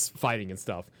lot of this fighting and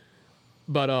stuff.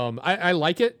 But I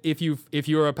like it. If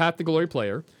you're a Path to Glory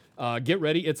player, get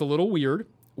ready. It's a little weird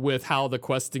with how the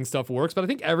questing stuff works, but I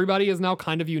think everybody is now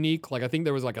kind of unique. Like I think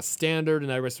there was like a standard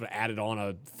and everybody sort of added on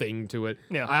a thing to it.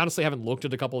 Yeah. I honestly haven't looked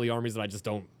at a couple of the armies that I just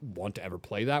don't want to ever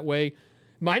play that way.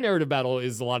 My narrative battle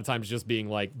is a lot of times just being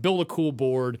like, build a cool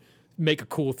board, make a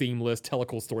cool theme list, tell a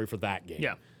cool story for that game.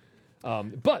 Yeah.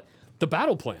 But the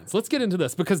battle plans, let's get into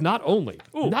this because not only.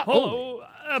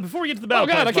 Before we get to the battle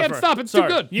plans. I can't stop. It's too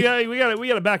good. We got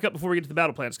to back up before we get to the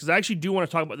battle plans because I actually do want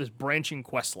to talk about this branching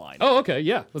quest line. Oh, okay.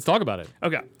 Yeah. Let's talk about it.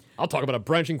 Okay. I'll talk about a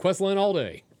branching quest line all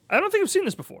day. I don't think I've seen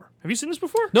this before. Have you seen this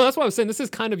before? No, that's why I was saying this is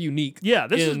kind of unique. Yeah,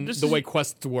 this is the way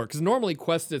quests work. Because normally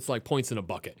quests, it's like points in a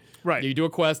bucket. Right. You do a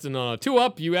quest and 2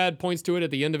 up, you add points to it.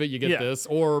 At the end of it, you get this,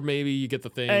 or maybe you get the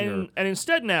thing. And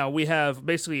instead now we have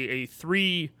basically a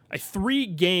three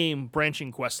game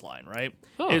branching quest line. Right?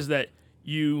 Is that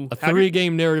you a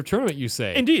 3-game narrative tournament? You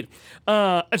say indeed.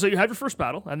 And so you have your first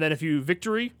battle, and then if you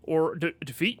victory or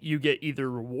defeat, you get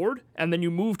either reward, and then you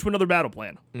move to another battle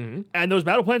plan. Mm-hmm. And those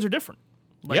battle plans are different.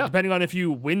 Depending on if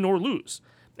you win or lose.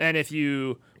 And if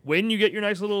you win, you get your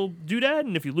nice little doodad,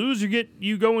 and if you lose,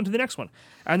 you go into the next one.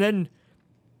 And then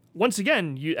once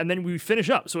again, then we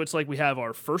finish up. So it's like we have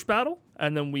our first battle,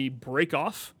 and then we break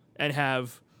off and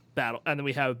have battle, and then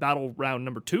we have battle round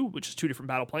number 2, which is 2 different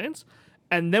battle plans.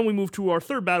 And then we move to our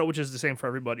third battle, which is the same for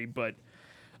everybody, but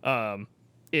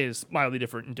is mildly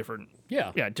different in different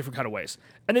kind of ways.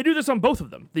 And they do this on both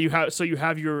of them. You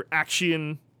have your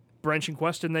action branching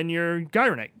quest and then your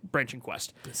Gyronite branching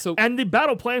quest. And the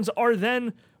battle plans are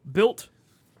then built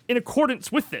in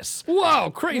accordance with this. Wow,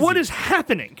 crazy. What is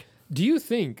happening? Do you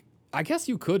think, I guess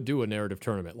you could do a narrative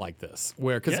tournament like this,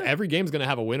 where, because every game's going to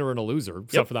have a winner and a loser,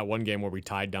 except for that one game where we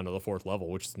tied down to the 4th level,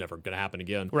 which is never going to happen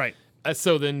again. Right.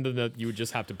 So then you would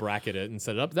just have to bracket it and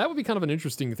set it up. That would be kind of an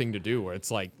interesting thing to do, where it's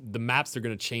like the maps are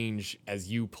going to change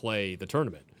as you play the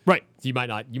tournament. Right. You might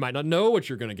not know what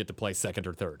you're going to get to play second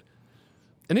or third.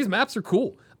 And these maps are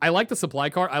cool. I like the supply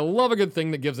cart. I love a good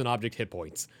thing that gives an object hit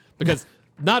points. Because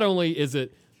not only is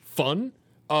it fun,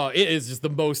 it is just the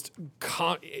most...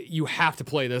 you have to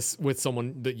play this with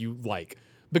someone that you like.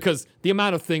 Because the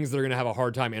amount of things that are going to have a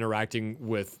hard time interacting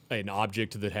with an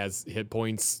object that has hit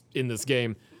points in this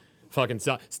game... Fucking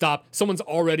stop. Someone's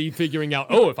already figuring out,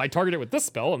 if I target it with this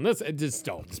spell and this,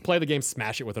 just play the game,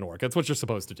 smash it with an orc. That's what you're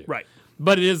supposed to do. Right.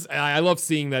 But it is, I love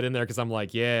seeing that in there because I'm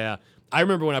like, yeah. I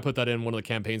remember when I put that in one of the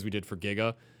campaigns we did for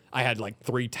Giga, I had like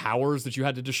 3 towers that you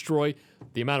had to destroy.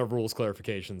 The amount of rules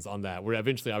clarifications on that, where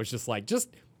eventually I was just like,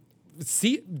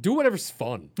 do whatever's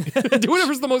fun. Do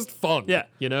whatever's the most fun. Yeah.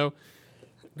 You know?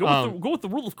 Go with the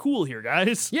rule of cool here,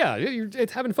 guys. Yeah,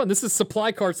 it's having fun. This is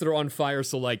supply carts that are on fire,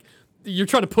 so like, you're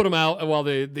trying to put them out while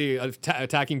the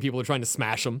attacking people are trying to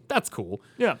smash them. That's cool.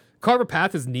 Yeah. Carver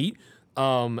Path is neat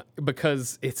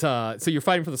because it's so you're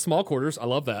fighting for the small quarters. I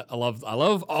love that. I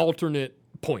love alternate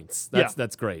points.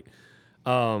 That's great.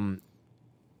 And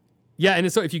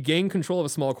so if you gain control of a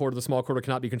small quarter, the small quarter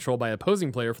cannot be controlled by an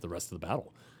opposing player for the rest of the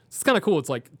battle. It's kind of cool. It's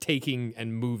like taking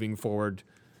and moving forward.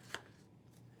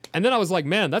 And then I was like,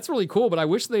 man, that's really cool, but I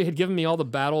wish they had given me all the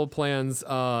battle plans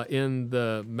in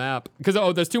the map. Because,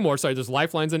 there's 2 more. Sorry, there's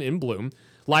Lifelines and In Bloom.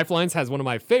 Lifelines has one of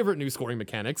my favorite new scoring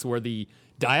mechanics where the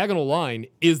diagonal line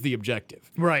is the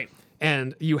objective. Right.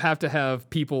 And you have to have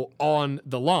people on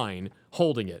the line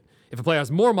holding it. If a player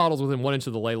has more models within 1 inch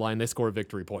of the ley line, they score a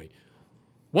victory point.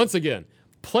 Once again,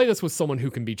 play this with someone who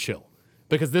can be chill.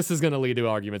 Because this is going to lead to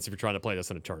arguments if you're trying to play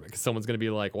this in a tournament. Because someone's going to be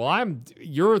like, well,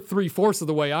 you're 3/4 of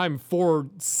the way, I'm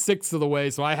 4/6 of the way,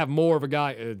 so I have more of a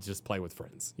guy. Just play with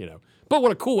friends, you know. But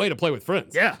what a cool way to play with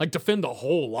friends. Yeah. Like, defend the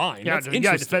whole line. Yeah, That's you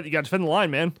got to defend the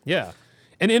line, man. Yeah.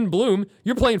 And in Bloom,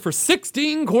 you're playing for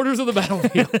 16 quarters of the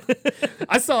battlefield.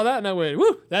 I saw that and I went,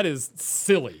 woo, that is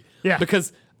silly. Yeah.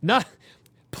 Because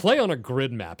play on a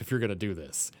grid map if you're going to do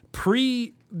this.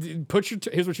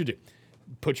 Here's what you do.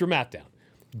 Put your map down.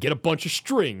 Get a bunch of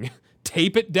string,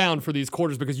 tape it down for these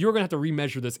quarters because you're going to have to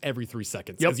remeasure this every 3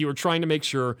 seconds. Because you were trying to make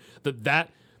sure that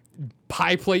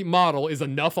pie plate model is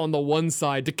enough on the one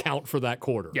side to count for that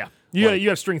quarter. Yeah. You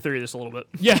have string theory this a little bit.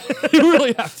 Yeah, you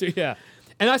really have to, yeah.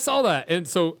 And I saw that. And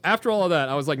so after all of that,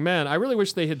 I was like, man, I really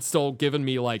wish they had still given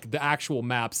me like the actual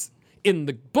maps in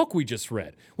the book we just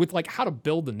read with like how to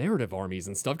build the narrative armies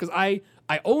and stuff. Because I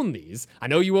own these. I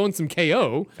know you own some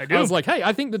KO. I do. I was like, hey,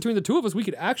 I think between the 2 of us, we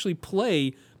could actually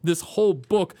play this whole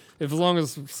book as long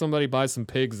as somebody buys some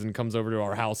pigs and comes over to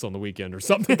our house on the weekend or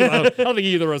something. I don't think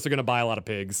either of us are going to buy a lot of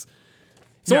pigs.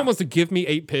 Someone wants to give me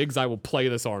 8 pigs, I will play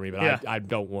this army, but Yeah. I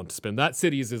don't want to spend. That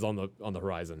cities is on the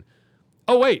horizon.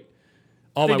 Oh, wait.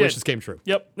 All my wishes came true.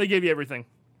 Yep, they gave you everything.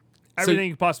 Everything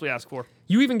you could possibly ask for.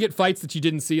 You even get fights that you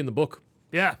didn't see in the book.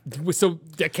 Yeah. So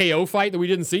the KO fight that we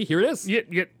didn't see, here it is.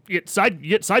 You get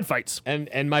side fights. And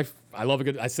I love a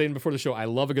good, I said before the show, I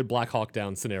love a good Black Hawk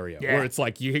Down scenario Yeah. where it's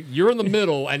like you're in the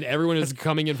middle and everyone is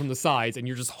coming in from the sides and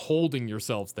you're just holding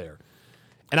yourselves there.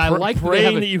 And I like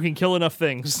praying that you can kill enough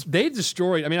things. They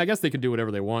destroyed. I mean, I guess they can do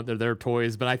whatever they want. They're their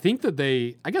toys, but I think that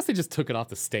I guess they just took it off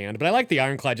the stand. But I like the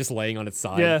Ironclad just laying on its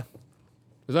side. Yeah.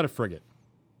 Is that a frigate?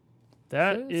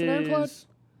 That Is it an Ironclad? is.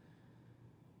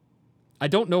 I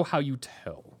don't know how you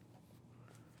tell.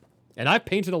 And I've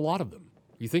painted a lot of them.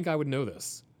 You think I would know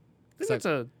this? I think it's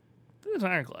an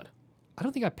Ironclad. I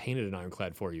don't think I painted an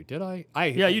Ironclad for you, did I?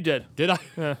 Yeah, you did. Did I?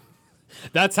 Yeah.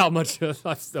 That's how much of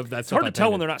that stuff It's hard to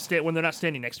tell when they're not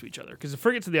standing next to each other because the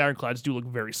frigates and the Ironclads do look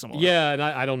very similar. Yeah, and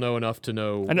I don't know enough to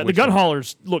know. And the which gun one.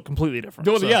 haulers look completely different.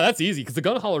 No, so. yeah, that's easy because the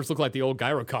gun haulers look like the old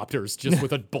gyrocopters, just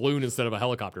with a balloon instead of a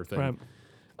helicopter thing.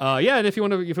 Right. Yeah, and if you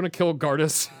want to kill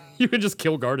Gardas, you can just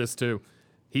kill Gardas too.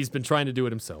 He's been trying to do it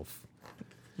himself.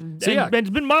 So And it's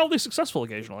been mildly successful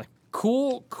occasionally.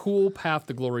 Cool path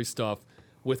to glory stuff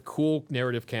with cool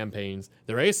narrative campaigns.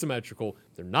 They're asymmetrical.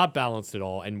 They're not balanced at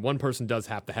all. And one person does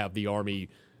have to have the army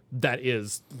that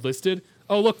is listed.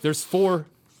 Oh, look, there's 4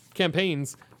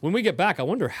 campaigns. When we get back, I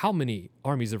wonder how many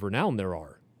armies of renown there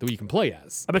are that we can play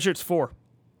as. I bet you it's 4.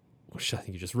 Oh, shit, I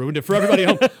think you just ruined it for everybody at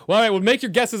home. Well, all right, well, make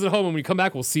your guesses at home. When we come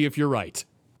back, we'll see if you're right.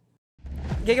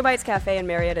 Gigabytes Cafe in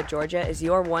Marietta, Georgia is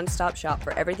your one-stop shop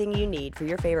for everything you need for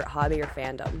your favorite hobby or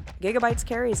fandom. Gigabytes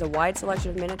carries a wide selection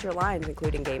of miniature lines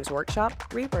including Games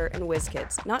Workshop, Reaper, and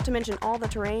WizKids, not to mention all the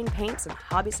terrain, paints, and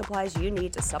hobby supplies you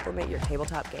need to supplement your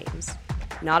tabletop games.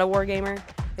 Not a wargamer?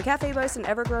 The cafe boasts an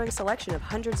ever-growing selection of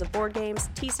hundreds of board games,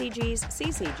 TCGs,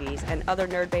 CCGs, and other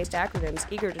nerd-based acronyms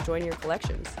eager to join your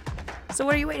collections. So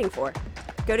what are you waiting for?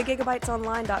 Go to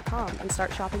gigabytesonline.com and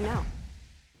start shopping now.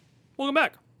 Welcome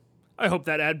back. I hope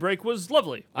that ad break was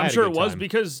lovely. I I'm had a sure good it was time.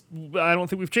 because I don't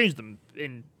think we've changed them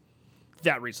in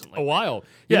that recently. A while.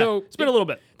 Yeah, You know, it's been a little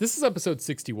bit. This is episode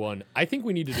 61. I think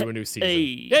we need to do a new season.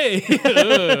 Hey.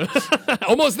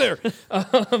 Almost there.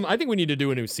 I think we need to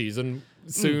do a new season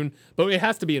soon, but it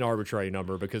has to be an arbitrary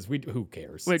number because who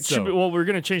cares? Wait, So, we're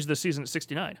going to change this season at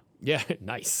 69. yeah,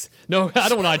 nice. No, I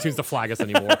don't want iTunes to flag us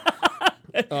anymore.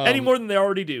 Any more than they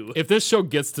already do. If this show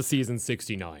gets to season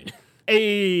 69,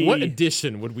 Hey. what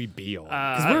edition would we be on?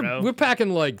 I don't know. We're packing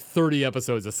like 30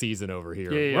 episodes a season over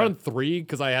here. Yeah, We're yeah. on 3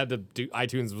 because I had to do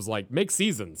iTunes was like make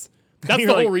seasons. That's the You're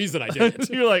whole like- reason I did it.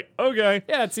 You're like, okay.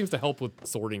 Yeah, it seems to help with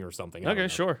sorting or something. I don't Okay, know.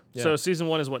 sure. Yeah. So season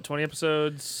 1 is what, 20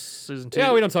 episodes? Season 2?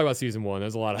 Yeah, we don't talk about season 1.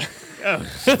 There's a lot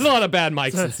of there's a lot of bad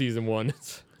mics in season 1.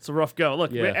 It's a rough go.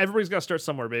 Look, Yeah. everybody's got to start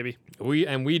somewhere, baby.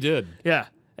 We did. Yeah.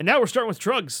 And now we're starting with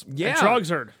Trugs. Yeah. And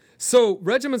Trog's So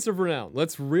regiments of renown.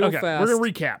 Let's real Okay, fast. we're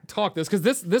going to recap. Talk this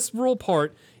because this rule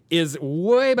part is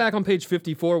way back on page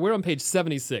 54. We're on page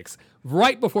 76.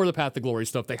 Right before the Path to Glory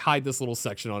stuff, they hide this little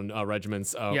section on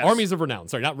regiments, Yes. armies of renown.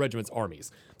 Sorry, not regiments,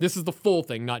 armies. This is the full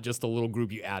thing, not just a little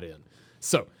group you add in.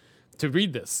 So, to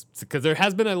read this, because there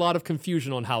has been a lot of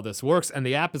confusion on how this works, and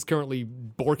the app is currently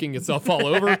borking itself all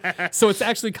over. So it's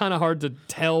actually kind of hard to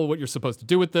tell what you're supposed to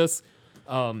do with this.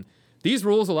 These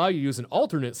rules allow you to use an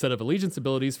alternate set of allegiance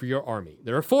abilities for your army.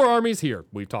 There are 4 armies here.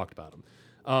 We've talked about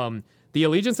them. The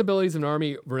allegiance abilities of an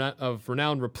army of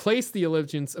renown replace the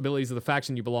allegiance abilities of the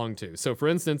faction you belong to. So, for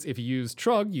instance, if you use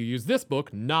Trug, you use this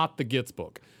book, not the Gits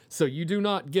book. So you do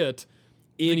not get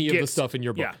any of the Gits. stuff in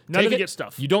your book. Yeah, none of the Take it, Gits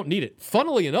stuff. You don't need it.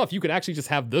 Funnily enough, you could actually just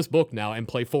have this book now and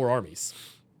play 4 armies.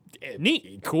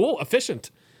 Neat, cool,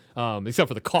 efficient. Except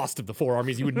for the cost of the 4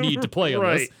 armies you would need to play on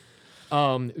this.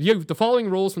 The following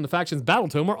rules from the faction's battle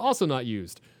tome are also not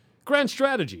used. Grand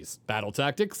strategies, battle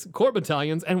tactics, court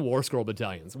battalions, and war scroll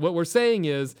battalions. What we're saying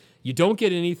is you don't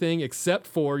get anything except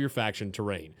for your faction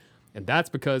terrain. And that's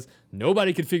because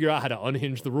nobody could figure out how to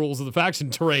unhinge the rules of the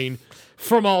faction terrain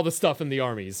from all the stuff in the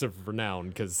armies of renown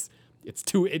because it's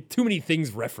too many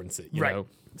things reference it, you Right. know?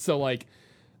 So, like,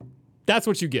 that's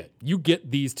what you get. You get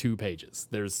these 2 pages.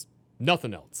 There's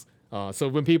nothing else. So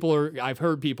when I've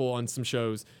heard people on some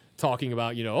shows talking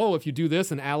about, if you do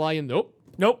this, an ally, and nope,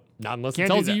 not unless Can't it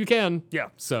do tells you that. you can. Yeah.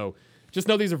 So just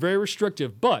know these are very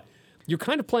restrictive, but you're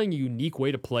kind of playing a unique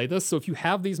way to play this. So if you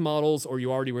have these models or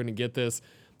you already were going to get this,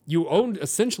 you own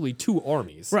essentially 2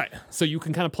 armies. Right. So you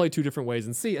can kind of play 2 different ways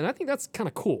and see. And I think that's kind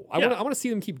of cool. I want to see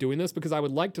them keep doing this because I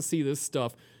would like to see this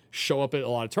stuff show up at a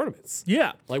lot of tournaments.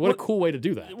 Yeah. Like, what a cool way to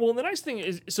do that. Well, the nice thing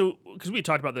is, because we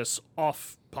talked about this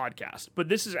off podcast, but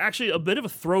this is actually a bit of a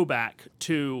throwback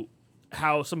to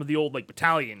how some of the old like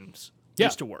battalions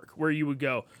used to work, where you would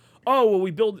go, oh well,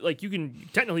 we build like you can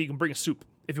bring a soup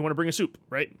if you want to bring a soup,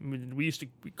 right? I mean, we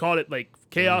called it like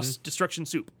chaos destruction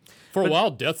soup. For a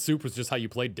while, death soup was just how you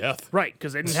played death. Right,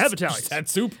 because they didn't have battalions. Just had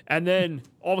soup. And then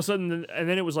all of a sudden,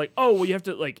 it was like, oh, well, you have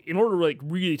to, like, in order to, like,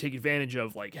 really take advantage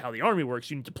of, like, how the army works,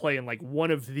 you need to play in, like,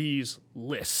 one of these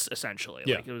lists, essentially.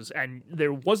 Yeah. Like, and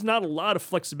there was not a lot of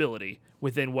flexibility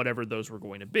within whatever those were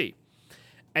going to be.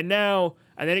 And then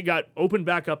it got opened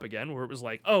back up again, where it was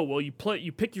like, oh, well, you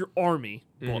pick your army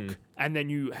book, and then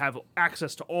you have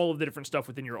access to all of the different stuff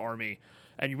within your army,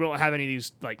 and you don't have any of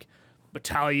these, like,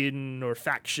 battalion or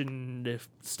faction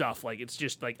stuff. Like, it's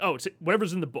just like, oh, it's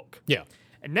whatever's in the book. Yeah.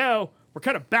 And now we're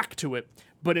kind of back to it,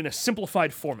 but in a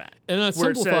simplified format. In a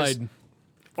simplified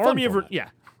Army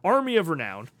of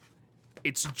Renown.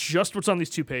 It's just what's on these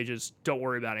 2 pages. Don't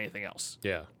worry about anything else.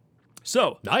 Yeah.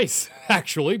 So Nice,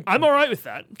 actually. I'm all right with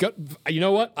that. You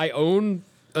know what? I own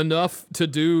enough to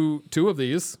do 2 of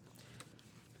these.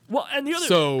 Well, and the other...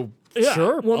 So... Yeah.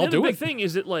 Sure, well, I'll do the big it. thing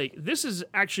is that like this is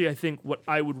actually I think what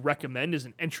I would recommend as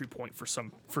an entry point for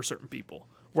certain people,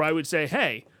 where I would say,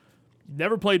 hey,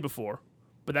 never played before,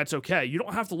 but that's okay. You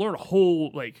don't have to learn a whole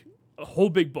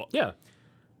big book. Yeah.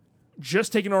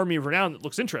 Just take an Army of Renown that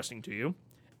looks interesting to you,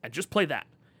 and just play that,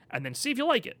 and then see if you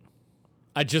like it.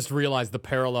 I just realized the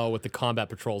parallel with the combat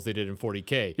patrols they did in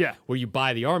 40K. Yeah. Where you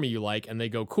buy the army you like, and they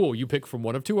go, cool, you pick from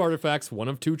one of 2 artifacts, one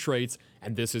of 2 traits,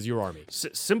 and this is your army.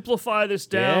 Simplify this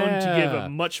down to give a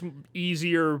much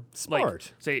easier... Smart.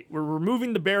 Like, say, we're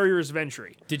removing the barriers of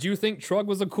entry. Did you think Trug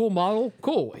was a cool model?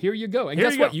 Cool, here you go. And Here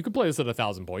guess you what? go. You can play this at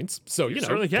 1,000 points. So, you know,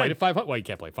 certainly can. play it at 500. Well, you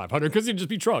can't play 500 because you'd just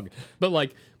be Trug. But,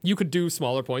 like, you could do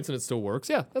smaller points and it still works.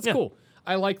 Yeah, that's cool.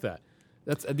 I like that.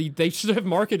 They should have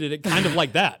marketed it kind of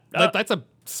like that. That's a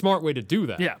smart way to do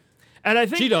that. Yeah. And I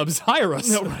think... G-Dubs, hire us.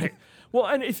 No, right. Well,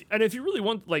 and if you really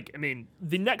want, like, I mean,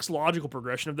 the next logical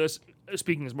progression of this,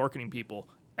 speaking as marketing people,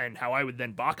 and how I would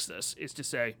then box this, is to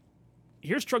say,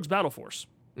 here's Trug's Battle Force.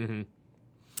 Yep.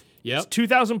 It's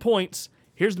 2,000 points.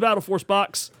 Here's the Battle Force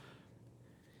box.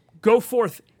 Go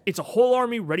forth. It's a whole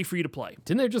army ready for you to play.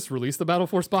 Didn't they just release the Battle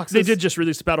Force boxes? They did just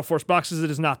release the Battle Force boxes.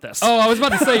 It is not this. Oh, I was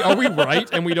about to say, are we right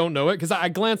and we don't know it? Because I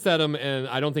glanced at them and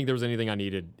I don't think there was anything I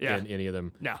needed in any of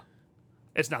them. No,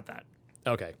 it's not that.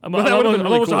 Okay. I'm Well, that would've been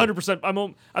really almost cool. 100%. I'm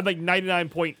like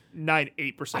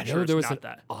 99.98% I sure know it's there was not an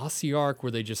that. Aussie arc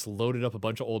where they just loaded up a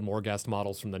bunch of old Morghast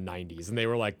models from the 90s, and they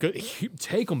were like, "Good,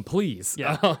 take them, please."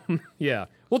 Yeah. Yeah.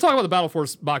 We'll talk about the Battle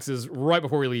Force boxes right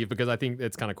before we leave because I think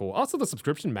it's kind of cool. Also, the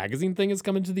subscription magazine thing is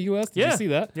coming to the U.S. Did you see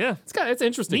that? Yeah. It's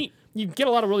interesting. Neat. You get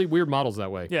a lot of really weird models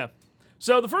that way. Yeah.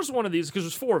 So the first one of these, because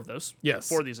there's 4 of those. Yes.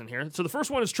 4 of these in here. So the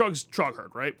first one is Trug's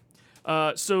Trogherd, right?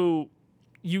 So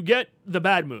you get the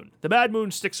Bad Moon. The Bad Moon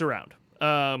sticks around.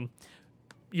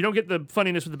 You don't get the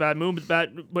funniness with the Bad Moon, but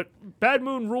Bad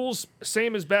Moon rules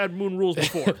same as Bad Moon rules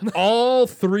before. All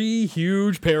 3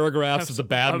 huge paragraphs of the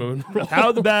Bad Moon.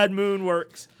 How the Bad Moon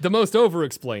works. The most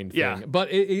over-explained thing. Yeah.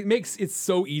 But it makes it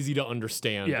so easy to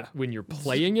understand when you're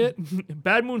playing it.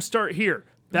 Bad Moon start here.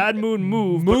 Bad Moon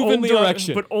move Move in only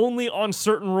direction. but only on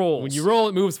certain rolls. When you roll,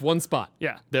 it moves 1 spot.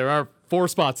 Yeah. There are 4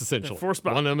 spots, essentially. 4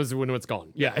 spots. One of them is when it's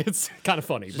gone. Yeah, it's kind of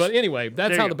funny. But anyway,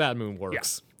 that's there how you the go. Bad Moon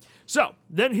works. So,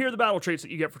 then here are the battle traits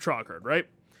that you get for Trogherd, right?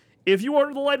 If you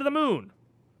order the Light of the Moon,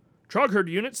 Trogherd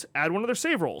units add 1 of their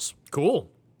save rolls. Cool.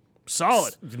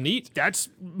 Solid. Neat. That's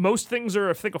most things are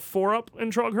I think a 4-up in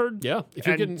Trogherd. Yeah. If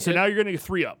you're getting so hit, now you're getting a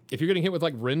 3-up. if you're getting hit with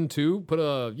like Rin 2, put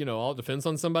a all defense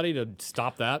on somebody to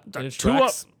stop that in its 2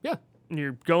 tracks. up. Yeah. And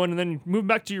you're going and then you move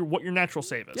back to what your natural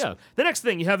save is. Yeah. The next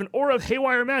thing, you have an Aura of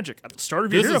Haywire Magic at the start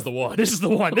of your This hero. is the one. This is the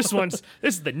one. This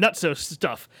is the nutso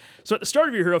stuff. So at the start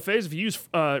of your hero phase, if you use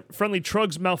friendly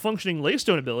Trug's malfunctioning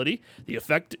Laystone ability, the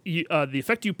effect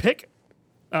you pick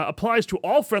applies to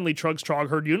all friendly Trug's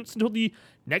Trogherd units until the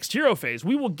next hero phase.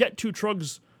 We will get to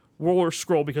Trug's Roller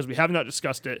Scroll because we have not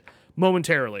discussed it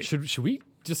momentarily. Should we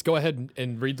just go ahead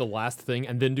and read the last thing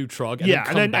and then do Trug and Yeah, then come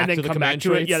and then- back and then to the come command back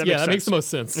to it? traits? Yeah, that makes makes sense. the most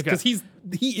sense Okay. because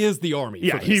he is the army.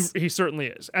 Yeah, for this. he certainly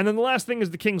is. And then the last thing is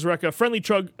the King's Rekka. Friendly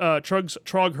Trug's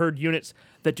Trogherd units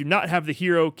that do not have the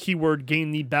hero keyword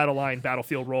gain the battle line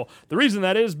battlefield roll. The reason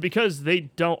that is because they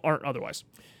aren't otherwise.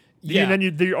 Yeah. And then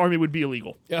your army would be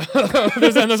illegal.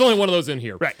 there's only one of those in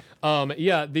here. Right.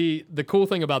 Yeah, the cool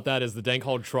thing about that is the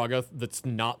Dankhold Trogoth that's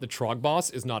not the Trog boss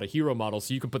is not a hero model,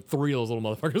 so you can put 3 of those little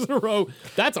motherfuckers in a row.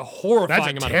 That's a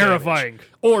horrifying amount terrifying. of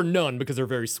damage. Or none, because they're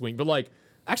very swing. But like,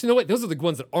 actually, no, wait, those are the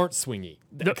ones that aren't swingy.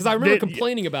 Because I remember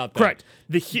complaining about that. Correct.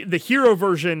 The hero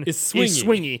version Is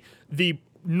swingy. The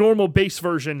normal base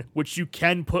version, which you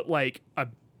can put like a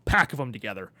pack of them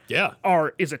together Yeah.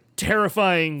 is a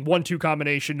terrifying 1-2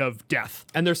 combination of death.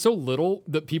 And they're so little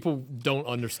that people don't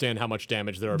understand how much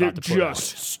damage they're about to put out.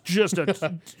 Just a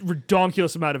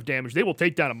redonkulous amount of damage. They will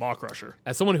take down a Maw Crusher.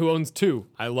 As someone who owns 2,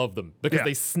 I love them because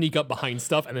they sneak up behind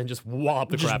stuff and then just wallop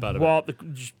the crap out of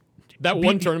it. That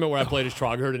one tournament where I played as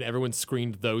Trogherd and everyone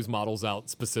screened those models out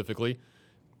specifically,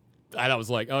 and I was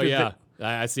like, oh yeah,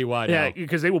 I see why now. Yeah,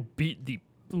 because they will beat the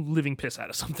living piss out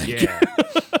of something. Yeah.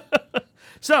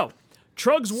 So,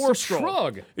 Trug's War Scroll.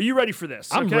 Trug. Are you ready for this?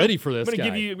 I'm ready for this I'm guy.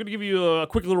 gonna give you a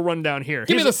quick little rundown here.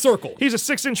 Give me the circle. He's a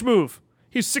 6-inch move.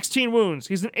 He's 16 wounds.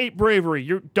 He's an 8 bravery.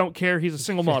 You don't care. He's a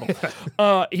single model.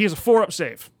 He has a 4-up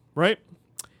save, right?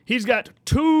 He's got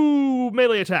 2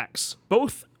 melee attacks,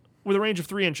 both with a range of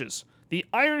 3 inches. The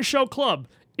Iron Shell Club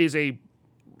is a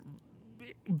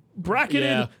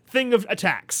bracketed thing of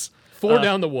attacks. 4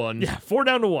 down to 1. Yeah, 4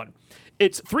 down to 1.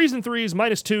 It's 3s and 3s,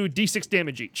 -2, d6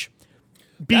 damage each.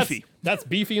 Beefy. That's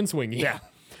beefy and swingy. Yeah.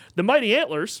 The Mighty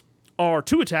Antlers are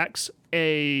 2 attacks,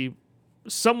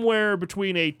 somewhere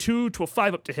between a 2 to a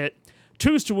 5 up to hit,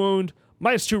 2s to wound,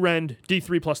 -2 rend,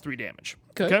 d3 plus 3 damage.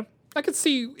 Okay? I could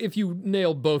see if you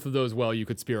nailed both of those well, you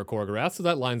could spear a Korgorath, so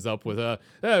that lines up with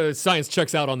science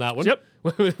checks out on that one. Yep.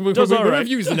 When Does all we right.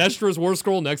 review Sinestra's War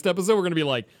Scroll next episode, we're going to be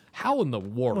like, how in the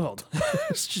world?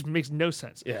 This just makes no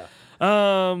sense. Yeah.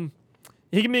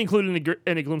 He can be included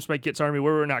in a Gloomspite Git's army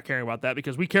where we're not caring about that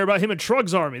because we care about him in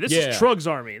Trug's army. This is Trug's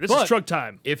army. This is Trug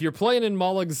time. If you're playing in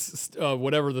Mollog's,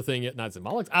 whatever the thing is, not in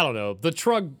Mollog's, I don't know, the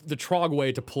Trog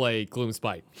way to play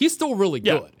Gloomspite, he's still really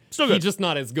good. Still good. He's just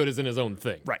not as good as in his own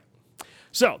thing. Right.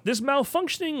 So, this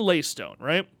malfunctioning Laystone,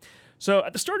 right? So,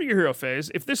 at the start of your hero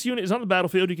phase, if this unit is on the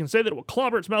battlefield, you can say that it will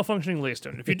clobber its malfunctioning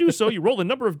Laystone. If you do so, you roll the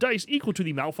number of dice equal to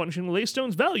the malfunctioning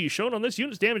Laystone's value shown on this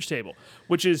unit's damage table,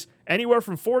 which is anywhere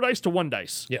from 4 dice to 1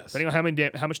 dice, depending on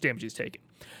how much damage he's taken.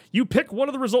 You pick one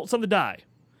of the results on the die,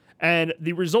 and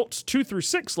the results 2 through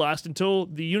 6 last until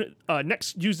the unit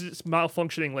next uses its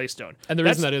malfunctioning Laystone. And the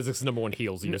reason that is it's number 1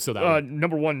 heals you, so that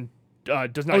number 1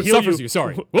 does not it heal suffers you.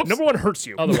 Sorry. Whoops. Number 1 hurts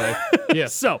you. Other way.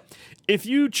 Yes. So, if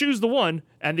you choose the 1,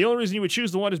 and the only reason you would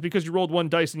choose the 1 is because you rolled 1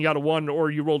 dice and you got a 1,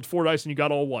 or you rolled 4 dice and you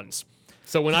got all 1s.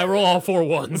 So when I roll all 4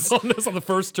 1s on this on the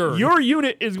first turn, Your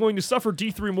unit is going to suffer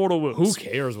D3 mortal wounds. who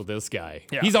cares with this guy?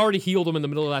 Yeah. He's already healed him in the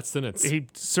middle of that sentence. He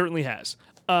certainly has.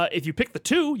 If you pick the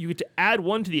 2, you get to add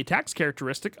 1 to the attacks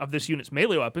characteristic of this unit's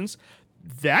melee weapons.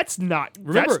 That's Remember,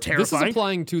 terrifying. this is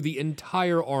applying to the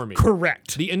entire army.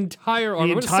 Correct. The entire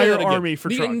army. The entire army for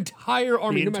the Trug. entire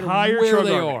army, The no entire matter where Trug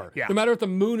they army. are. Yeah. No matter if the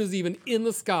moon is even in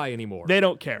the sky anymore. They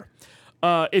don't care.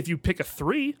 If you pick a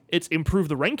 3, it's improve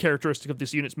the rank characteristic of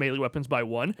this unit's melee weapons by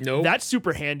 1. Nope. That's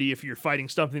super handy if you're fighting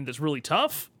something that's really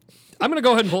tough. I'm going to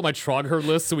go ahead and pull up my Trogherd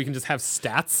list so we can just have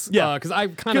stats. Yeah. Because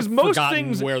I've kind of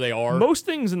forgotten where they are. Most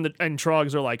things in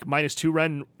Trogs are like -2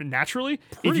 rend naturally.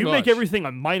 If you make much. everything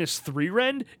a -3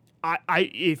 rend,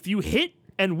 if you hit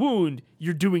and wound,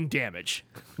 you're doing damage.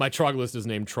 My Trog list is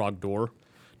named Trogdor.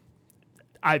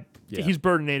 He's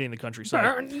burdinating the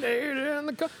countryside.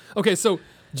 Okay, so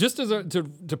just as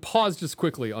to pause just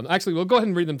quickly on, actually, we'll go ahead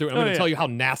and read them through. I'm going to tell you how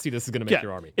nasty this is going to make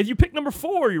your army. If you pick number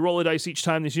 4, you roll a dice each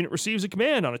time this unit receives a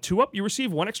command. On a 2-up, you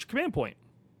receive 1 extra command point.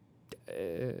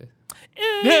 Well,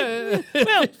 okay.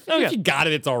 If you got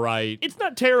it, it's all right. It's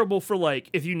not terrible for like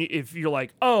if you're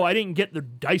like, oh, I didn't get the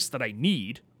dice that I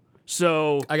need,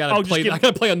 so I gotta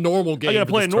play a normal game. I gotta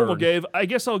play a normal turn. game. I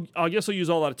guess I'll use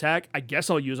all that attack. I guess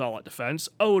I'll use all that defense.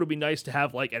 Oh, it'll be nice to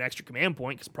have like an extra command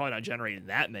point because probably not generating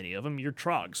that many of them. You're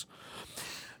Trogs.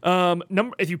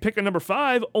 If you pick a number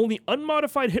 5, only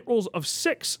unmodified hit rolls of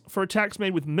 6 for attacks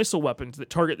made with missile weapons that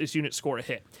target this unit score a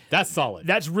hit. That's solid.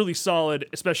 That's really solid,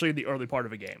 especially in the early part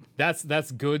of a game.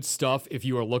 That's good stuff if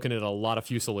you are looking at a lot of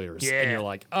Fusiliers. Yeah. And you're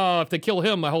like, oh, if they kill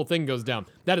him, my whole thing goes down.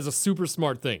 That is a super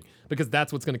smart thing because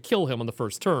that's what's going to kill him on the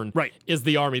first turn. Right. Is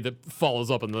the army that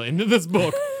follows up in this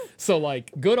book. So,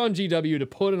 like, good on GW to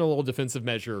put in a little defensive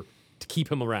measure to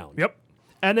keep him around. Yep.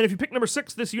 And then if you pick number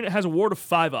 6, this unit has a ward of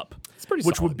 5 up. It's pretty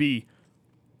which solid. would be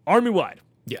army-wide.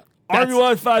 Yeah.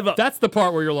 Army-wide 5 up. That's the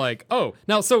part where you're like, oh.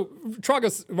 Now, so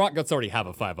Rotguts already have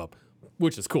a 5 up,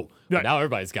 which is cool. But Right. now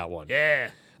everybody's got one. Yeah.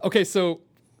 Okay, so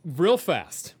real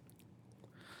fast.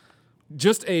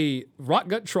 Just a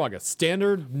Rotgut Trogus,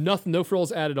 standard, nothing, no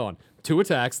frills added on. 2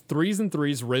 attacks, 3s and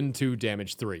 3s, Rend 2,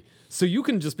 damage 3. So you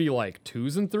can just be like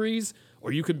 2s and 3s,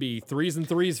 or you could be 3s and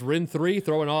 3s, Rend 3,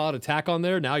 throw an all-out attack on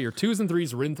there. Now you're 2s and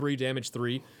 3s, Rend 3, damage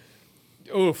 3.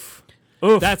 Oof.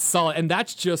 That's solid. And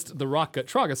that's just the Rotgut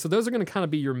Trogus. So those are going to kind of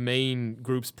be your main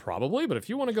groups probably. But if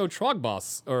you want to go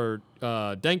Trogboss or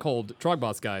Dankhold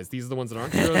Trogboss guys, these are the ones that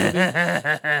aren't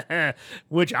heroes.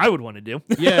 Which I would want to do.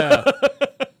 Yeah.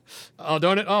 Oh,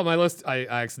 don't it? Oh, my list. I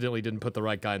accidentally didn't put the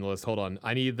right guy in the list. Hold on.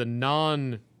 I need the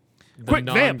non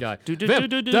Vamp. guy.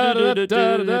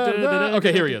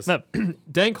 Okay, here he is.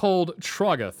 Dankhold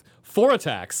Trogoth. 4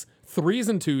 attacks, 3s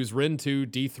and 2s, Ren 2,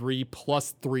 D3,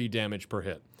 plus 3 damage per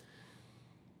hit.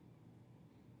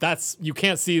 That's, you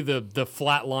can't see the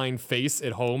flatline face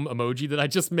at home emoji that I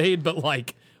just made, but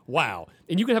like, wow.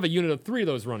 And you can have a unit of 3 of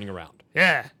those running around.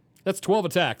 Yeah. That's 12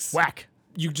 attacks. Whack.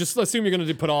 You just assume you're going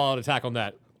to put all out attack on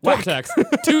that. 12 attacks,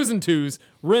 2s and 2s,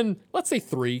 Ren, let's say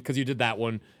 3, because you did that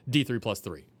one, D3 plus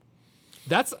 3.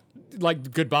 That's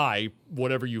like goodbye,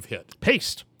 whatever you've hit.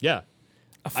 Paste. Yeah.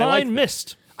 A fine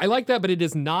mist. I like that, but it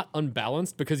is not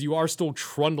unbalanced because you are still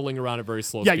trundling around at very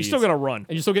slow speeds. Yeah, you still got to run.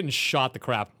 And you're still getting shot the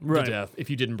crap to death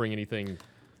if you didn't bring anything.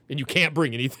 And you can't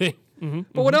bring anything.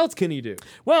 But what else can he do?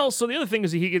 Well, so the other thing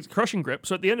is he gets Crushing Grip.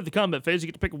 So at the end of the combat phase, you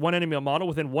get to pick one enemy model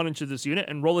within 1 inch of this unit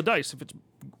and roll a dice. If its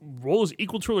roll is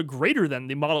equal to or greater than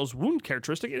the model's wound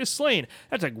characteristic, it is slain.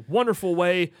 That's a wonderful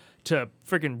way to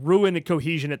freaking ruin the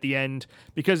cohesion at the end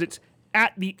because it's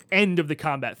at the end of the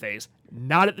combat phase,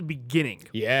 not at the beginning.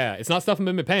 Yeah, it's not stuffing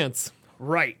in my pants.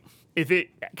 Right.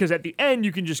 Because at the end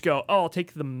you can just go, oh, I'll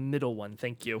take the middle one,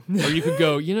 thank you. Or you could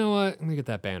go, you know what? I'm gonna get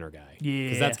that banner guy. Yeah.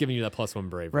 Because that's giving you that +1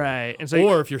 bravery. Right. And so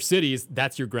or if your cities,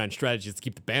 that's your grand strategy is to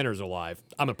keep the banners alive.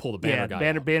 I'm gonna pull the banner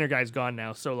guy. Banner guy's gone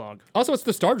now. So long. Also, it's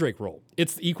the Star Drake roll.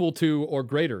 It's equal to or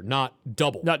greater, not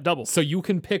double. Not double. So you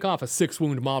can pick off a 6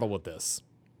 wound model with this.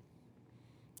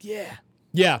 Yeah.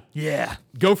 Yeah. Yeah.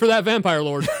 Go for that Vampire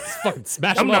Lord. Just fucking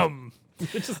smash him up.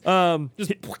 Just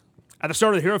at the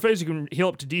start of the hero phase, you can heal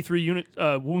up to D3 unit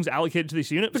wounds allocated to this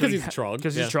unit. Because he's a Trog.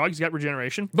 Because he's a Trog, he's got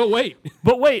regeneration. But wait.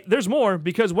 But wait, there's more,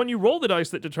 because when you roll the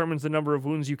dice that determines the number of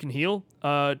wounds you can heal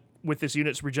with this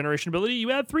unit's regeneration ability,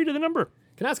 you add 3 to the number.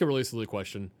 Can I ask a really silly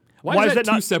question? Why is that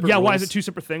two not separate Yeah, rolls? why is it 2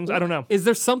 separate things? I don't know. Is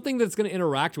there something that's going to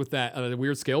interact with that on a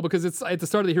weird scale? Because it's at the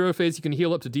start of the hero phase, you can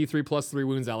heal up to D3 plus 3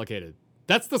 wounds allocated.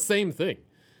 That's the same thing.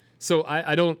 So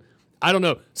I don't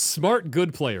know. Smart,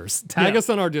 good players. Tag us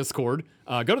on our Discord.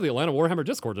 Go to the Atlanta Warhammer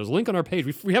Discord. There's a link on our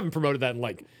page. We haven't promoted that in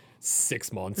like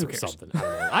 6 months or something.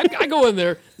 I don't know. I go in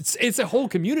there. It's a whole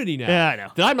community now. Yeah, I know.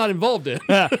 That I'm not involved in.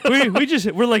 we just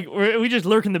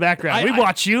lurk in the background. We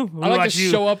watch you. I like to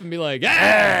show up and be like,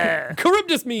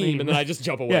 Charybdis meme, and then I just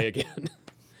jump away again.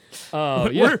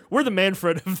 We're the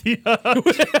Manfred of the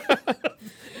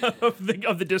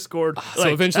of the Discord. So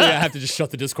eventually I have to just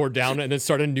shut the Discord down and then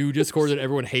start a new Discord that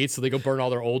everyone hates so they go burn all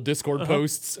their old Discord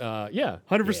posts.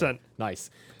 100%.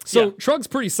 Nice. So Trug's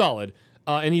pretty solid,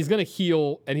 and he's going to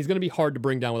heal, and he's going to be hard to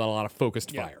bring down without a lot of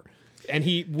focused fire. And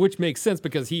which makes sense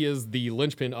because he is the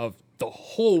linchpin of the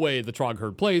whole way the Trog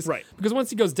herd plays. Right. Because once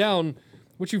he goes down,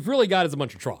 what you've really got is a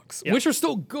bunch of Trogs, which are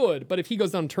still good, but if he goes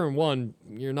down turn 1,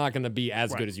 you're not going to be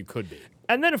as good as you could be.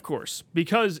 And then, of course,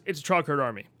 because it's a Trog herd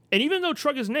army, and even though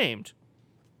Trug is named,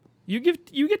 you get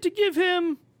to give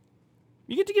him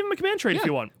a command trait if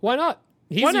you want. Why not?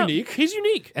 He's unique. He's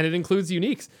unique. And it includes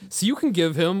uniques. So you can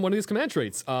give him one of these command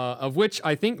traits, of which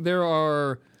I think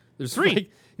there's 3.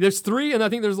 There's 3, and I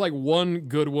think there's like 1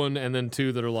 good one, and then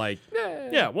 2 that are like,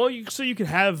 Yeah, well, you can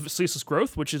have Ceaseless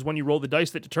Growth, which is when you roll the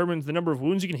dice that determines the number of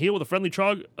wounds you can heal with a friendly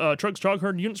Trug's Trog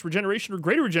herd unit's regeneration or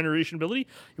greater regeneration ability.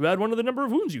 You add 1 to the number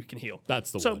of wounds you can heal.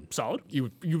 That's the one. So, solid.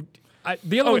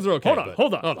 The other ones are okay.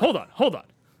 Hold on.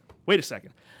 Wait a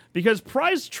second. Because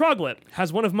Prized Troglet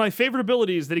has one of my favorite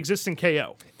abilities that exists in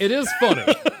KO. It is funny.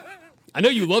 I know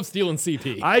you love stealing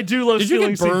CP. I do love stealing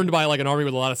CP. Did you get burned by like an army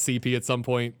with a lot of CP at some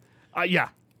point? Yeah.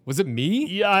 Was it me?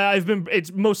 Yeah,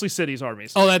 it's mostly cities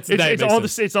armies. Oh, it's all the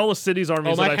cities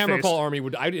armies. Oh, my that Hammerfall army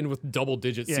I'd end with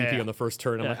double-digit CP on the first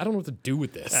turn. I'm like, I don't know what to do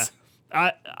with this. Yeah.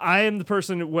 I am the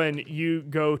person when you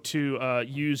go to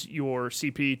use your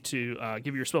CP to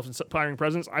give yourself inspiring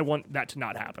presence. I want that to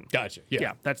not happen. Gotcha.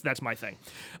 Yeah, that's my thing.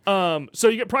 So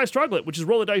you get Prize Troglet, which is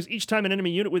roll a dice each time an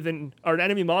enemy unit or an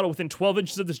enemy model within 12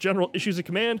 inches of this general issues a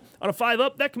command. On a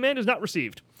 5-up, that command is not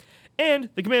received, and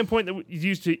the command point that is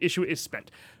used to issue it is spent.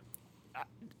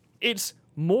 It's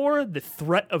more the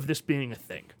threat of this being a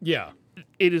thing. Yeah.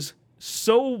 It is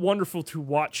so wonderful to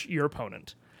watch your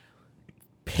opponent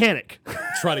panic.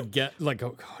 Try to get, like,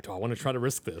 oh, God, do I want to try to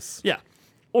risk this? Yeah.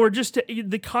 Or just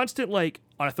the constant, like,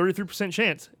 on a 33%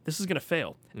 chance, this is going to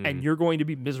fail, and you're going to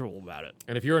be miserable about it.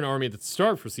 And if you're an army that's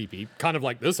starved for CP, kind of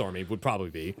like this army would probably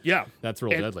be, that's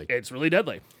real deadly. It's really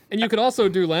deadly. And you could also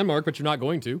do Landmark, but you're not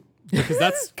going to, because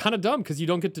that's kind of dumb, because you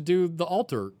don't get to do the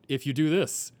altar if you do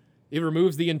this. It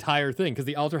removes the entire thing, because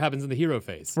the altar happens in the hero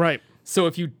phase. Right. So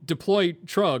if you deploy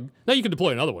Trug, now you can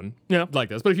deploy another one like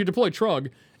this, but if you deploy Trug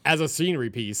as a scenery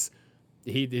piece,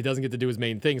 he doesn't get to do his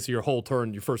main thing, so your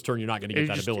first turn, you're not going to get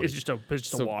that ability. It's just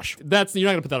a wash. You're not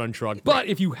going to put that on Trug. But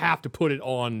if you have to put it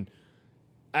on,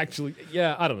 actually,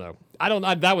 yeah, I don't know.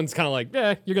 That one's kind of like,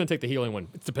 you're going to take the healing one.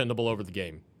 It's dependable over the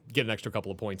game. Get an extra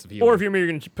couple of points of healing. Or if you're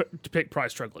going to pick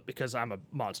Prize Truglet because I'm a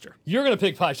monster. You're going to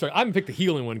pick Prize Truglet. I'm going to pick the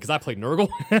healing one because I played Nurgle.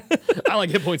 I like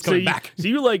hit points coming back. So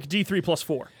you like D3 plus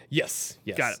 4? Yes.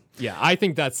 Got it. Yeah, I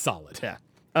think that's solid. Yeah.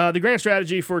 The grand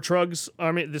strategy for Trug's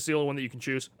army, this is the only one that you can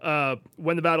choose.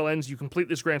 When the battle ends, you complete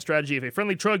this grand strategy if a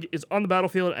friendly Trug is on the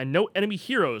battlefield and no enemy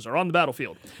heroes are on the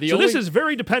battlefield. This is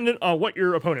very dependent on what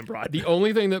your opponent brought. The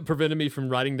only thing that prevented me from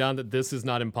writing down that this is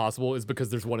not impossible is because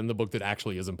there's one in the book that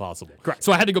actually is impossible. Correct.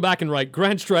 So I had to go back and write,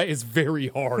 grand strat is very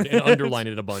hard and underline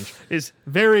it a bunch. Is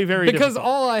very, very Because difficult.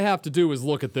 all I have to do is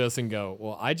look at this and go,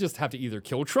 well, I just have to either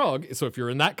kill Trug, so if you're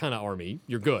in that kind of army,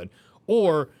 you're good,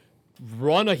 or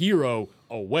run a hero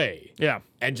away. Yeah.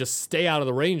 And just stay out of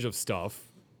the range of stuff.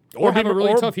 Or have a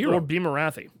really tough hero. Or be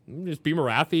Marathi. Just be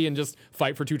Marathi and just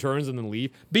fight for 2 turns and then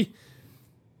leave. Be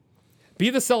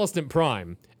the Celestant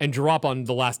Prime and drop on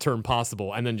the last turn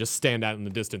possible and then just stand out in the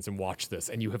distance and watch this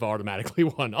and you have automatically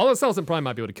won. Although Celestant Prime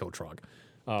might be able to kill Trug.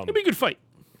 It'd be a good fight.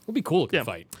 It'll be cool looking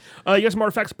fight. You got some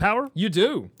artifacts of power? You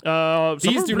do.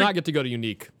 These do not get to go to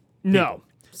unique. No.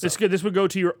 So. This would go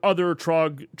to your other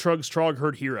Trug's Trog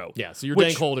herd hero. Yeah, so your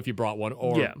Dankhold if you brought one,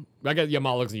 or I guess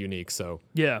Malog's unique, so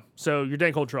so your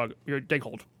Dankhold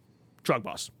Trog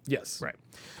boss. Yes, right.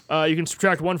 You can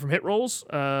subtract 1 from hit rolls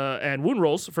and wound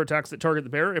rolls for attacks that target the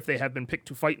bear if they have been picked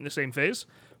to fight in the same phase.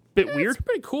 Bit weird. It's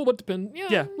pretty cool, but depend.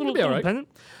 Yeah, a little dependent.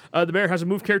 The bear has a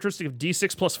move characteristic of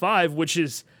D6 plus 5, which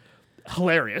is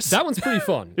hilarious. That one's pretty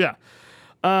fun. Yeah.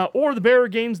 Or the bear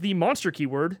gains the monster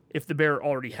keyword. If the bear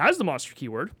already has the monster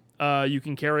keyword, you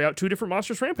can carry out 2 different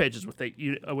monstrous rampages with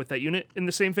that unit in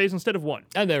the same phase instead of 1.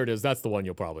 And there it is. That's the one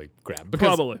you'll probably grab.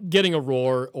 Because getting a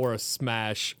roar or a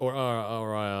smash or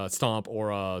a stomp or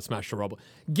a smash to rubble,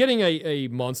 getting a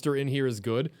monster in here is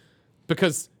good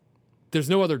because there's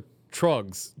no other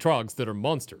Trogs that are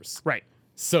monsters. Right.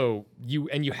 So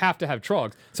you have to have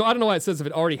Trogs. So I don't know why it says if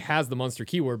it already has the monster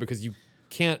keyword because you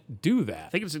can't do that. I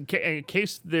think it's in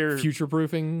case they're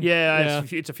future-proofing. Yeah.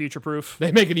 It's a future-proof.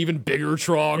 They make an even bigger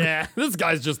Trog. Yeah. This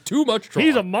guy's just too much Trog.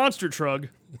 He's a monster Trug.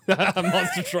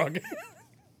 Monster Trug.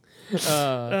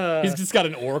 He's just got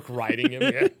an orc riding him.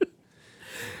 Yeah.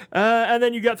 And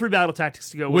then you got 3 battle tactics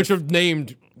to go with. Which are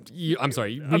named... I'm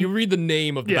sorry. You read the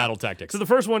name of the battle tactics. So the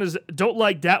first one is don't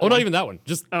like that one. Oh, not even that one.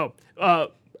 Just...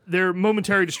 they're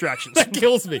momentary distractions. That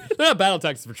kills me. They're not battle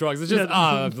tactics for Trogs. It's just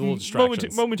little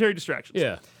distractions. Momentary distractions.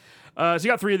 Yeah. So you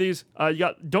got 3 of these. You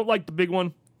got don't like the big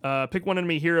one. Pick one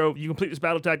enemy hero. You complete this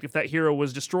battle tactic if that hero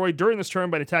was destroyed during this turn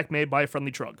by an attack made by a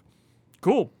friendly Trug.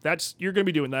 Cool. You're going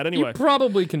to be doing that anyway. You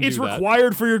probably can do that. It's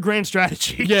required for your grand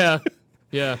strategy. Yeah.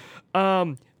 Yeah.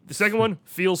 The second one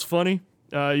feels funny.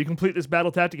 You complete this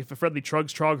battle tactic if a friendly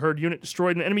Trug's Trog herd unit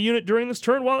destroyed an enemy unit during this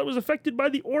turn while it was affected by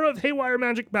the Aura of Haywire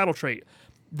Magic battle trait.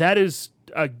 That is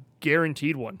a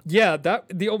guaranteed one. Yeah,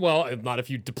 not if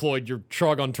you deployed your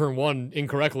Trog on turn 1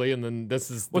 incorrectly, and then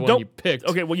this is the one you picked.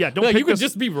 Okay, well, don't pick you could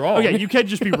just be wrong. Okay, you can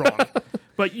just be wrong.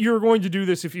 But you're going to do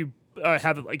this if you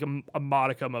have like a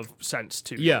modicum of sense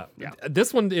too. Yeah.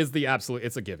 This one is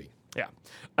it's a gimme. Yeah.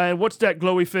 And what's that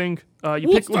glowy thing?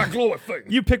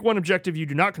 You pick one objective you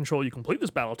do not control. You complete this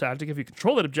battle tactic. If you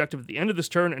control that objective at the end of this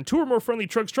turn, and 2 or more friendly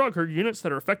Trug's Trog herd units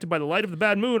that are affected by the light of the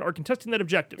bad moon are contesting that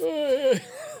objective.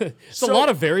 It's a lot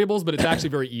of variables, but it's actually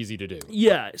very easy to do.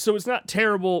 Yeah, so it's not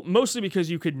terrible, mostly because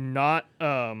you could not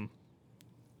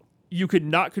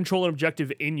control an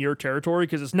objective in your territory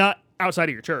because it's not outside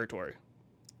of your territory.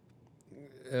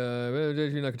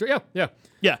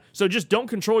 Yeah. So just don't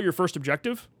control your first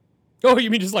objective. Oh,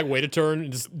 you mean just like wait a turn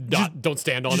and just don't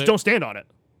stand on it? Just don't stand on it,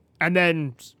 and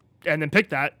then pick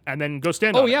that, and then go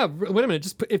stand on it. Oh yeah, wait a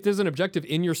minute. If there's an objective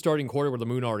in your starting quarter where the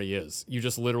moon already is, you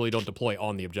just literally don't deploy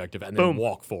on the objective and then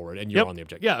walk forward, and you're on the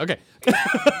objective. Yeah, okay,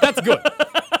 that's good.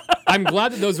 I'm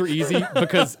glad that those were easy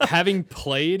because having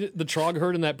played the Trog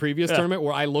herd in that previous tournament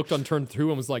where I looked on turn 2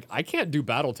 and was like, I can't do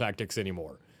battle tactics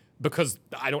anymore because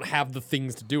I don't have the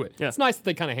things to do it. Yeah. It's nice that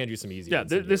they kind of hand you some easy ones.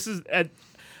 This is...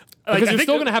 because you're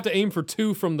still going to have to aim for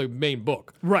 2 from the main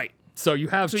book. Right. So you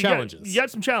have challenges. You got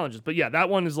some challenges, but yeah, that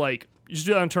one is like, you just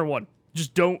do that on turn 1.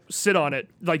 Just don't sit on it.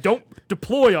 Like, don't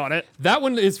deploy on it. That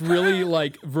one is really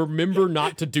like, remember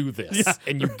not to do this. Yeah.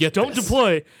 And you get Don't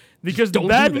deploy, because the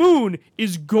bad moon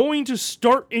is going to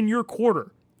start in your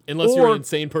quarter. Unless you're an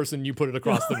insane person, you put it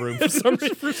across the room for some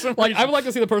reason. Like, I would like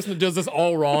to see the person that does this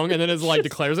all wrong and then is like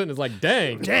declares it and is like,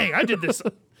 dang, I did this all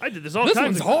this kinds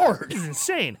one's hard. This is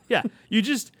insane. Yeah. You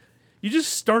just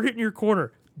start it in your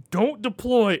corner. Don't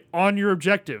deploy on your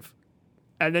objective.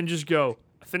 and then just go,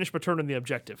 I finished my turn on the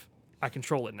objective. I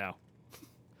control it now.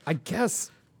 I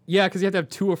guess. Yeah, because you have to have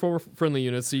 2 or 4 friendly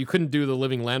units, so you couldn't do the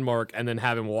living landmark and then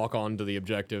have him walk on to the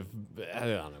objective. I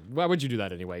don't know. Why would you do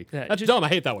that anyway? Yeah, That's dumb. I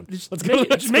hate that one. Let's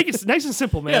make it nice and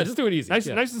simple, man. Yeah, just do it easy. Nice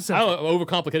and simple. I'm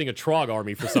overcomplicating a Trog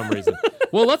army for some reason.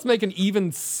 Well, let's make an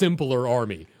even simpler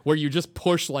army where you just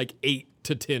push like 8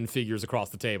 to 10 figures across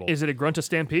the table. Is it a Grunta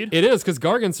Stampede? It is, because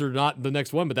Gargants are not the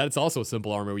next one, but that's also a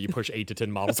simple army where you push 8 to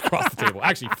 10 models across the table.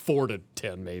 Actually, 4 to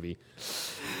 10 maybe.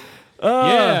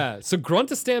 Yeah, so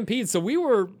Grunta Stampede. So we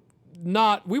were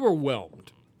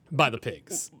whelmed by the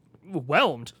pigs.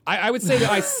 Whelmed? I would say that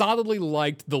I solidly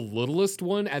liked the littlest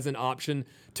one as an option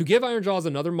to give Ironjaws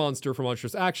another monster for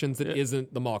monstrous actions that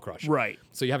isn't the Maw Crusher. Right.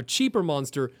 So you have a cheaper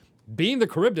monster. Being the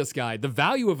Charybdis guy, the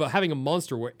value of having a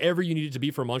monster wherever you need it to be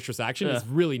for a monstrous action is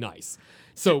really nice.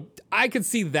 So I could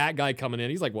see that guy coming in.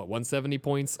 He's like, what, 170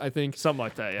 points, I think? Something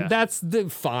like that, yeah. That's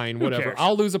fine, whatever. cares?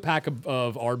 I'll lose a pack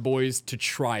of Ard Boys to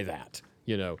try that,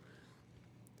 to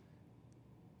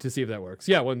see if that works.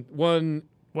 Yeah,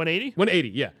 180? 180,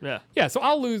 yeah. Yeah. Yeah, so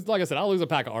I'll lose a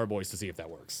pack of Ard Boys to see if that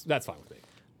works. That's fine with me.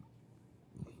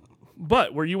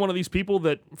 But were you one of these people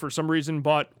that, for some reason,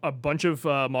 bought a bunch of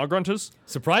Maw Gruntas?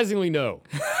 Surprisingly, no.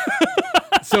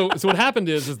 So what happened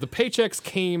is the paychecks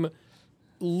came a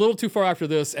little too far after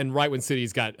this, and right when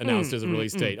Cities got announced as a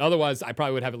release date. Otherwise, I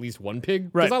probably would have at least one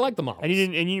pig because I like the models. And you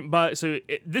didn't buy. So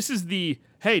this is the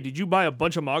hey, did you buy a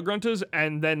bunch of Maw Gruntas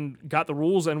and then got the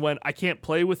rules and went, I can't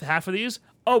play with half of these?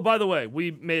 Oh, by the way,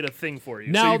 we made a thing for you,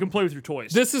 so Now, you can play with your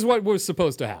toys. This is what was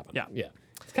supposed to happen. Yeah.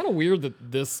 It's kind of weird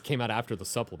that this came out after the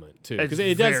supplement too, It's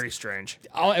it very strange.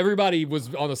 Everybody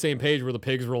was on the same page where the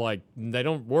pigs were like, they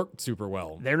don't work super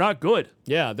well. They're not good.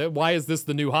 Yeah, why is this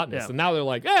the new hotness? Yeah. And now they're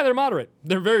like, they're moderate.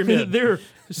 They're very mid. They're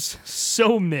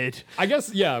so mid. I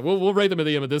guess, yeah, we'll rate them at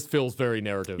the end, but this feels very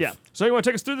narrative. Yeah. So you want to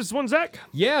take us through this one, Zach?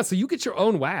 Yeah, so you get your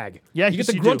own wag. Yeah, you get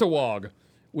the yes, you do. Gruntawog,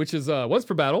 which is once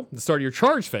per battle, the start of your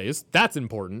charge phase. That's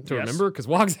important to remember because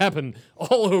wogs happen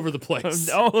all over the place.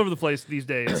 All over the place these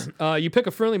days. You pick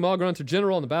a friendly Maw Grunter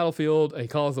general on the battlefield. He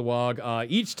calls the wog.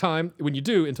 Each time, when you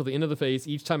do, until the end of the phase,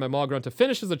 each time a Maw Grunter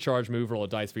finishes a charge move, roll a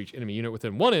dice for each enemy unit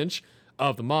within 1 inch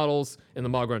of the models in the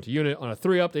Maw Grunter unit. On a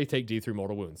 3-up, they take D3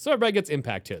 mortal wounds. So everybody gets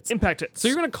impact hits. Impact hits. So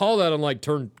you're going to call that on like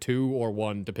turn 2 or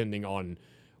 1, depending on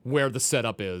where the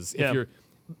setup is.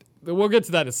 We'll get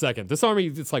to that in a second. This army,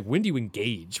 it's like, when do you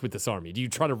engage with this army? Do you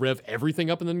try to rev everything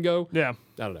up and then go? Yeah.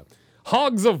 I don't know.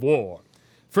 Hogs of War.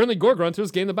 Friendly Gore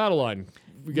Grunters gain the battle line.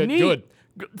 We get Neat. good.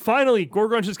 Finally, Gore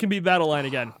Grunches can be battle line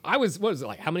again. What was it,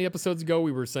 like, how many episodes ago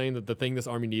we were saying that the thing this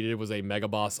army needed was a mega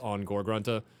boss on Gore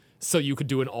Grunta? So you could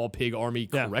do an all-pig army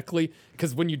correctly.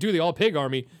 Because when you do the all-pig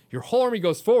army, your whole army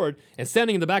goes forward, and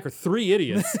standing in the back are 3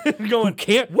 idiots going,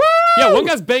 can't. Woo! Yeah, one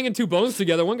guy's banging 2 bones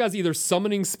together. One guy's either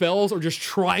summoning spells or just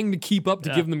trying to keep up to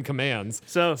give them commands.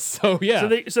 So yeah.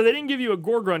 So they didn't give you a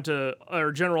Gore Grunta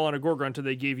or general on a Gore Grunta.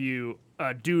 They gave you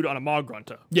a dude on a Maw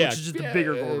Grunta. Yeah, which is just the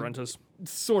bigger Gore Gruntas.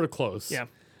 Sort of close. Yeah.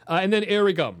 And then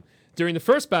Erigum. During the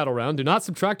first battle round, do not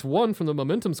subtract 1 from the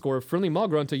momentum score of friendly Maw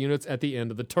Grunta units at the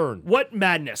end of the turn. What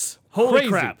madness! Holy Crazy.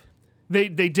 crap! They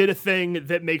did a thing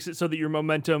that makes it so that your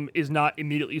momentum is not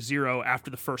immediately 0 after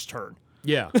the first turn.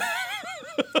 Yeah.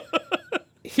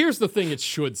 Here's the thing it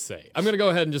should say. I'm going to go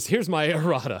ahead and here's my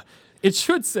errata. It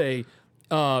should say,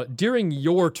 during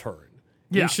your turn.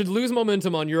 Yeah. You should lose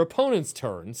momentum on your opponent's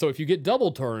turn. So if you get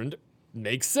double turned,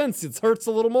 makes sense. It hurts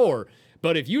a little more.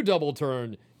 But if you double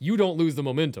turn, you don't lose the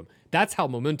momentum. That's how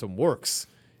momentum works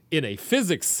in a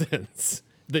physics sense.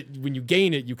 That when you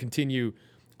gain it, you continue.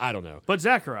 I don't know. But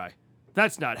Zachary,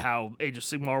 that's not how Age of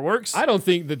Sigmar works. I don't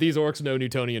think that these orcs know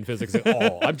Newtonian physics at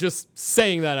all. I'm just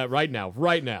saying that right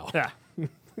now. Yeah.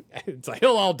 It's a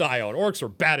hill I'll die on. Orcs are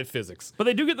bad at physics. But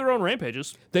they do get their own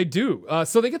rampages. They do.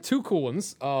 So they get 2 cool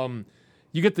ones.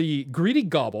 You get the Greedy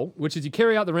Gobble, which is you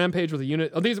carry out the rampage with a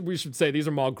unit. We should say these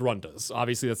are Maw Gruntas.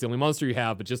 Obviously, that's the only monster you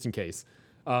have, but just in case.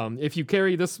 If you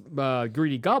carry this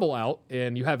Greedy Gobble out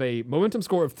and you have a momentum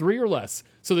score of 3 or less,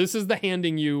 so this is the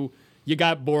handing you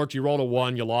got borked, you rolled a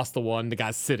 1, you lost the 1, the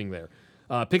guy's sitting there.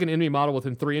 Pick an enemy model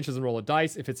within 3 inches and roll a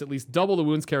dice. If it's at least double the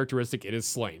wounds characteristic, it is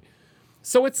slain.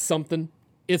 So it's something.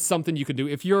 It's something you can do.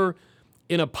 If you're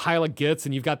in a pile of gits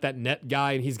and you've got that net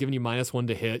guy and he's giving you -1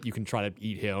 to hit, you can try to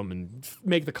eat him and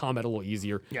make the combat a little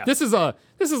easier. Yeah. This is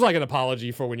like an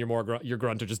apology for when your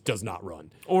grunter just does not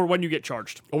run. Or when you get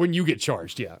charged. Or when you get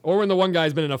charged, yeah. Or when the one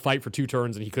guy's been in a fight for 2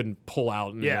 turns and he couldn't pull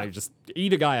out and just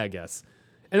eat a guy, I guess.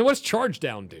 And what's charge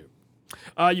down do?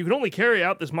 You can only carry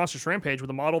out this monstrous rampage with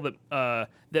a model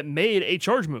that made a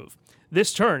charge move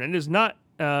this turn, and is not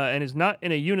and is not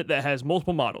in a unit that has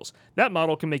multiple models. That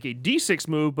model can make a D6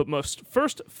 move, but must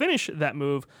first finish that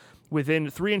move within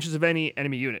 3 inches of any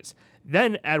enemy units.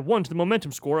 Then add 1 to the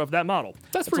momentum score of that model.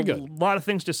 That's pretty good. A lot of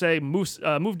things to say. Move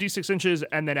D6 inches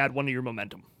and then add 1 to your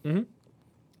momentum. Mm-hmm.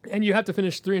 And you have to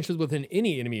finish 3 inches within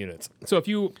any enemy units. So if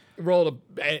you roll an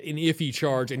iffy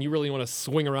charge and you really want to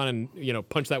swing around and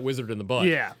punch that wizard in the butt,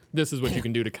 this is what you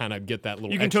can do to kind of get that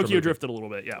little. You can extra Tokyo movement. drift it a little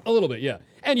bit, yeah. A little bit, yeah,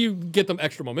 and you get them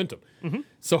extra momentum. Mm-hmm.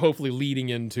 So hopefully, leading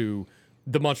into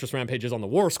the monstrous rampages on the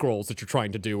war scrolls that you're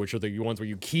trying to do, which are the ones where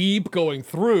you keep going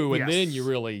through, and then you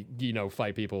really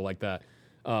fight people like that,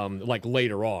 like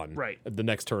later on, right? The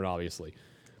next turn, obviously,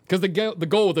 because the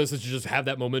goal with this is to just have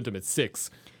that momentum at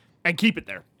 6. And keep it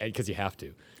there. Because you have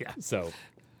to. Yeah. So,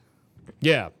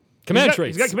 yeah. Command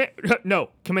traits. He's got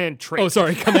command trait. Oh,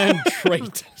 sorry. Command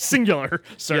trait. Singular,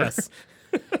 sir. Yes.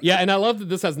 Yeah, and I love that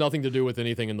this has nothing to do with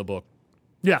anything in the book.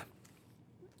 Yeah.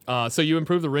 So you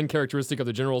improve the Ren characteristic of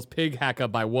the general's Pig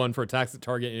Hacka by 1 for attacks that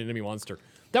target an enemy monster.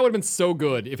 That would have been so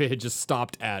good if it had just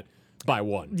stopped at by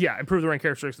 1. Yeah, improve the rank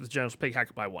characteristics of the general's Pig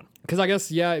Hacka by 1. Because I guess,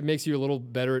 it makes you a little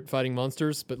better at fighting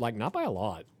monsters, but not by a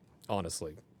lot,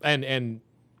 honestly. And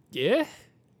yeah,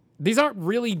 these aren't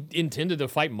really intended to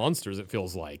fight monsters, it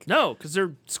feels like. No, because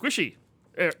they're squishy.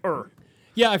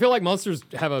 Yeah, I feel like monsters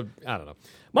have I don't know.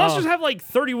 Monsters have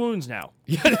 30 wounds now.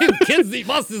 Yeah, kids eat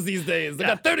monsters these days. They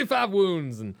got 35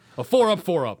 wounds and a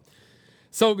 4-up.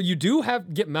 So you do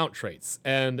get mount traits.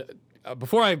 And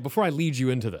before I lead you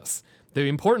into this, the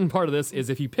important part of this is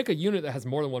if you pick a unit that has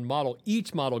more than 1 model,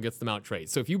 each model gets the mount trait.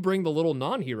 So if you bring the little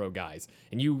non-hero guys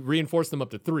and you reinforce them up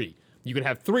to 3, you can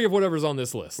have 3 of whatever's on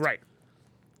this list. Right.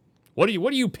 What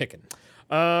are you picking?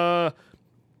 That's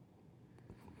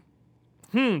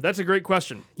a great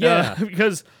question. Yeah.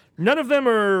 Because none of them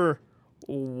are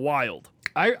wild.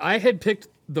 I had picked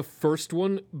the first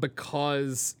one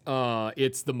because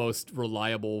it's the most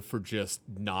reliable for just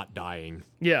not dying.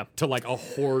 Yeah. To a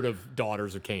horde of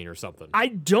Daughters of Cain or something. I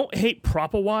don't hate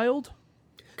Propa Wild.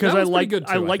 Because I like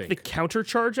the counter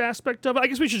charge aspect of it. I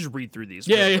guess we should just read through these.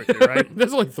 Quickly, right?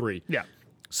 There's only 3. Yeah.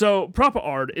 So, Propa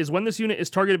Ard is when this unit is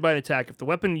targeted by an attack. If the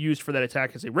weapon used for that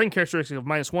attack has a rank characteristic of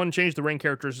 -1, change the rank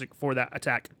characteristic for that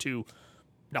attack to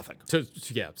nothing.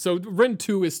 So Rend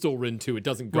 2 is still Rend 2. It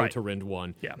doesn't go Right. to Rend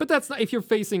 1. Yeah. But that's not if you're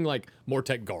facing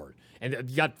Mortek Guard and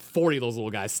you got 40 of those little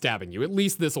guys stabbing you. At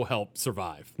least this will help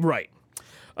survive. Right.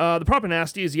 The Propa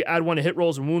Nasty is you add 1 to hit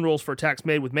rolls and wound rolls for attacks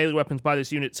made with melee weapons by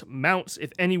this unit's mounts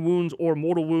if any wounds or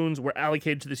mortal wounds were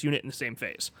allocated to this unit in the same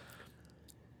phase.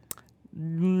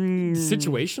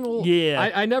 Situational?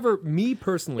 Yeah. I never, me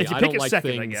personally, If you I pick don't a like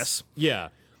second, things. I guess. Yeah.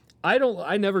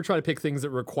 I never try to pick things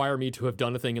that require me to have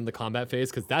done a thing in the combat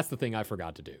phase because that's the thing I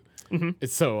forgot to do. Mm-hmm.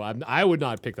 So I would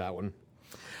not pick that one.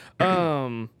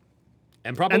 And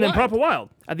then Propa Wild.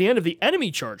 At the end of the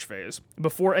enemy charge phase,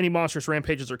 before any monstrous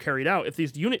rampages are carried out, if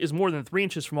this unit is more than 3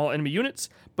 inches from all enemy units,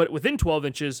 but within 12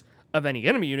 inches of any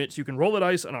enemy units, you can roll a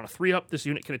dice, and on a 3-up, this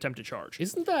unit can attempt to charge.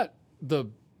 Isn't that the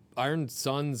Iron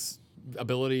Sun's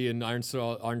ability in Iron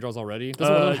Jaws already?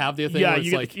 Doesn't one of them have the thing where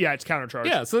it's it's counter charge.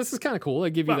 Yeah, so this is kind of cool. They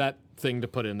give you that thing to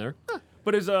put in there.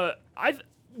 But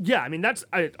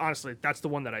honestly, that's the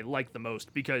one that I like the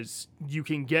most because you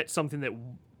can get something that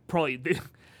probably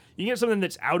you can get something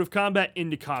that's out of combat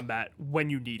into combat when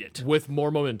you need it with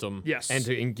more momentum. Yes,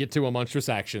 and get to a monstrous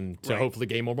action to hopefully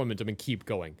gain more momentum and keep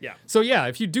going. Yeah. So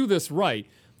if you do this right,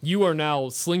 you are now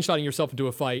slingshotting yourself into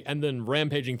a fight and then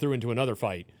rampaging through into another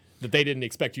fight that they didn't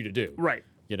expect you to do. Right.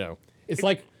 It's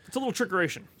a little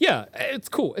trickeration. Yeah, it's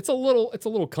cool. It's a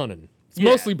little cunning. It's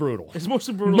mostly brutal. It's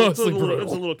mostly brutal. Mostly brutal.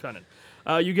 It's a little cunning.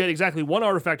 You get exactly 1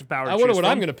 artifact of power. I wonder what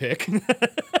I'm going to pick.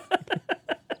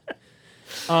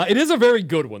 It is a very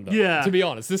good one, though. Yeah. To be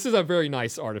honest, this is a very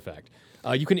nice artifact.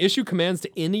 You can issue commands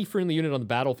to any friendly unit on the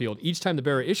battlefield. Each time the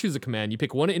bearer issues a command, you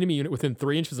pick 1 enemy unit within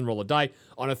 3 inches and roll a die.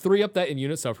 On a 3-up, that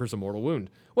unit suffers a mortal wound.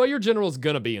 Well, your general's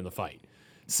going to be in the fight.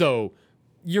 So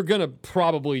you're going to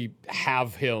probably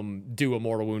have him do a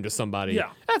mortal wound to somebody.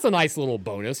 Yeah. That's a nice little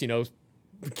bonus,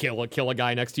 kill a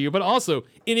guy next to you, but also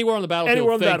anywhere on the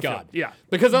battlefield, thank God. Yeah.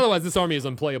 Because otherwise this army is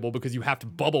unplayable because you have to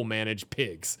bubble manage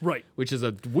pigs. Right. Which is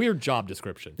a weird job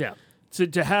description. Yeah.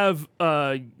 To have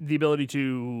the ability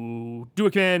to do a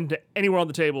command anywhere on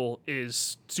the table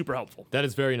is super helpful. That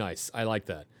is very nice. I like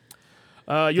that.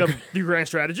 You have your grand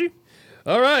strategy.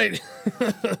 All right.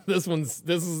 It's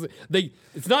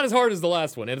not as hard as the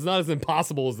last one, and it's not as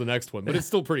impossible as the next one, but it's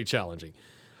still pretty challenging.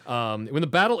 When the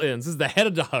battle ends, this is the head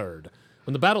of the herd.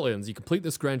 When the battle ends, you complete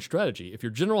this grand strategy. If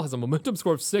your general has a momentum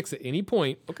score of 6 at any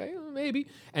point, okay, maybe,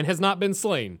 and has not been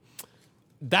slain,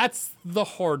 that's the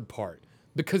hard part.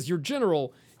 Because your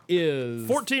general is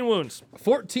 14 wounds.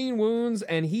 14 wounds,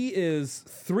 and he is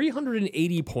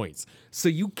 380 points. So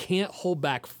you can't hold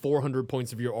back 400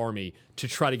 points of your army to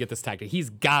try to get this tactic. He's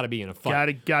got to be in a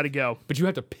fight. Gotta go. But you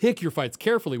have to pick your fights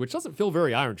carefully, which doesn't feel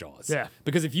very Iron Jaws. Yeah.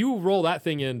 Because if you roll that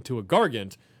thing into a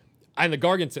Gargant, and the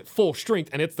Gargant's at full strength,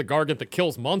 and it's the Gargant that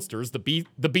kills monsters, the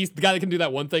guy that can do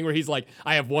that one thing where he's like,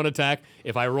 I have one attack.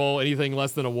 If I roll anything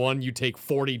less than a 1, you take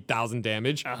 40,000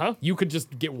 damage. You could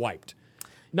just get wiped.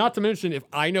 Not to mention,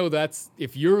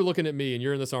 if you're looking at me and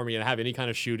you're in this army and have any kind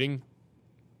of shooting,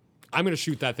 I'm going to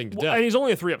shoot that thing to death. And he's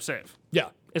only a 3-up save. Yeah.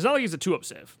 It's not like he's a 2-up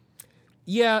save.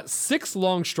 Yeah, 6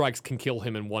 long strikes can kill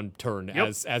him in one turn,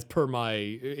 as per my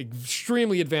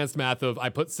extremely advanced math of I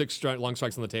put 6 long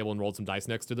strikes on the table and rolled some dice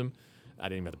next to them. I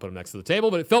didn't even have to put them next to the table,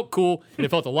 but it felt cool, and it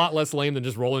felt a lot less lame than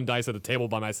just rolling dice at the table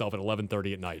by myself at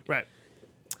 11:30 at night. Right.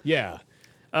 Yeah.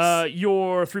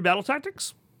 Your 3 battle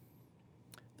tactics.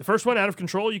 The first one, out of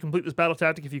control. You complete this battle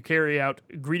tactic if you carry out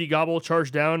Greedy Gobble,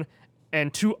 Charge Down,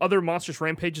 and 2 other monstrous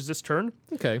rampages this turn.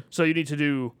 Okay. So you need to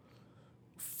do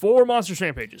 4 monstrous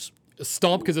rampages.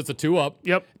 Stomp because it's a 2-up.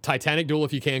 Yep. Titanic Duel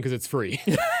if you can because it's free.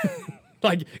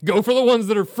 Like, go for the ones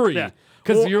that are free. Yeah.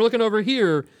 Because you're looking over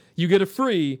here, you get a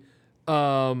free,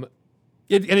 and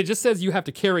it just says you have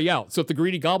to carry out. So if the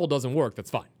Greedy Gobble doesn't work, that's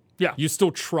fine. Yeah. You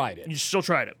still tried it. You still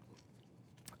tried it.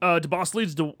 DeBoss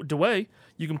leads the way.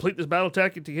 You complete this battle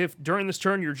tactic if during this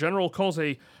turn your general calls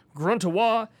a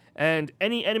Gruntawa, and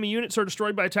any enemy units are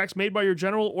destroyed by attacks made by your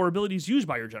general or abilities used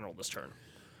by your general this turn.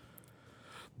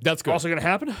 That's good. Also going to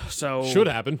happen. So should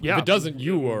happen. Yeah. If it doesn't,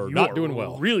 you are not doing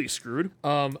well. Really screwed.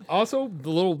 Also, the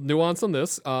little nuance on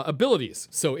this, abilities.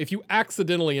 So if you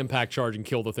accidentally impact charge and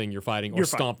kill the thing you're fighting or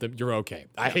stomp them, you're okay.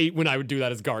 I hate when I would do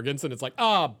that as Gargants, and it's like,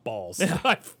 balls. Yeah.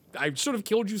 I should have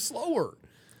killed you slower.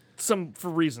 For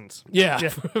reasons. Yeah.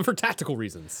 For tactical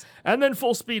reasons. And then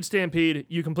full speed stampede.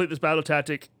 You complete this battle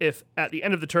tactic if at the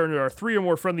end of the turn there are 3 or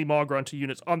more friendly Maw Grunter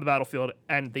units on the battlefield,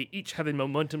 and they each have a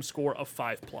momentum score of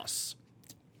 5+.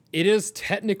 It is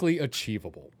technically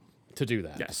achievable to do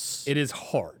that. Yes. It is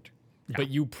hard. Yeah. But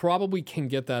you probably can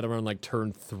get that around like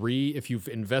turn 3 if you've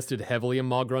invested heavily in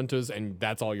Maw Gruntas and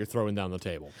that's all you're throwing down the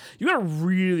table. You gotta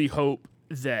really hope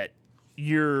that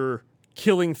you're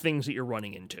killing things that you're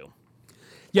running into.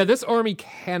 Yeah, this army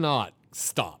cannot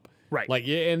stop. Right. Like,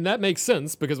 and that makes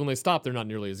sense because when they stop, they're not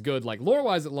nearly as good. Like,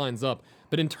 lore-wise, it lines up.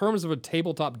 But in terms of a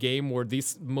tabletop game where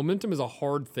momentum is a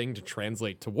hard thing to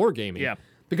translate to wargaming. Yeah.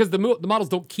 Because the models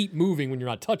don't keep moving when you're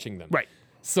not touching them. Right.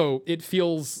 So it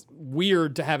feels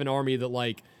weird to have an army that,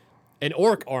 like, an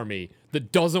orc army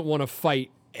that doesn't want to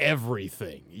fight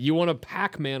everything. You want to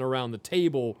Pac-Man around the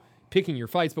table picking your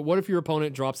fights, but what if your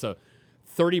opponent drops a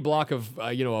 30 block of,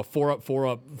 a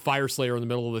 4-up Fire Slayer in the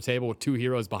middle of the table with 2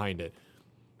 heroes behind it?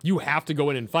 You have to go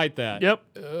in and fight that. Yep.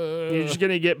 You're just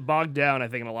going to get bogged down, I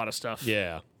think, in a lot of stuff.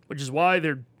 Yeah. Which is why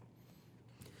they're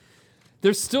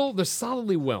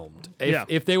solidly whelmed.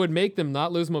 If they would make them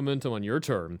not lose momentum on your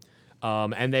turn,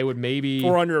 and they would maybe...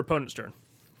 Or on your opponent's turn.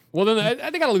 Well, then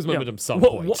they got to lose momentum some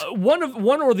point.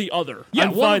 One or the other. Yeah,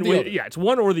 I'm fine with it. Yeah, it's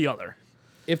one or the other.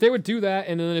 If they would do that,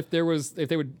 and then if they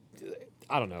would,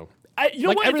 I don't know. You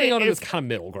know what? Everything on it is kind of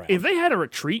middle ground. If they had a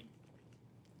retreat,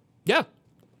 yeah,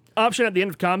 option at the end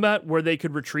of combat where they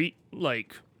could retreat, they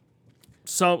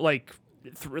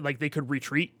could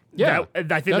retreat. Yeah,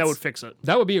 I think that would fix it.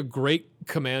 That would be a great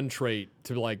command trait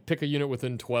to like pick a unit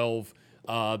within 12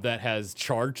 that has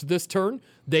charged this turn.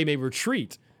 They may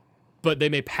retreat, but they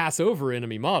may pass over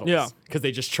enemy models because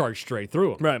they just charge straight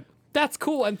through them. Right. That's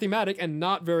cool and thematic and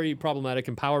not very problematic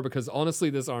in power because honestly,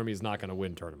 this army is not going to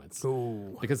win tournaments.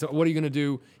 Ooh. Because what are you going to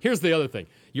do? Here's the other thing.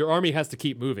 Your army has to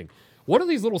keep moving. What are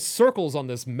these little circles on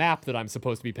this map that I'm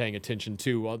supposed to be paying attention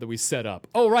to that we set up?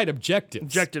 Oh, right, objectives.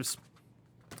 Objectives.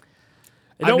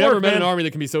 I've never met an army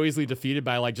that can be so easily defeated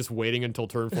by like just waiting until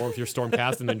turn 4 with your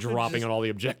Stormcast and then dropping on all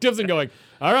the objectives and going,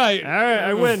 all right,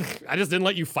 I win. I just didn't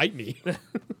let you fight me.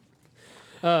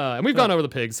 And we've gone over the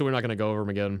pigs, so we're not going to go over them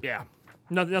again. Yeah.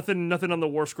 Nothing on the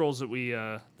war scrolls that we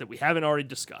haven't already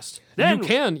discussed.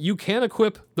 You can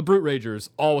equip the Brute Ragers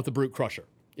all with the Brute Crusher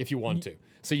if you want to.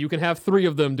 So you can have 3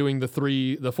 of them doing the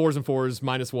 4s and 4s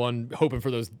 -1, hoping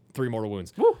for those 3 mortal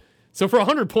wounds. Woo. So for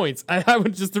 100 points, I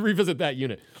would just to revisit that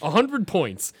unit. 100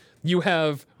 points, you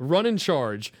have run and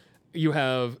charge. You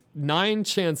have 9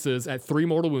 chances at 3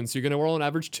 mortal wounds. So you're going to roll on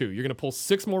average 2. You're going to pull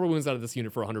 6 mortal wounds out of this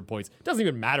unit for 100 points. It doesn't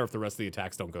even matter if the rest of the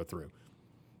attacks don't go through.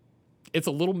 It's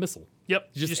a little missile. Yep.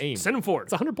 You just aim. Send them forward.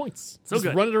 It's 100 points. So just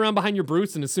good. Run it around behind your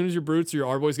brutes, and as soon as your brutes or your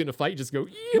Arboys get in a fight, you just go,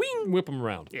 whip them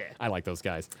around. Yeah. I like those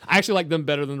guys. I actually like them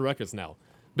better than the Ruckus now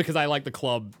because I like the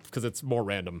club because it's more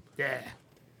random. Yeah.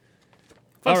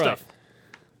 Fun stuff.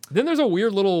 Then there's a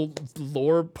weird little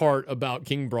lore part about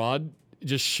King Broad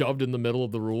just shoved in the middle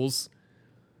of the rules.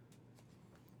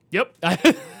 Yep.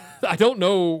 I don't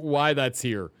know why that's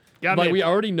here. Yeah, like, we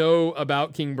already know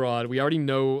about King Broad. We already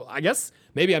know, I guess,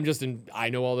 maybe I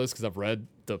know all this because I've read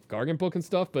the Gargant book and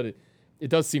stuff, but it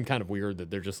does seem kind of weird that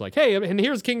they're just like, hey, and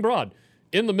here's King Broad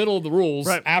in the middle of the rules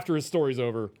after his story's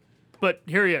over. But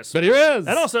here he is. And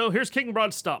also, here's King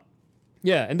Broad's stomp.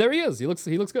 Yeah, and there he is. He looks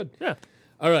good. Yeah.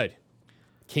 All right.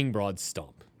 King Broad's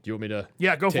stomp. Do you want me to?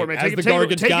 Yeah, go for it, man. Take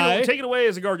it away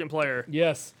as a Gargant player.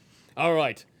 Yes. All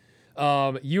right.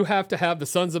 You have to have the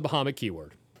Sons of Bahamut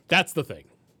keyword. That's the thing.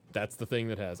 That's the thing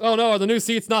that has. Oh no, are the new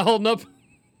seats not holding up?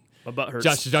 My butt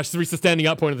hurts. Josh Three's the standing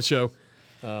up point of the show.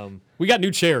 We got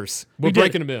new chairs. We're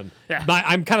breaking them in. Yeah.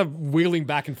 I'm kind of wheeling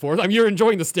back and forth. You're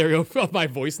enjoying the stereo of my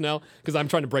voice now because I'm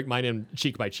trying to break mine in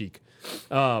cheek by cheek.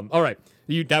 All right.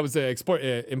 That was an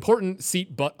important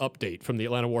seat butt update from the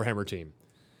Atlanta Warhammer team.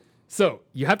 So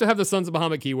you have to have the Sons of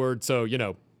Bahamut keyword. So,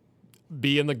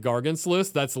 be in the Gargants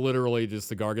list. That's literally just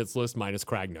the Gargants list minus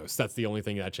Kragnos. That's the only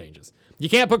thing that changes. You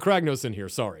can't put Kragnos in here.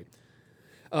 Sorry.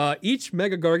 Each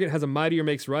Mega Gargant has a Mightier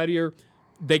makes Rightier.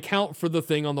 They count for the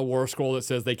thing on the War Scroll that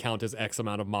says they count as X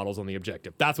amount of models on the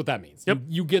objective. That's what that means. Yep.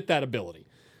 You get that ability.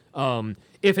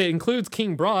 If it includes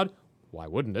King Broad, why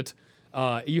wouldn't it?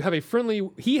 He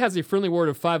has a friendly word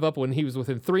of 5 up when he was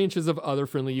within 3 inches of other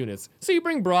friendly units. So you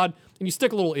bring Broad and you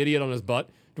stick a little idiot on his butt,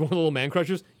 one of the little man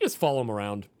crushers, you just follow him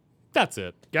around. That's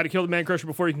it. Got to kill the man crusher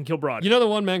before you can kill Broad. You know the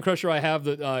one man crusher I have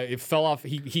that it fell off,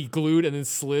 he glued and then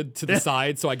slid to the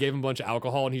side, so I gave him a bunch of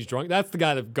alcohol and he's drunk? That's the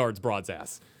guy that guards Broad's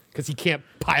ass because he can't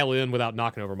pile in without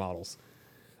knocking over models.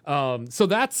 So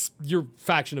that's your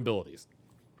faction abilities.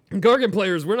 Gargant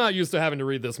players, we're not used to having to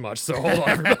read this much, so hold on,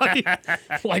 everybody.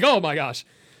 Like, oh my gosh.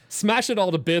 Smash it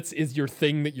all to bits is your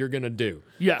thing that you're going to do.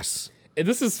 Yes. And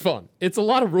this is fun. It's a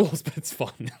lot of rules, but it's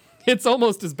fun. It's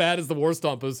almost as bad as the War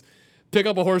Stompas. Pick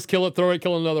up a horse, kill it, throw it,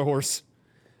 kill another horse.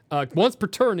 Once per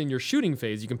turn in your shooting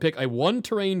phase, you can pick a 1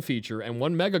 terrain feature and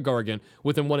 1 Mega Gargant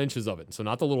within 1 inches of it, so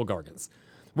not the little Gargants.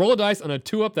 Roll a dice on a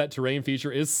 2-up that terrain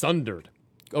feature is sundered.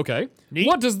 Okay. Neat.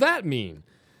 What does that mean?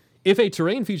 If a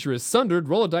terrain feature is sundered,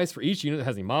 roll a dice for each unit that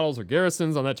has any models or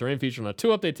garrisons on that terrain feature. On a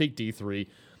 2-up, they take D3.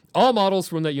 All models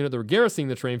from that unit that are garrisoning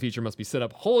the terrain feature must be set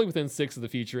up wholly within 6 of the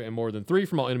feature and more than 3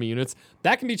 from all enemy units.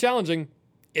 That can be challenging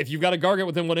if you've got a Gargant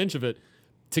within 1 inch of it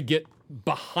to get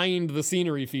behind the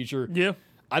scenery feature. Yeah.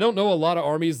 I don't know a lot of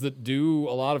armies that do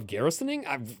a lot of garrisoning.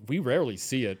 We rarely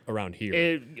see it around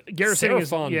here. Garrisoning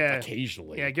is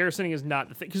occasionally. Yeah, garrisoning is not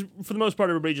the thing because for the most part,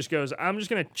 everybody just goes, "I'm just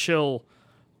gonna chill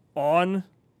on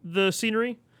the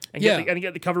scenery and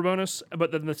get the cover bonus."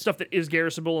 But then the stuff that is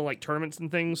garrisonable in like tournaments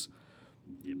and things,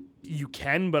 you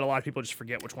can. But a lot of people just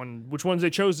forget which ones they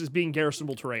chose as being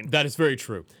garrisonable terrain. That is very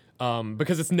true.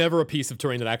 Because it's never a piece of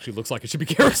terrain that actually looks like it should be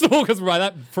garrisonable, because by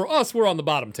that, for us, we're on the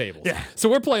bottom tables. Yeah. So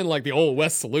we're playing like the old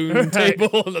West Saloon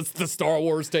table, the Star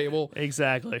Wars table.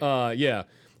 Exactly. Yeah.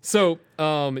 So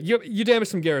you damage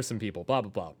some garrison people, blah,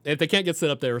 blah, blah. If they can't get set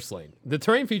up, they are slain. The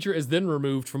terrain feature is then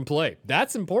removed from play.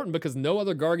 That's important because no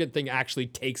other Gargant thing actually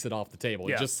takes it off the table.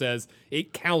 Yeah. It just says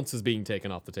it counts as being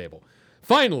taken off the table.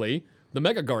 Finally, the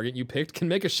Mega Gargant you picked can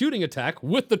make a shooting attack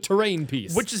with the terrain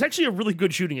piece. Which is actually a really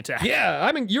good shooting attack. Yeah,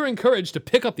 I mean, you're encouraged to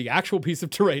pick up the actual piece of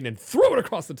terrain and throw it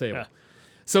across the table. Yeah.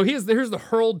 So here's the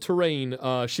hurled terrain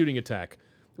shooting attack,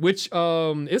 which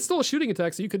is still a shooting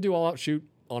attack, so you could do all-out shoot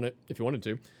on it if you wanted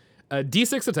to.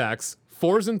 D6 attacks,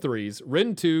 4s and 3s,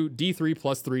 Rin 2, D3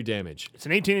 plus 3 damage. It's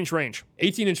an 18-inch range.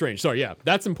 18-inch range, sorry, yeah,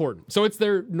 that's important. So it's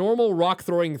their normal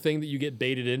rock-throwing thing that you get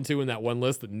baited into in that one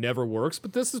list that never works,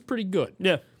 but this is pretty good.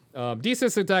 Yeah.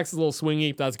 D6 attacks is a little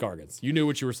swingy. That's Gargants. You knew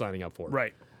what you were signing up for.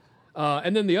 Right.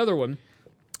 And then the other one,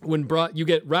 when you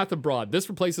get Wrath of Broad. This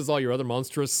replaces all your other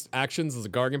monstrous actions as a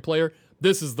Gargant player.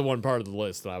 This is the one part of the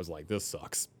list that I was like, this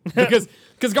sucks. Because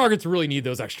Gargants really need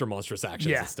those extra monstrous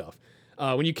actions and stuff.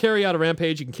 When you carry out a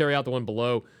rampage, you can carry out the one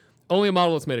below. Only a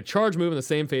model that's made a charge move in the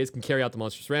same phase can carry out the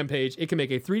monstrous rampage. It can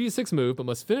make a 3d6 move, but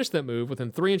must finish that move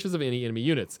within 3 inches of any enemy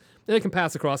units. And it can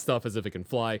pass across stuff as if it can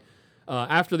fly.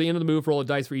 After the end of the move, roll a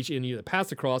dice for each enemy that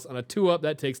passed across. On a 2-up,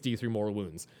 that takes D3 mortal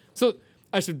wounds. So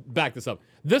I should back this up.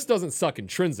 This doesn't suck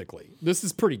intrinsically. This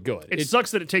is pretty good. It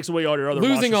sucks that it takes away all your other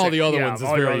losing all the other ones is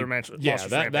very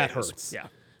that hurts. Yeah,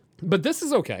 but this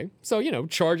is okay. So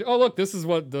charge. Oh look, this is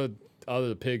what the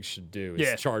other pigs should do: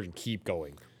 is charge and keep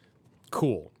going.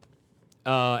 Cool.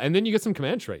 And then you get some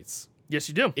command traits. Yes,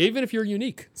 you do. Even if you're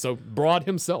unique. So Broad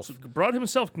himself. Broad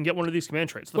himself can get one of these command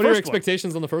traits. What are your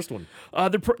expectations on the first one?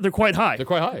 They're quite high. They're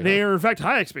quite high. They are, in fact,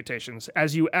 high expectations,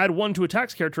 as you add 1 to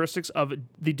attacks characteristics of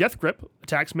the Death Grip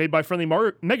attacks made by friendly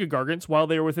Mega Gargants while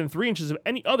they are within 3 inches of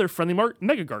any other friendly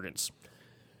Mega Gargants.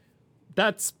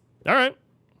 That's... All right.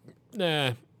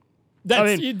 Nah.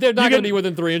 They're not going to be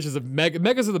within 3 inches of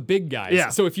Megas are the big guys. Yeah.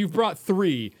 So if you've brought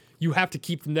 3, you have to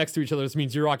keep them next to each other. This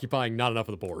means you're occupying not enough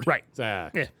of the board. Right. Yeah.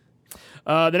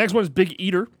 The next one is Big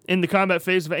Eater. In the combat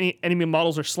phase, if any enemy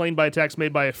models are slain by attacks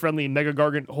made by a friendly Mega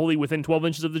Gargant wholly within 12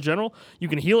 inches of the general, you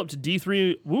can heal up to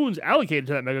D3 wounds allocated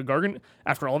to that Mega Gargant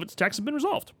after all of its attacks have been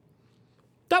resolved.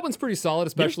 That one's pretty solid,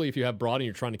 especially if you have Broad and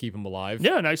you're trying to keep him alive.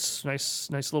 Yeah, nice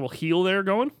little heal there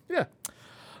going. Yeah.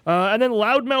 And then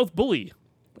Loudmouth Bully.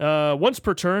 Once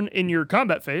per turn in your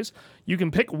combat phase, you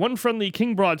can pick one friendly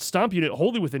King Broad Stomp unit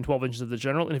wholly within 12 inches of the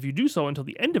general, and if you do so until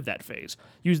the end of that phase,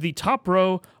 use the top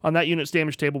row on that unit's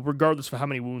damage table regardless of how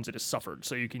many wounds it has suffered,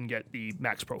 so you can get the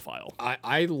max profile.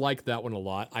 I like that one a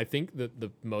lot. I think that the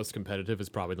most competitive is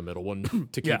probably the middle one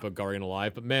to keep a Guardian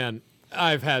alive, but man,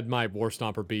 I've had my War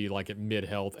Stomper be like at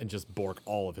mid-health and just bork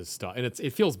all of his stuff, and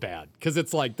it feels bad, because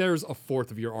it's like there's a fourth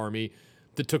of your army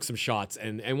that took some shots,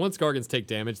 and once Gargants take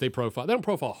damage, they don't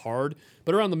profile hard,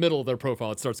 but around the middle of their profile,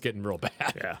 it starts getting real bad.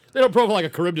 Yeah. They don't profile like a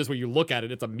Charybdis where you look at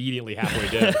it, it's immediately halfway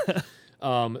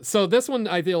dead. So this one,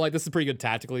 I feel like this is pretty good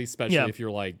tactically, especially if you're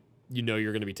like,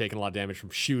 you're going to be taking a lot of damage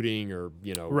from shooting or,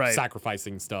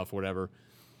 sacrificing stuff, whatever.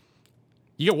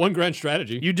 You get 1 grand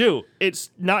strategy. You do. It's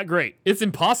not great. It's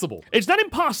impossible. It's not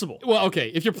impossible. Well, okay,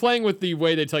 if you're playing with the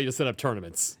way they tell you to set up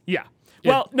tournaments. Yeah.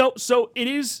 Well, no, so it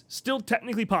is still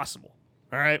technically possible.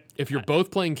 All right. If you're both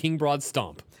playing King Broad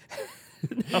Stomp.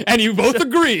 And you both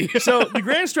agree. So the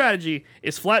grand strategy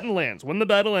is flatten lands. When the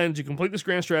battle ends, you complete this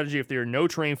grand strategy if there are no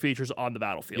terrain features on the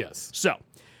battlefield. Yes. So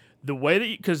the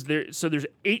way that there's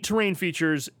 8 terrain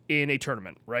features in a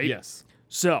tournament, right? Yes.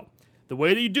 So the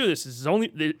way that you do this is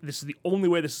the only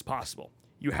way this is possible.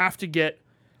 You have to get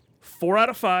 4 out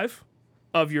of 5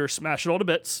 of your smash it all to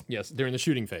bits. Yes, during the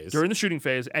shooting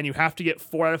phase. And you have to get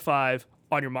 4 out of 5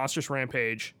 on your monstrous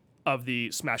rampage of the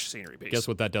smash scenery piece. Guess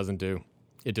what that doesn't do?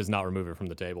 It does not remove it from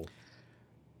the table.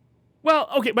 Well,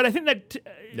 okay, but I think that...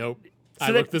 Nope. So I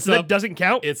looked this up. That doesn't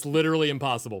count? It's literally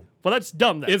impossible. Well, that's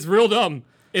dumb then. It's real dumb.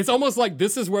 It's almost like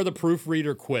this is where the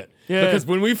proofreader quit. Yeah. Because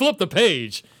when we flip the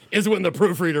page is when the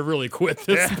proofreader really quit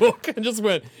this book and just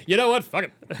went, you know what? Fuck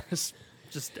it.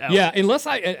 Just out. Yeah, unless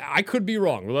I could be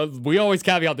wrong. We always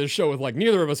caveat this show with like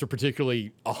neither of us are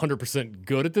particularly 100%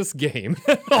 good at this game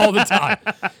all the time.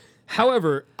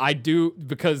 However, I do,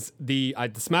 because the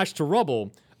Smash to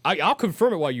Rubble, I'll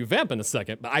confirm it while you vamp in a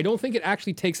second, but I don't think it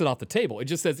actually takes it off the table. It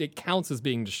just says it counts as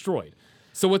being destroyed.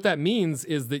 So what that means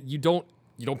is that you don't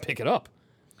pick it up.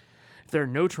 If there are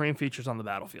no terrain features on the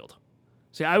battlefield.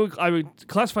 See, I would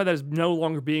classify that as no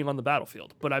longer being on the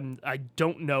battlefield, but I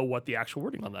don't know what the actual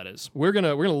wording on that is. We're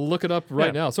gonna look it up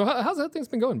right now. So how's that thing's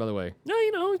been going, by the way?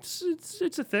 No, it's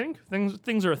a thing.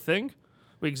 Things are a thing.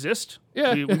 We exist.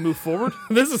 Yeah. We move forward.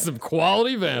 This is some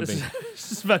quality vamping.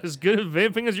 This is about as good of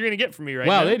vamping as you're going to get from me right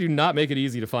now. now. Wow, they do not make it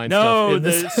easy to find no,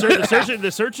 stuff. The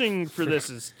searching for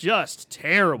this is just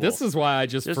terrible. This is why I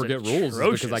just forget rules,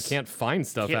 because I can't find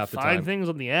stuff half the time. Find things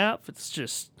on the app. It's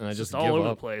just, and I just all over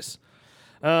up. the place.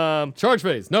 Charge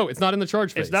phase. No, it's not in the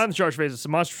charge phase. It's not in the charge phase. It's the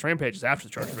monstrous rampage. It's after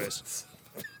the charge phase.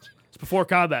 It's before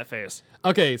combat phase.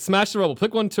 Okay, Smash the Rubble.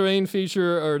 Pick one terrain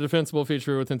feature or defensible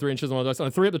feature within 3 inches of one dice. On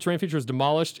a 3-up, the terrain feature is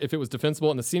demolished if it was defensible,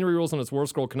 and the scenery rules on its war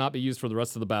scroll cannot be used for the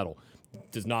rest of the battle.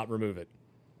 Does not remove it.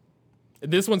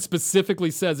 This one specifically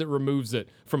says it removes it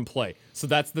from play. So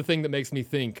that's the thing that makes me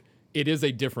think it is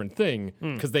a different thing,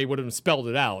 because they would have spelled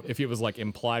it out if it was like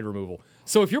implied removal.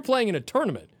 So if you're playing in a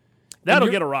tournament, that'll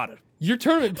get eroded. Your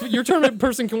tournament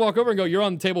person can walk over and go, "You're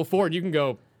on table 4," and you can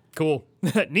go, "Cool,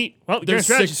 neat." Well, there's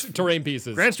 6 terrain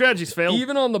pieces. Grand strategies failed.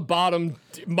 Even on the bottom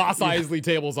Mos Eisley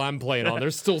tables I'm playing on,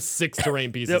 there's still 6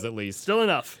 terrain pieces at least. Still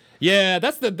enough. Yeah,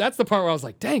 that's the part where I was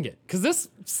like, "Dang it," because this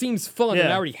seems fun and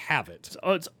I already have it.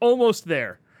 It's almost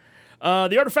there.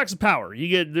 The artifacts of power.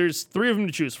 There's 3 of them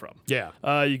to choose from. Yeah.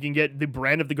 You can get the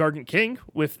Brand of the Gargant King.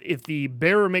 If the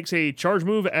bearer makes a charge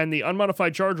move and the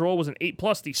unmodified charge roll was an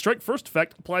 8+, the strike first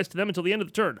effect applies to them until the end of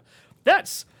the turn.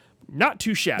 That's not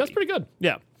too shabby. That's pretty good.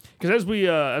 Yeah. Because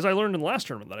as I learned in the last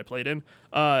tournament that I played in,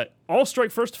 all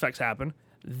strike first effects happen,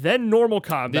 then normal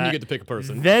combat. Then you get to pick a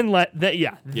person.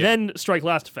 Then strike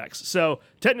last effects. So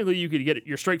technically you could get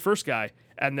your strike first guy,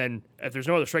 and then if there's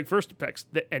no other strike first effects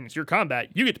and it's your combat,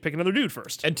 you get to pick another dude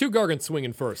first. And 2 Gargants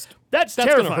swinging first. That's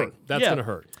terrifying. Gonna hurt. That's gonna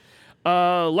hurt.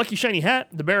 Lucky Shiny Hat.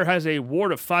 The bear has a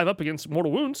ward of 5 up against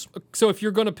mortal wounds. So if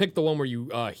you're going to pick the one where you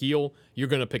heal, you're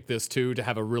going to pick this too to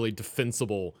have a really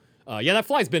defensible. That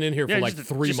fly's been in here for like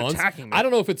 3 months. I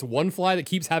don't know if it's one fly that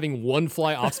keeps having one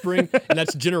fly offspring, and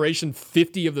that's generation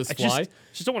 50 of this fly.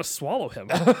 Just don't want to swallow him.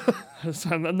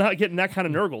 I'm not getting that kind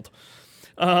of nurgled.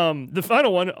 The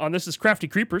final one on this is Crafty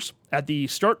Creepers. At the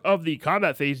start of the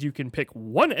combat phase, you can pick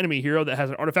one enemy hero that has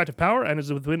an artifact of power and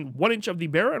is within 1 inch of the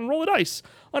bear and roll a dice.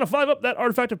 On a 5-up, that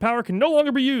artifact of power can no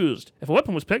longer be used. If a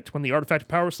weapon was picked, when the artifact of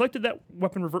power was selected, that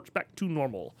weapon reverts back to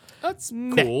normal. That's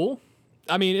cool.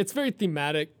 I mean, it's very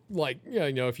thematic. Like,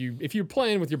 if you're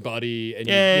playing with your buddy and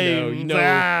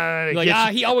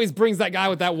he always brings that guy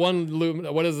with that one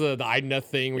what is the Idneth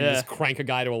thing where you just crank a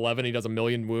guy to 11, he does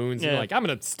 1,000,000 wounds. You're like, I'm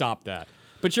gonna stop that.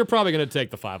 But you're probably going to take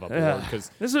the 5-up award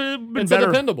because it's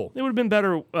dependable. It would have been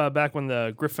better back when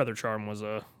the Griff Feather Charm was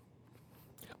a...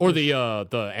 Or the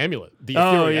amulet. The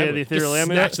ethereal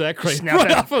amulet. Snatch that crate right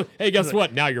off of, hey, guess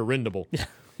what? Now you're rindable. Yeah.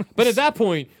 But at that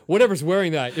point, whatever's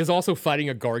wearing that is also fighting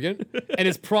a Gargant and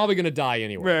is probably going to die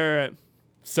anyway. Right.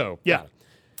 So, yeah.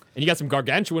 And you got some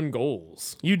gargantuan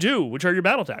goals. You do, which are your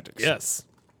battle tactics. Yes.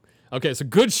 Okay, so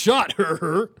good shot.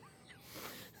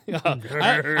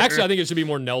 Actually, I think it should be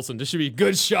more Nelson. This should be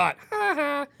good shot.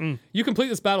 You complete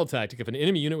this battle tactic if an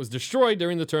enemy unit was destroyed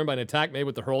during the turn by an attack made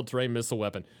with the hurled terrain missile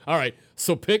weapon. All right,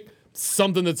 so pick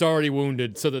something that's already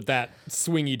wounded so that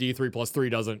swingy D3+3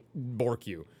 doesn't bork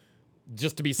you.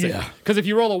 Just to be safe. Because if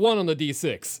you roll a 1 on the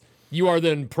D6, you are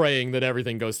then praying that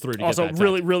everything goes through to also get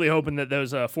that really hoping that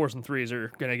those 4s and 3s are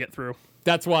going to get through.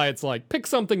 That's why it's like, pick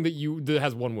something that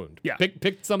has 1 wound. Yeah.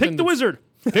 Pick something. Pick the wizard.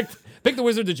 Pick the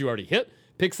wizard that you already hit.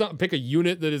 Pick a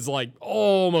unit that is like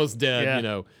almost dead,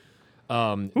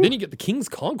 Then you get the King's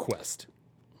Conquest.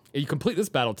 You complete this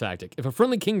battle tactic. If a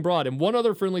friendly King Broad and one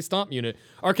other friendly Stomp unit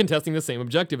are contesting the same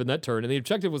objective in that turn, and the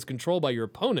objective was controlled by your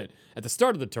opponent at the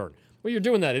start of the turn, well, you're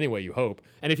doing that anyway, you hope.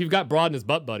 And if you've got Broad and his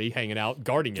butt buddy hanging out,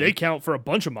 guarding they count for a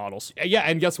bunch of models. Yeah,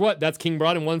 and guess what? That's King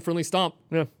Broad and one friendly Stomp.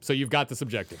 Yeah. So you've got this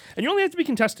objective. And you only have to be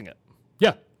contesting it.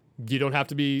 Yeah. You don't have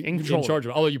to be in charge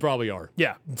of it, although you probably are.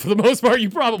 Yeah. For the most part,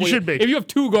 you should be. If you have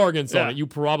 2 Gargants on it, you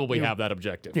probably have that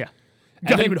objective. Yeah.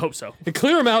 God, you would hope so. The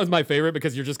clear them out is my favorite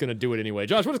because you're just going to do it anyway.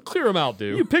 Josh, what does clear them out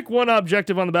do? You pick one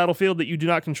objective on the battlefield that you do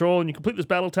not control, and you complete this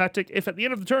battle tactic. If at the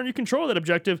end of the turn you control that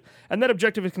objective, and that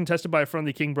objective is contested by a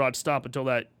friendly King Broad Stomp until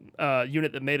that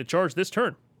unit that made a charge this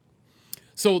turn.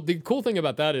 So the cool thing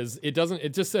about that is it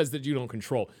just says that you don't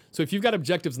control. So if you've got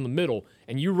objectives in the middle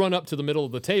and you run up to the middle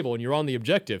of the table and you're on the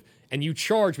objective and you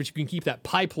charge, but you can keep that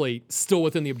pie plate still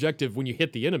within the objective when you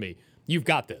hit the enemy, you've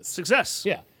got this. Success.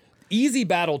 Yeah. Easy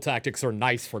battle tactics are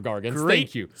nice for Gargants. Great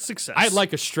Thank you. Success. I'd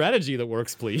like a strategy that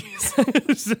works, please.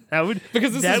 Because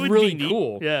this is really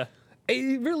cool. Yeah.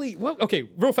 Okay,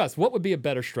 real fast. What would be a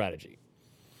better strategy?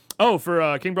 Oh,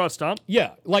 for King Broad Stomp?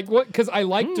 Yeah, like what? Because I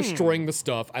like destroying the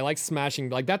stuff. I like smashing.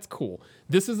 Like, that's cool.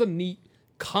 This is a neat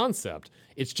concept.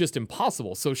 It's just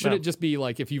impossible. So should it just be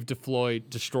like if you've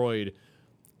destroyed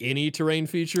any terrain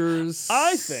features?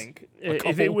 I think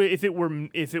if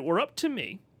it were up to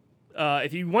me,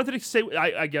 if you wanted to say,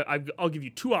 I'll give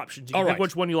you 2 options. You can pick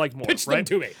which one you like more. Pitch them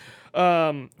to me.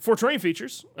 For terrain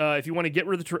features, if you want to get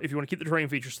rid of if you want to keep the terrain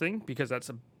features thing, because that's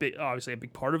obviously a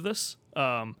big part of this.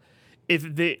 If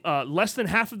they less than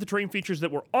half of the terrain features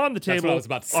that were on the table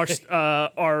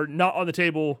are not on the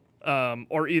table,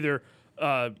 or either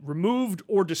removed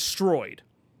or destroyed,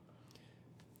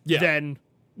 then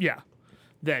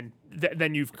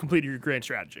you've completed your grand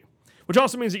strategy. Which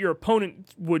also means that your opponent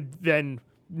would then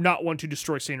not want to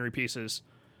destroy scenery pieces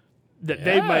that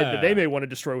they may want to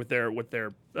destroy with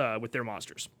their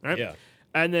monsters. Right? Yeah.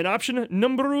 And then option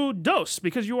numero dos,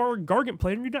 because you are a Gargant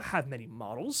player and you don't have many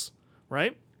models,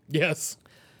 right? Yes.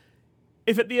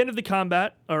 If at the end of the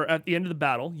combat or at the end of the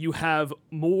battle you have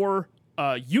more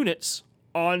units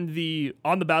on the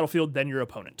battlefield than your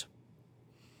opponent,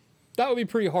 that would be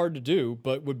pretty hard to do,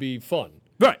 but would be fun.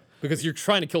 Right. Because you're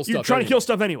trying to kill stuff. You're trying to kill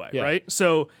stuff anyway, right?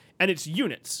 So, and it's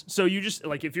units. So you just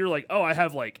like if you're like, oh, I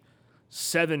have like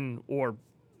 7 or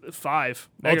 5.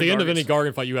 Well, at the end of any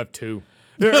Gargant fight, you have 2.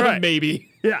 Right.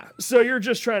 Maybe. Yeah. So you're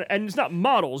just trying to, and it's not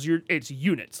models. It's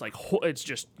units. Like it's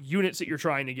just units that you're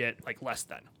trying to get like less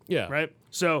than. Yeah. Right.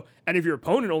 So, and if your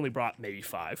opponent only brought maybe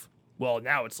 5, well,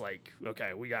 now it's like,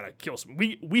 okay, we gotta kill some.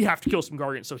 We have to kill some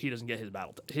Gargants so he doesn't get his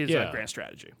grand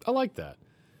strategy. I like that.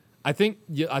 I think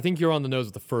you're on the nose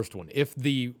with the first one. If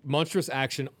the monstrous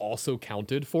action also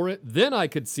counted for it, then I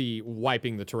could see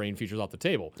wiping the terrain features off the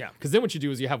table. Yeah. Because then what you do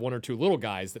is you have 1 or 2 little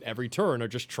guys that every turn are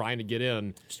just trying to get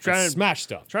in, and smash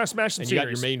stuff. Trying to smash some and series. you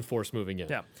got your main force moving in.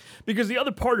 Yeah. Because the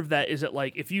other part of that is that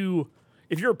like if you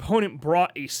if your opponent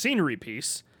brought a scenery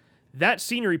piece, that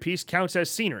scenery piece counts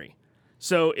as scenery.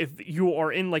 So if you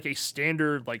are in like a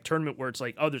standard like tournament where it's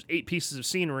like, oh, there's 8 pieces of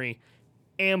scenery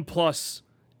and plus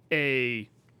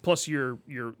your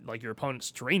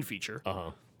opponent's terrain feature,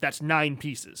 that's 9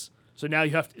 pieces. So now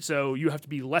you have to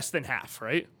be less than half,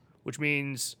 right? Which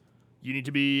means you need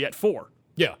to be at 4.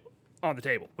 Yeah. On the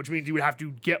table, which means you would have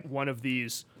to get one of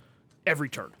these every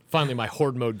turn. Finally, my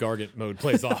horde mode Gargant mode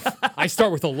plays off. I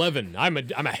start with 11. I'm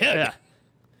ahead.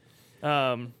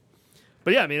 Yeah.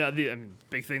 But yeah, I mean, the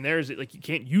big thing there is that like you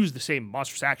can't use the same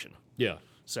monstrous action. Yeah.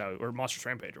 So or monstrous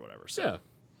rampage or whatever. So. Yeah.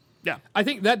 Yeah. I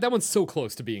think that one's so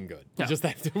close to being good. Yeah. Just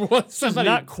that somebody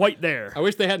not quite there. I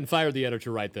wish they hadn't fired the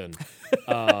editor right then,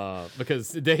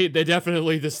 because they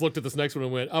definitely just looked at this next one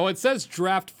and went, "Oh, it says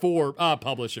draft 4.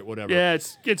 Publish it, whatever." Yeah,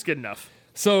 it's good enough.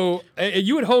 So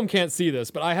you at home can't see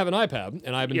this, but I have an iPad,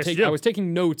 and I was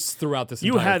taking notes throughout this.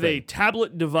 You entire have thing. a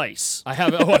tablet device. I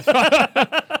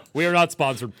have. We are not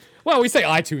sponsored. Well, we say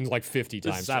iTunes like 50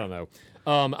 times. I don't know.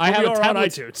 I have a tablet. On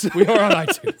iTunes. We are on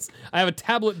iTunes. I have a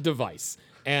tablet device,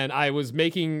 and I was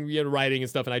making writing and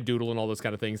stuff, and I doodle and all those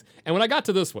kind of things. And when I got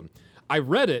to this one, I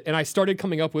read it, and I started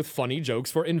coming up with funny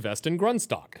jokes for invest in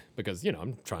Grunstock because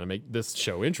I'm trying to make this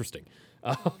show interesting.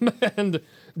 And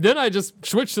then I just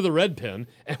switched to the red pen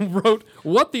and wrote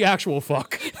 "What the actual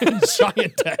fuck" in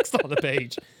giant text on the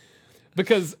page.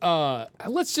 Because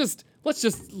let's just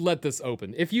let this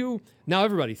open. Now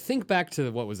everybody think back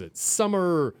to what was it,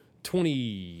 summer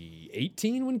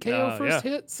 2018 when KO first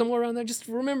hit, somewhere around there. Just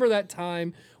remember that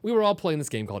time we were all playing this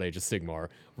game called Age of Sigmar,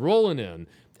 rolling in.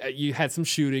 You had some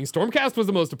shooting. Stormcast was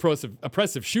the most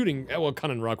oppressive shooting. Well,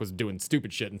 Cunning Rock was doing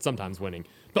stupid shit and sometimes winning,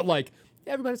 but like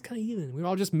everybody's kind of even. We were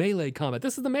all just melee combat.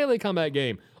 This is the melee combat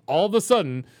game. All of a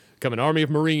sudden, come an army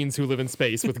of Marines who live in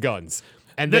space with guns.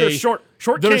 And they're short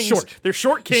kings. They're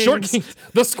short kings. Short kings.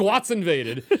 The squats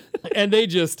invaded, and they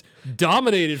just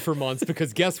dominated for months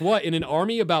because guess what? In a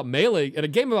game about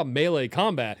melee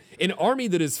combat, an army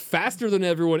that is faster than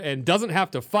everyone and doesn't have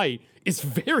to fight is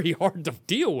very hard to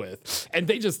deal with. And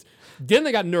they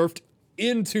got nerfed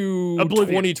into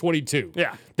Oblivion. 2022.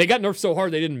 Yeah. They got nerfed so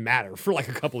hard they didn't matter for like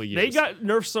a couple of years. They got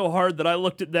nerfed so hard that I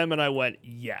looked at them and I went,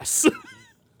 yes.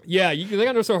 Yeah, they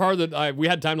got nerfed so hard that we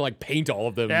had time to like paint all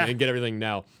of them and get everything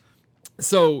now.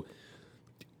 So,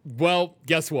 well,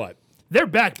 guess what? They're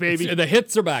back, baby. The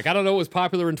hits are back. I don't know what was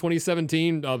popular in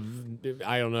 2017.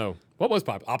 I don't know. What was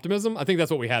popular? Optimism? I think that's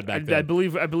what we had back then. I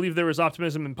believe there was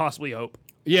optimism and possibly hope.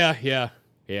 Yeah.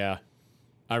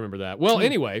 I remember that. Well,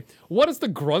 anyway, what does the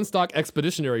Grunstock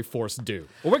Expeditionary Force do?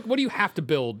 What do you have to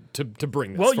build to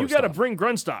bring this? Well, you got to bring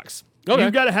Grunstocks. Okay.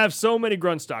 You've got to have so many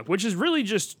Grunstock, which is really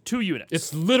just 2 units.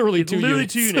 It's literally two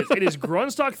units. It is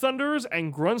Grunstock Thunderers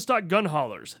and Grunstock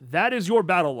Gunhaulers. That is your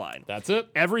battle line. That's it.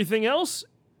 Everything else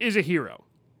is a hero.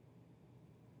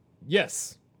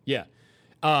 Yes. Yeah.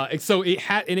 So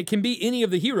it can be any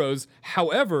of the heroes.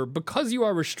 However, because you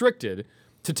are restricted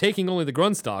to taking only the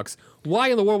Grunstocks, why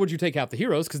in the world would you take half the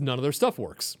heroes? Because none of their stuff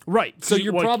works. Right. So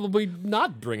you're probably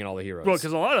not bringing all the heroes. Well,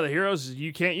 because a lot of the heroes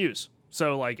you can't use.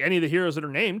 So, like, any of the heroes that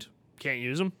are named, can't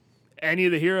use them. Any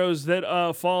of the heroes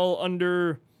that fall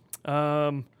under...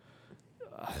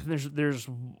 there's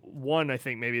one, I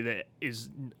think, maybe that is...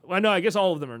 Well, no, I guess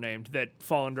all of them are named that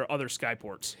fall under other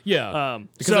Skyports. Yeah.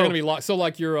 Because they're going to be locked. So,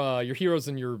 like, your heroes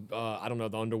and your, I don't know,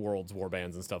 the Underworld's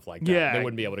warbands and stuff like that. Yeah. They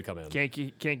wouldn't be able to come in. Can't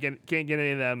get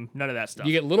any of them. None of that stuff.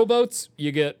 You get little boats.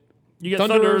 You get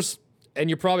Thunderers. And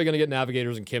you're probably going to get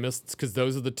Navigators and Chemists because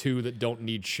those are the 2 that don't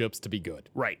need ships to be good.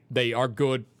 Right. They are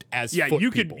good as yeah. foot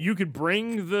You people. could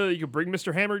bring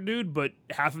Mr. Hammer dude, but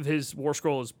half of his war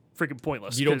scroll is freaking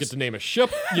pointless. You don't get to name a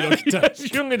ship. You don't get to. You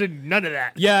don't get to none of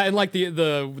that. Yeah, and like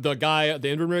the guy, the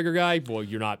Endrinrigger guy. Well,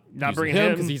 you're not using bringing him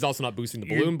him because he's also not boosting the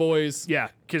Balloon Boys. Yeah,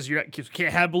 because you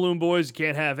can't have Balloon Boys. You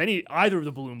can't have either of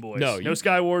the Balloon Boys. No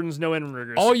Sky Wardens, no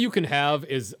Endrinriggers. All you can have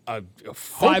is a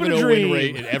 5-0 win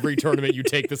rate in every tournament you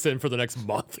take this in for the next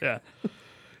month. Yeah.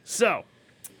 So,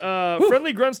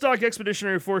 friendly Grunstock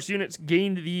Expeditionary Force units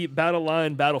gained the battle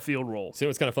line battlefield role. See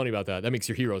what's kind of funny about that? That makes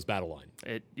your heroes battle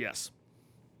line. Yes.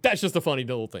 That's just a funny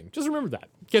little thing. Just remember that.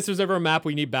 In case there's ever a map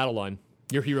where you need battle line,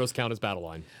 your heroes count as battle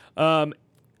line.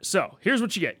 So, here's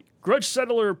what you get. Grudge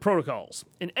Settler Protocols.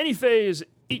 In any phase,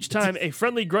 each time a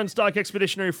friendly Grunstock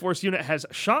Expeditionary Force unit has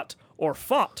shot or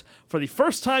fought for the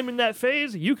first time in that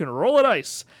phase, you can roll a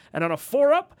dice. And on a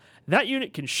 4-up, that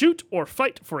unit can shoot or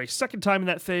fight for a second time in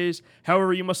that phase.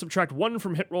 However, you must subtract 1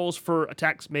 from hit rolls for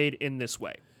attacks made in this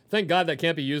way. Thank God that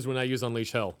can't be used when I use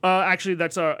Unleash Hell. Actually,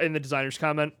 that's in the designer's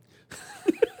comment.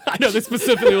 I know, they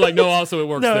specifically were like, no, also it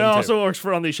works. No, then it too. also works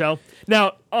for Unleash Hell.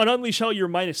 Now, on Unleash Hell, you're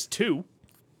 -2.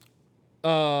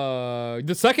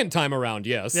 The second time around,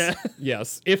 yes. Yeah.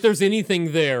 Yes. If there's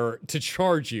anything there to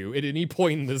charge you at any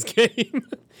point in this game,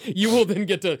 you will then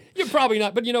get to. You're probably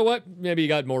not, but you know what? Maybe you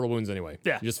got mortal wounds anyway.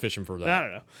 Yeah. You're just fishing for that. I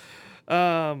don't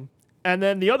know. And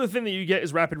then the other thing that you get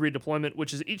is rapid redeployment,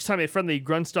 which is each time a friendly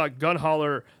Grunstock gun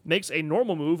hauler makes a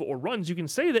normal move or runs, you can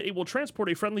say that it will transport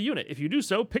a friendly unit. If you do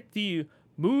so, pick the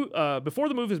move before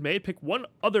the move is made. Pick one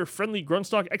other friendly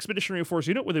Grunstock Expeditionary Force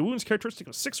unit with a wounds characteristic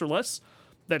of 6 or less.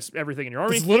 That's everything in your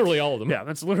army. It's literally all of them. Yeah,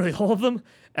 that's literally all of them.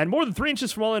 And more than 3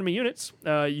 inches from all enemy units.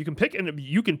 You can pick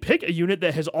a unit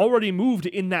that has already moved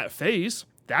in that phase.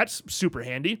 That's super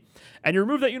handy. And you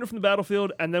remove that unit from the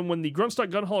battlefield, and then when the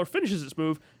Grunstock gun hauler finishes its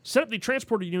move, set up the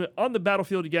transported unit on the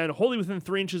battlefield again, wholly within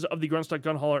 3 inches of the Grunstock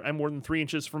gun hauler and more than 3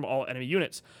 inches from all enemy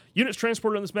units. Units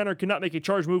transported in this manner cannot make a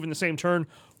charge move in the same turn.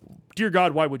 Dear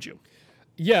God, why would you?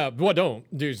 Yeah, what don't?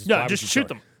 Dude, Just shoot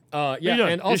them. Yeah,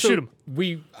 and also shoot 'em.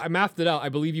 I mathed it out. I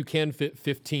believe you can fit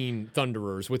 15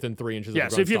 Thunderers within 3 inches. Yeah,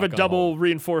 of the so if you have a Grunstock gun double hauler.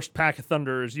 reinforced pack of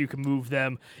Thunderers, you can move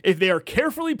them. If they are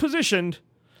carefully positioned...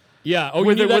 Yeah, you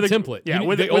need that template. Yeah, You need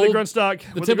with the Grunstock.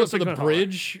 The with template for Grunstock the gun hauler.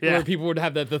 bridge, Yeah. where people would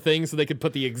have the thing so they could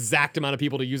put the exact amount of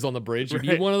people to use on the bridge. You Right.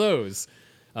 need one of those.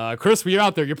 Chris, when you're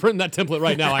out there, you're printing that template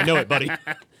right now. I know it, buddy.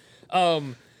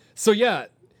 So yeah,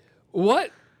 what?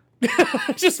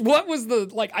 Just what was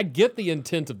I get the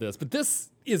intent of this, but this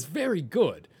is very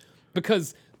good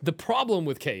because the problem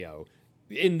with KO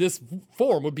in this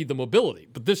form would be the mobility,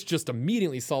 but this just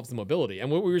immediately solves the mobility. And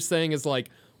what we were saying is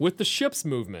with the ship's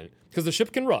movement, because the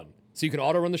ship can run, so you can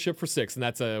auto run the ship for 6, and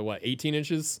that's 18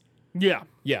 inches? Yeah.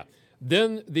 Yeah.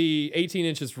 Then the 18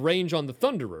 inches range on the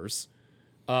Thunderers,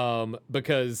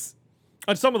 because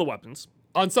On some of the weapons.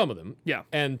 on some of them, Yeah.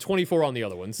 and 24 on the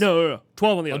other ones. No.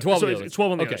 12 on the other. 12 so on the it's others.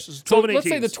 12 on the Okay. others. It's So 12 and 18. let's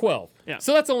say the 12. Yeah.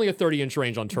 So that's only a 30-inch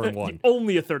range on turn 1.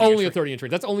 Only a 30. Only a 30-inch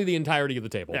range. That's only the entirety of the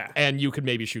table. Yeah. And you could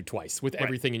maybe shoot twice with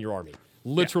everything in your army.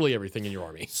 Literally everything in your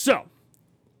army. So,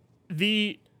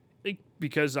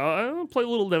 because I'll play a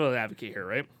little devil advocate here,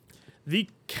 right? The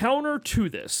counter to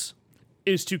this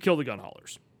is to kill the gun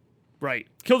haulers, right?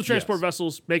 Kill the transport Yes.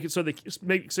 vessels, make it so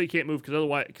you can't move,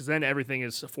 because then everything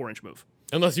is a 4-inch move.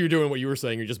 Unless you're doing what you were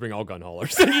saying, you just bring all gun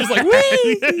haulers. You're just like,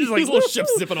 whee! These little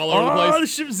ships zipping all over the place. The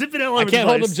ship's zipping all over I the can't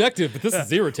place. hold objective, but this is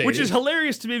irritating. Which is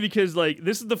hilarious to me because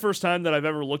this is the first time that I've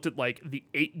ever looked at the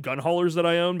 8 gun haulers that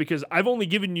I own, because I've only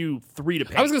given you 3 to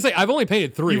paint. I was going to say, I've only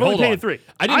painted 3. You've Hold only on. painted 3.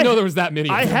 I didn't know there was that many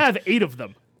of I them. have 8 of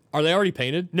them. Are they already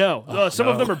painted? No, some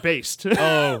of them are based.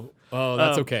 Oh,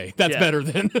 that's okay. That's yeah. better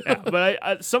then. Yeah,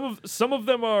 but some of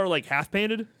them are half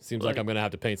painted. Seems like I'm going to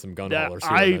have to paint some gun That haulers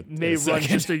here I in may a run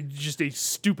second. just a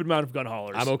stupid amount of gun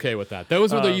haulers. I'm okay with that.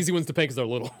 Those are the easy ones to paint because they're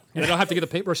little. And I don't have to get the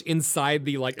paintbrush inside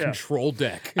the control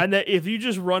deck. And that if you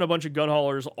just run a bunch of gun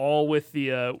haulers all with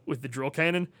the drill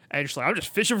cannon, and you're just I'm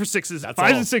just fishing for 6s, 5s all.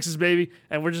 and 6s, baby,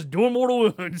 and we're just doing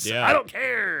mortal wounds. Yeah. I don't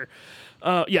care.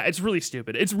 It's really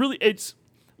stupid.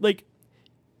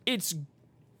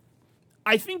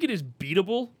 I think it is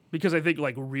beatable because I think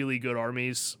really good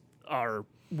armies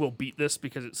will beat this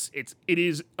because it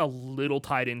is a little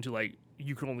tied into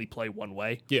you can only play one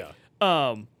way. Yeah.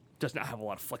 Does not have a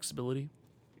lot of flexibility.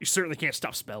 You certainly can't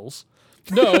stop spells.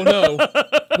 No.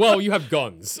 Well, you have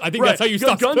guns. I think that's how you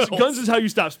stop guns. spells. Guns is how you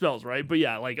stop spells, right? But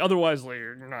yeah, otherwise,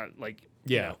 you're not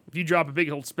Yeah. if you drop a big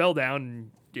old spell down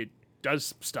and it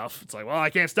does stuff, it's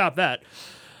I can't stop that.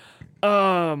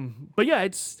 But yeah,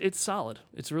 it's solid.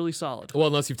 It's really solid. Well,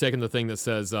 unless you've taken the thing that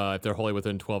says if they're wholly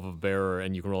within 12 of a bearer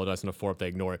and you can roll a dice on a 4 if they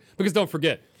ignore it. Because don't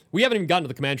forget, we haven't even gotten to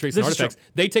the command traits and This is artifacts.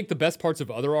 They take the best parts of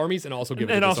other armies and also give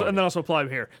it to this army. And then also apply them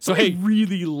here. So, He hey-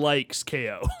 really likes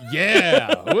KO.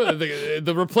 Yeah.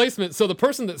 the replacement. So the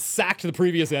person that sacked the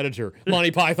previous editor,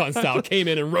 Monty Python style, came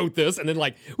in and wrote this and then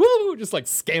woo, just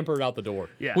scampered out the door.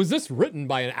 Yeah. Was this written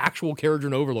by an actual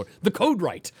Caradron overlord? The code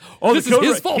right. Oh, this the code is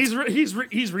his right.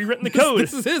 fault. He's rewritten the code.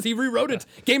 This is his. He rewrote it.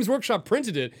 Games Workshop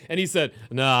printed it and he said,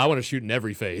 "Nah, I want to shoot in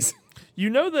every phase." You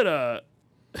know that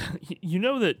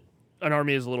an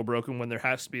army is a little broken when there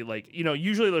has to be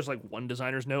usually there's one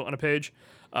designer's note on a page.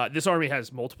 This army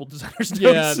has multiple designers'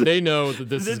 Yeah, notes. they know that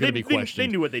this is going to be questioned.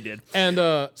 They knew what they did. And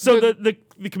So the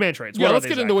command traits. yeah, what are let's they,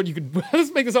 get Zach? into what you could.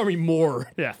 Let's make this army more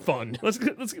fun. Let's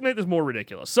make this more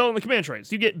ridiculous. So in the command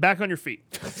traits, you get back on your feet.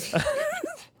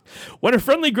 When a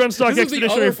friendly Grunstock This is the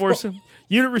Expeditionary other Force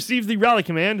unit receives the rally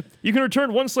command, you can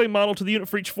return 1 slave model to the unit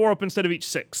for each 4 up instead of each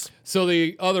 6. So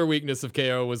the other weakness of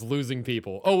KO was losing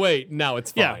people. Oh wait, now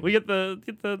it's fine. Yeah, we get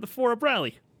the 4 up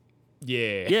rally.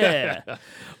 Yeah. Yeah.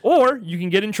 Or you can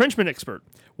get Entrenchment Expert.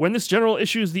 When this general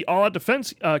issues the all-out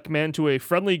defense command to a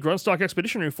friendly Gruntstock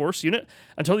Expeditionary Force unit,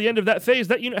 until the end of that phase,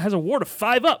 that unit has a ward of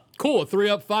 5 up. Cool. 3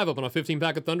 up, 5 up on a 15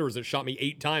 pack of Thunderers that shot me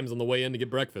 8 times on the way in to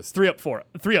get breakfast. 3 up, 4.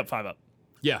 3 up, 5 up.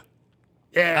 Yeah.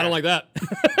 Yeah. I don't like that.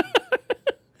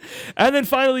 And then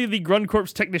finally, the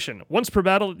Grundkorps Technician. Once per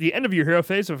battle, at the end of your hero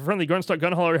phase, if a friendly Grunstock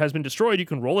Gunhauler has been destroyed, you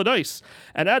can roll a dice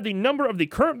and add the number of the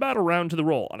current battle round to the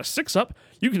roll. On a 6-up,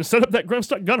 you can set up that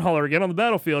Grunstock Gunhauler again on the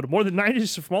battlefield, more than 90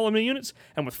 small enemy units,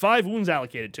 and with 5 wounds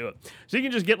allocated to it. So you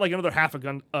can just get like another half a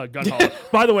Gunhauler.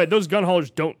 By the way, those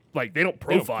Gunhaulers don't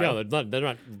profile. Yeah, they're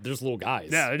not. They're just little guys.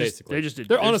 Yeah, basically. they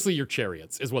They're honestly your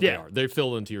chariots, is what they are. They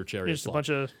fill into your chariot.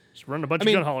 Just running a bunch of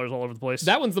Gunhaulers all over the place.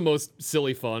 That one's the most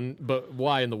silly fun, but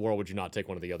why in the world would you not take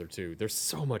one of the other two? They're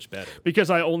so much better. Because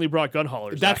I only brought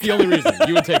Gunhaulers. That's the only reason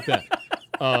you would take that.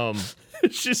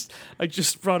 It's just I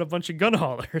just brought a bunch of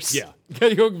Gunhaulers. Yeah,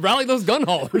 you go rally those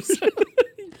Gunhaulers.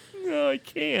 No, I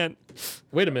can't.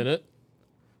 Wait a minute.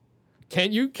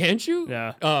 Can't you?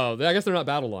 Yeah. Oh, I guess they're not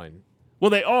battle line. Well,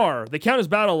 they are. They count as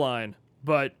battle line,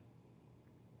 but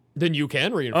then you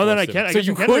can reinforce. Oh, then I them. can. So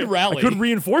you could rally. I could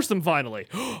reinforce them finally.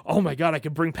 Oh my god, I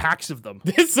could bring packs of them.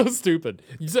 It's so stupid.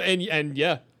 And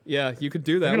yeah, you could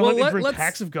do that. Well, let me bring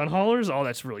packs of Gunhaulers. Oh,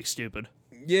 that's really stupid.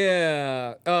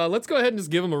 Yeah. Let's go ahead and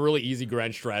just give them a really easy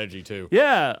grand strategy too.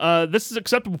 Yeah. This is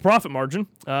acceptable profit margin.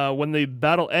 When the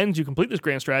battle ends, you complete this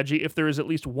grand strategy if there is at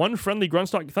least one friendly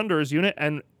Grunstock Thunderers unit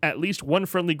and at least one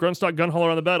friendly Grunstock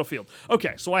Gunhauler on the battlefield.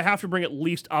 Okay, so I have to bring at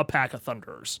least a pack of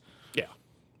Thunderers. Yeah.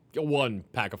 1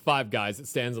 pack of 5 guys that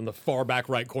stands on the far back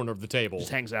right corner of the table.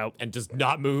 Just hangs out. And does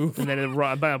not move. And then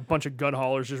a bunch of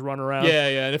Gunhaulers just run around.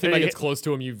 Yeah. And if anybody gets close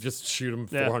to him, you just shoot him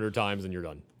 400 times and you're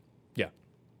done. Yeah.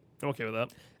 I'm okay with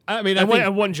that. I mean,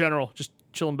 and one general just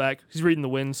chilling back. He's reading the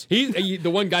winds. The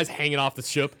one guy's hanging off the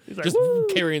ship, like, just woo!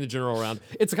 carrying the general around.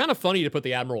 It's kind of funny to put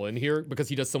the admiral in here because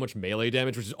he does so much melee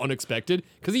damage, which is unexpected,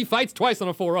 because he fights twice on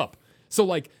a 4-up. So,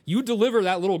 like, you deliver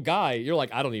that little guy, you're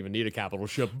like, I don't even need a capital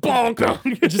ship. Bonk!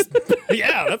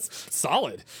 Yeah, that's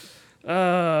solid.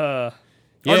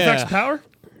 Artifacts power?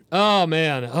 Oh,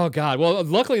 man. Oh, God. Well,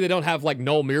 luckily they don't have, like,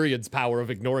 Null Myriad's power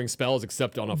of ignoring spells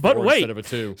except on a 4 instead of a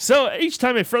 2. So each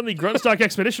time a friendly Gruntstock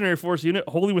Expeditionary Force unit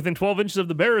wholly within 12 inches of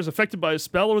the bearer is affected by a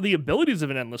spell or the abilities of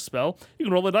an endless spell, you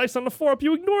can roll the dice on the 4-up.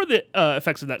 You ignore the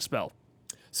effects of that spell.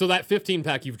 So that 15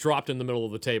 pack you've dropped in the middle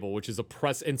of the table, which is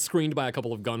and screened by a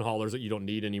couple of Gunhaulers that you don't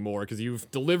need anymore because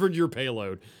you've delivered your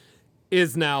payload,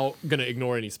 is now going to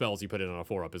ignore any spells you put in on a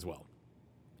 4-up as well.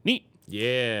 Neat.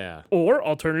 Yeah. Or,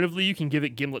 alternatively, you can give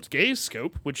it Gimlet's Gaze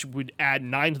Scope, which would add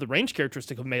 9 to the range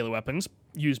characteristic of melee weapons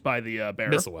used by the bearer.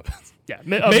 Missile weapons. Yeah.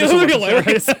 Melee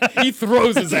hilarious. He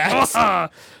throws his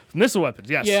ass. Missile weapons,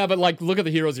 yes. Yeah, but, like, look at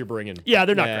the heroes you're bringing. Yeah,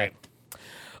 they're not great.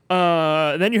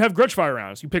 Then you have Grudge Fire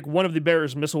rounds. You pick one of the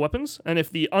bearer's missile weapons, and if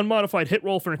the unmodified hit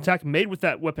roll for an attack made with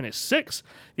that weapon is 6,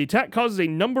 the attack causes a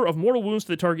number of mortal wounds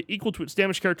to the target equal to its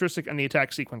damage characteristic, and the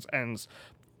attack sequence ends.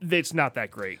 It's not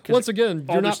that great. Once again,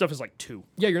 all this stuff is like 2.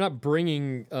 Yeah, you're not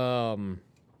bringing that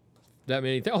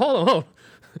many things. Hold on.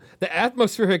 The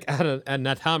atmospheric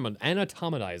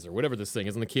anatomizer, whatever this thing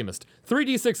is in the chemist,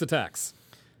 3d6 attacks.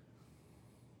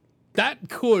 That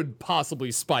could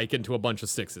possibly spike into a bunch of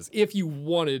 6s if you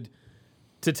wanted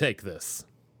to take this.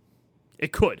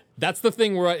 It could. That's the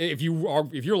thing where if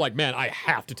you're like, man, I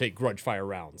have to take Grudge Fire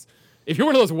rounds. If you're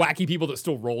one of those wacky people that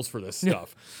still rolls for this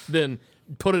stuff, then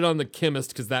put it on the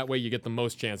chemist because that way you get the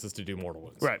most chances to do mortal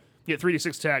wounds. Right. You get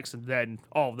 3d6 attacks, and then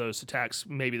all of those attacks,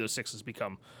 maybe those 6s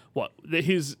become what?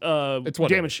 His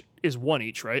damage is 1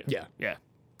 each, right? Yeah. Yeah.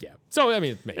 Yeah. So, I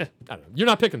mean, maybe. I don't know. You're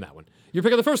not picking that one. You're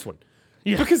picking the first one.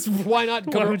 Yeah. Because why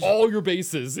not cover all your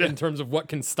bases in terms of what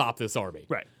can stop this army?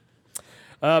 Right.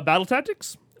 Battle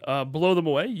tactics. Blow them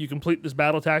away. You complete this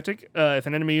battle tactic if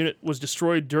an enemy unit was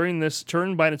destroyed during this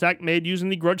turn by an attack made using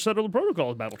the Grudge Settler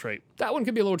Protocol battle trait. That one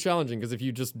can be a little challenging because if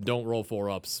you just don't roll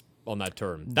 4-ups on that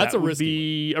turn, that's a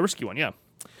risky one. Yeah.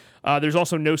 There's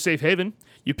also no safe haven.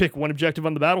 You pick one objective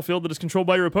on the battlefield that is controlled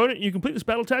by your opponent. You complete this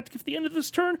battle tactic. If at the end of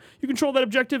this turn, you control that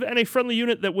objective, and a friendly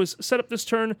unit that was set up this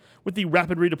turn with the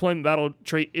rapid redeployment battle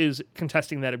trait is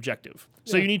contesting that objective.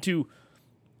 So you need to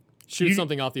shoot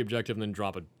something off the objective and then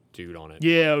drop a dude on it.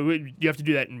 Yeah, you have to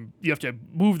do that, and you have to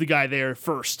move the guy there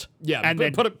first. Yeah, and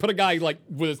then put a guy like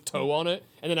with his toe on it,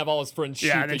 and then have all his friends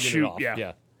shoot the unit off.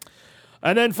 Yeah.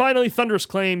 And then finally, Thunderous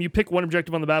Claim. You pick one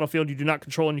objective on the battlefield you do not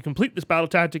control, and you complete this battle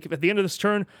tactic. If at the end of this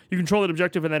turn, you control that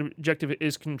objective, and that objective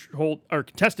is controlled or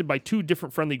contested by 2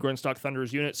 different friendly Grunstock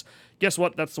Thunderers units, guess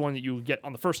what? That's the one that you get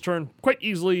on the first turn quite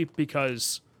easily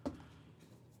because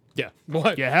you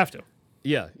have to.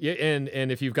 Yeah,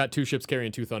 and if you've got 2 ships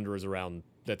carrying 2 Thunderers around,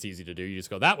 that's easy to do. You just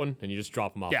go that one, and you just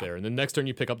drop them off Yeah. there. And then next turn,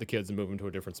 you pick up the kids and move them to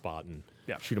a different spot and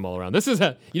Yeah. shoot them all around. This is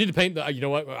you need to paint. You know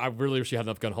what? I really wish you had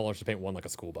enough gun haulers to paint one like a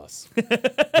school bus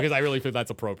because I really think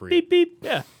that's appropriate. Beep beep.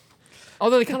 Yeah.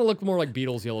 Although they kind of look more like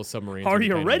Beatles Yellow Submarines. Are when you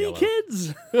paint them ready, yellow.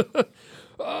 kids?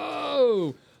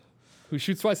 Oh, who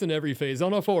shoots twice in every phase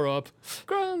on a 4-up?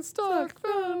 Grundstock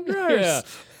Thunders.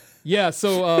 Yeah.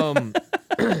 So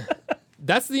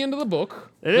that's the end of the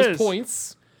book. There's is.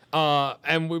 points.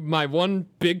 My one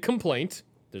big complaint: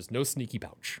 there's no sneaky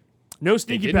pouch. No They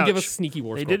sneaky didn't pouch. give us sneaky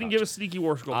war They scroll didn't pouch. give us sneaky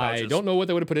war scroll pouches. I don't know what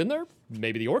they would have put in there.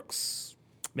 Maybe the orcs.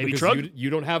 Maybe Because Trug? You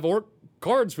don't have orc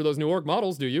cards for those new orc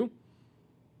models, do you?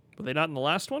 Were they not in the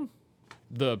last one?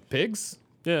 The pigs?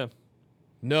 Yeah.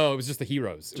 No, it was just the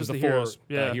heroes. It was Just the four heroes.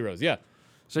 Yeah. heroes. Yeah.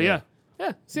 So yeah.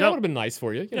 Yeah. See, No. that would have been nice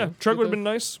for you. Yeah. Trug would have been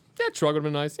nice. Yeah, Trug would have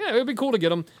been nice. Yeah, it would be cool to get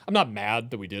them. I'm not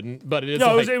mad that we didn't, but it is.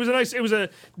 No, like, it was a nice. It was a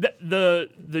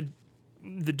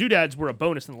the doodads were a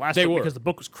bonus in the last They book were. because the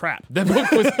book was crap. the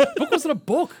book wasn't a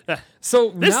book.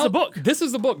 So This is now, the book. This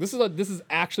is the book. This is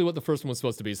actually what the first one was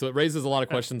supposed to be. So it raises a lot of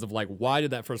questions of like, why did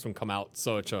that first one come out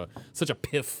such a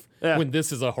piff Yeah. when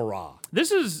this is a hurrah?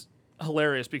 This is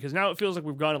hilarious because now it feels like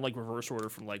we've gone in like reverse order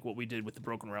from like what we did with the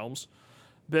Broken Realms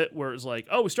bit, where it's like,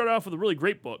 oh, we started off with a really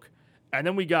great book, and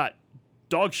then we got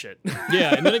dog shit.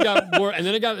 Yeah, and then it got more, and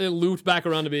then it looped back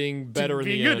around to being better in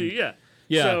the end. Yeah.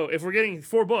 Yeah. So if we're getting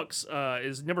 4 books,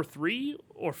 is number 3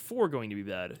 or 4 going to be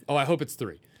bad? Oh, I hope it's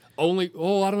 3. I don't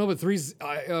know, but 3's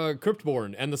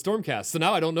Cryptborn and the Stormcast. So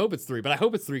now I don't know if it's 3, but I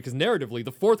hope it's 3 because narratively,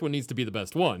 the 4th one needs to be the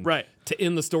best one. Right. To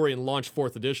end the story and launch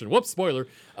 4th edition. Whoops, spoiler.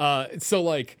 So,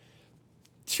 like,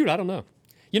 shoot, I don't know.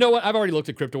 You know what? I've already looked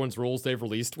at Cryptone's rules. They've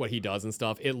released what he does and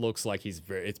stuff. It looks like it's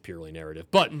purely narrative.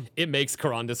 But it makes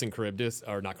Karandus and Charybdis,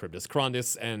 or not Charybdis,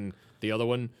 Karandus and the other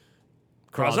one,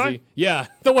 Krazai? Yeah,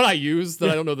 the one I use that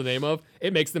I don't know the name of.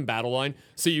 It makes them battle line,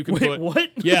 so you can Wait, put what?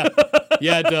 Yeah,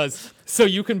 it does. So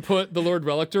you can put the Lord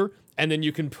Relictor, and then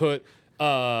you can put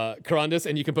Karandus,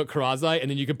 and you can put Krazai, and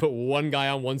then you can put one guy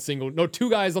on two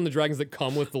guys on the dragons that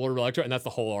come with the Lord Relictor, and that's the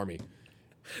whole army.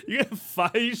 You have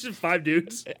 5. You should 5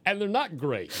 dudes. And they're not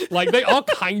great. Like they all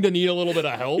kind of need a little bit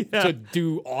of help to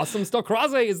do awesome stuff.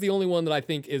 Krazai is the only one that I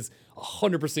think is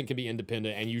 100% can be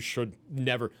independent, and you should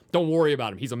don't worry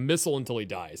about him. He's a missile until he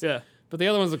dies. Yeah. But the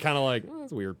other ones are kind of like,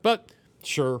 that's weird. But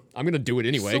sure, I'm gonna do it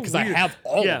anyway So because I weird. have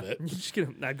all Yeah. of it. You're just gonna,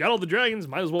 I've got all the dragons.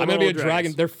 Might as well. I'm run gonna be all a the dragon.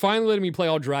 dragons. They're finally letting me play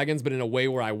all dragons, but in a way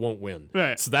where I won't win.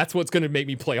 Right. So that's what's gonna make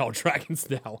me play all dragons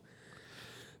now.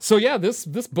 So yeah, this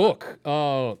book.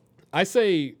 I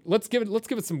say let's give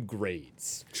it some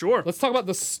grades. Sure. Let's talk about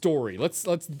the story. Let's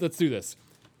do this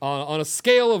on a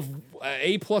scale of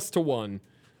A+ to 1.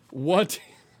 What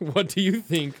do you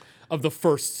think of the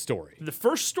first story? The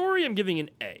first story, I'm giving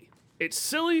an A. It's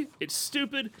silly. It's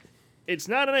stupid. It's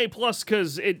not an A+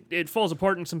 because it falls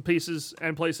apart in some pieces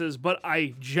and places. But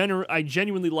I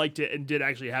genuinely liked it and did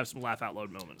actually have some laugh out loud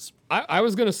moments. I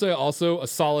was gonna say also a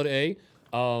solid A.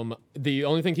 The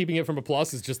only thing keeping it from a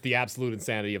plus is just the absolute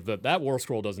insanity of that War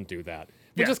Scroll doesn't do that.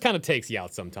 It Yeah. just kind of takes you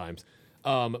out sometimes.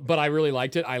 But I really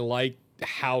liked it. I like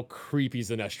how creepy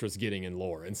Sinestra's getting in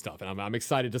lore and stuff, and I'm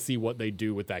excited to see what they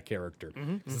do with that character.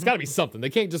 'Cause it's got to be something. They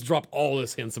can't just drop all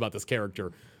this hints about this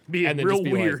character. Be and then real just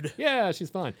be weird. Like, yeah, she's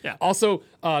fine. Yeah. Also,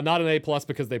 not an A+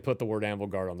 because they put the word Anvil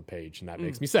Guard on the page, and that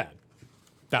makes me sad.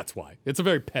 That's why. It's a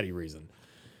very petty reason.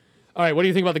 All right, what do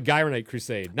you think about the Gyronite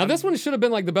Crusade? Now, this one should have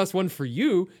been like the best one for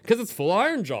you because it's full of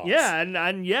Iron Jaws. Yeah,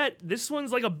 and yet this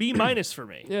one's like a B- for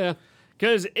me. Yeah.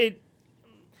 Because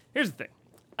here's the thing.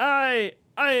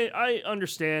 I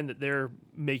understand that they're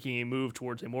making a move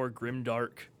towards a more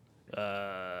grimdark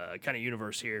kind of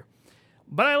universe here.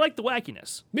 But I like the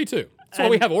wackiness. Me too. That's why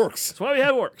we have orcs. That's why we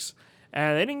have orcs.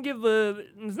 And they didn't give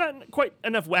there's not quite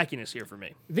enough wackiness here for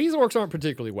me. These orcs aren't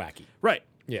particularly wacky. Right.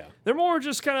 Yeah. They're more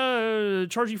just kind of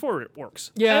charge you forward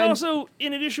orcs. Yeah, And and- also,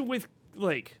 in addition with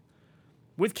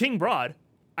King Broad,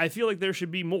 I feel like there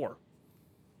should be more.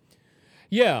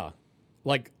 Yeah.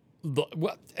 Like,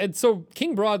 and so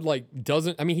King Broad, like,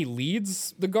 doesn't, I mean, he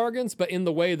leads the Gargants, but in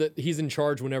the way that he's in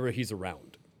charge whenever he's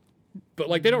around. But,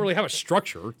 like, they don't really have a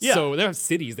structure. Yeah. So they have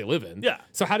cities they live in. Yeah.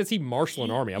 So how does he marshal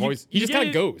an army? He You just kind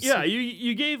of gave- goes. Yeah,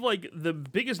 you gave, like, the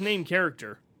biggest name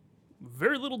character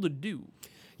very little to do.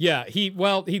 Yeah, he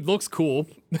looks cool.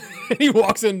 He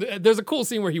walks in. There's a cool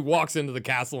scene where he walks into the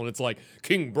castle and it's like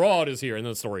King Broad is here, and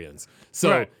then the story ends. So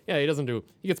Right. yeah,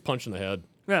 he gets punched in the head.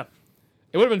 Yeah.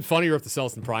 It would have been funnier if the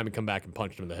Celestin Prime had come back and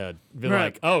punched him in the head. Been Right.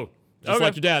 like, oh, just Okay.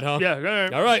 like your dad, huh? Yeah.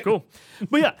 All right. Cool.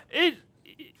 But yeah,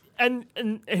 and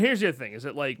here's the other thing is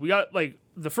that like we got like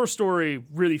the first story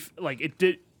really like it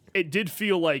did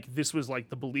feel like this was like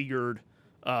the beleaguered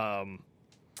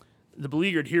the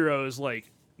beleaguered hero is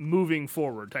like moving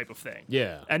forward type of thing.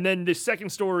 Yeah. And then the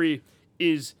second story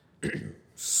is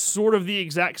sort of the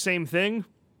exact same thing,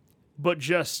 but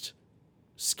just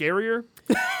scarier.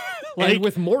 And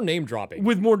with more name dropping.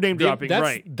 With more name dropping,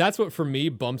 right. That's what for me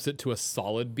bumps it to a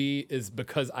solid B, is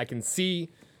because I can see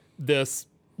this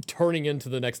turning into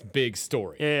the next big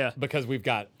story. Yeah. Because we've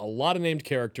got a lot of named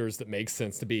characters that make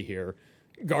sense to be here.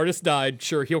 Gardas died,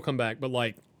 sure, he'll come back, but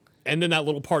like, and then that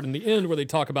little part in the end where they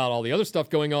talk about all the other stuff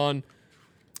going on.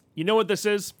 You know what this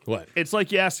is? What? It's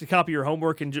like you ask to copy your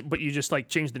homework, but you just like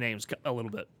change the names a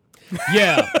little bit.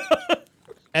 Yeah.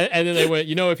 And then they went,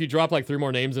 if you drop like 3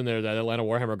 more names in there, that Atlanta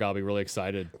Warhammer guy will be really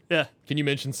excited. Yeah. Can you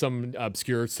mention some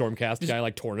obscure Stormcast guy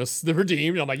like Tornus the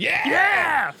Redeemed? And I'm like, yeah!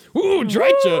 Yeah! Ooh,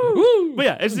 Drycha! Woo! But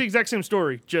yeah, it's the exact same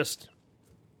story, just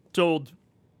told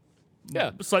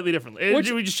slightly differently.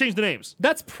 We just changed the names.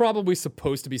 That's probably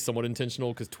supposed to be somewhat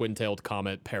intentional because twin-tailed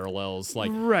comet parallels.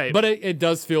 Right. But it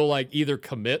does feel like either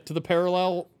commit to the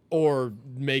parallel or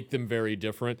make them very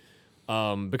different.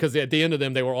 Because at the end of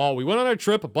them, they were we went on our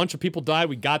trip, a bunch of people died,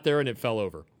 we got there, and it fell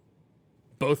over.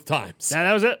 Both times.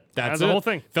 That was it. That was the whole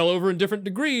thing. Fell over in different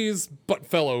degrees, but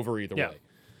fell over either Yeah. way.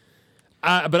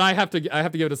 But I have to give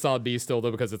it a solid B still,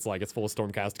 though, because it's full of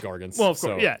Stormcast Gargants. Well, of course,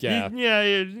 so, yeah.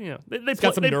 They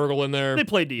got some Nurgle in there. They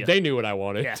played to you. They knew what I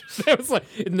wanted. Yeah. It was like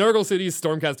Nurgle City's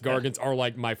Stormcast Gargants are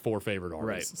like my 4 favorite armies.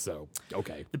 Right. So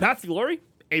okay. The Path to Glory,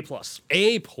 A+.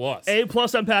 A+.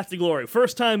 A+ on Path to Glory.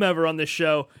 First time ever on this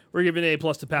show, we're giving A+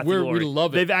 to Path to Glory. We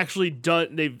love it. They've actually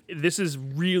done. They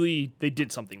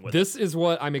did something with it. This is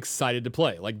what I'm excited to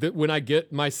play. Like when I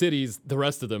get my cities, the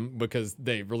rest of them, because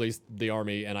they released the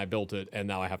army and I built it, and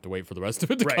now I have to wait for the rest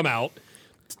of it to come out.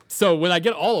 So when I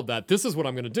get all of that, this is what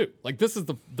I'm going to do. Like this is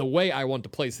the way I want to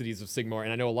play Cities of Sigmar,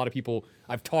 and I know a lot of people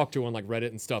I've talked to on like Reddit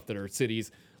and stuff that are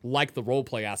cities like the role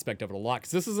play aspect of it a lot,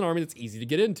 because this is an army that's easy to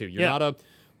get into. You're not a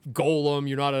golem,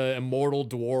 you're not an immortal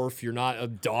dwarf, you're not a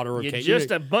daughter of You're just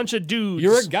a bunch of dudes.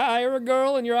 You're a guy or a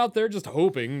girl, and you're out there just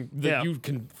hoping that you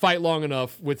can fight long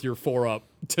enough with your 4-up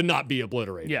to not be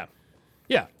obliterated.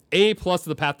 Yeah. A+ to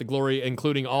the Path to Glory,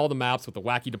 including all the maps with the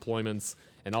wacky deployments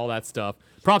and all that stuff.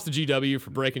 Props to GW for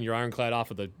breaking your ironclad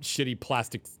off of the shitty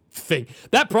plastic thing.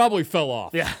 That probably fell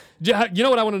off. Yeah. You know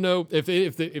what I want to know?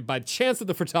 If by chance that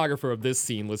the photographer of this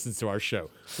scene listens to our show,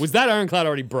 was that ironclad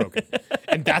already broken?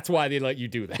 And that's why they let you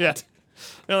do that. Yeah.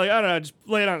 They're like, I don't know, just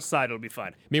lay it on its side, it'll be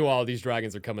fine. Meanwhile, these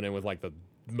dragons are coming in with like the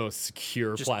most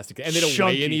secure Just plastic, and they don't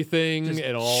chunky. weigh anything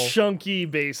at all. Chunky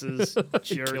bases.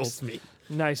 Jerks. Kills me.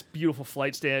 Nice, beautiful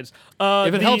flight stands.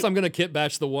 If it helps, I'm going to kit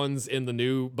bash the ones in the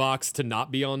new box to not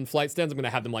be on flight stands. I'm going to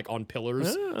have them like on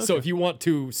pillars. Okay. So if you want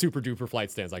 2 super duper flight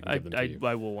stands, I can give them to you.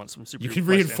 I will want some super. You can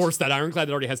flight reinforce that ironclad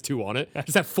that already has 2 on it.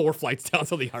 Just have 4 flight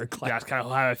stands on the ironclad. That's kind of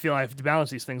how I feel. I have to balance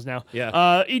these things now.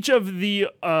 Yeah. Each of the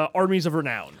armies of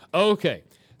renown. Okay.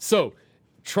 So,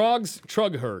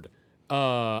 Trug Herd.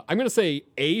 I'm going to say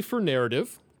A for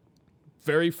narrative.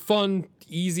 Very fun,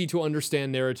 easy to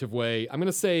understand narrative way. I'm going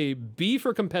to say B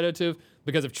for competitive,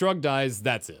 because if Trug dies,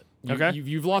 that's it. Okay.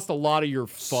 You've lost a lot of your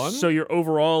fun. So your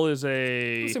overall is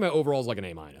a. I'll say my overall is like an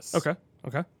A-. Okay.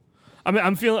 I mean,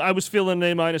 I was feeling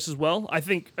an A- as well. I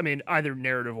think. I mean, either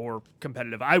narrative or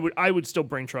competitive. I would still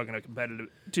bring Trug in a competitive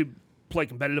to play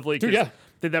competitively. Dude, yeah.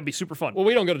 That'd be super fun. Well,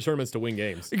 we don't go to tournaments to win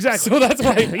games. Exactly. So that's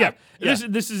why. Yeah.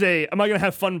 This is a. Am I gonna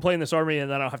have fun playing this army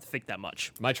and then I don't have to think that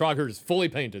much? My Trog Herd is fully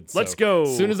painted. So Let's go.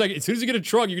 As soon as you get a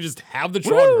Trug, you can just have the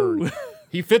Trog Herd.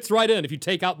 He fits right in. If you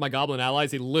take out my Goblin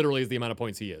allies, he literally is the amount of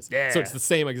points he is. Yeah. So it's the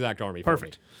same exact army.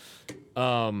 Perfect.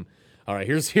 All right.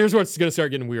 Here's where it's gonna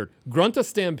start getting weird. Grunta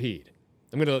Stampede.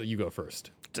 I'm gonna let you go first.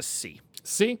 It's a C.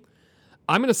 C.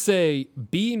 I'm gonna say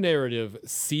B narrative,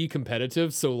 C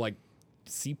competitive. So like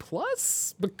C+,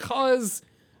 because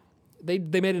they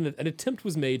made an attempt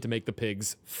was made to make the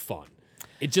pigs fun.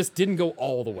 It just didn't go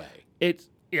all the way.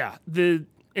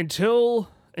 Until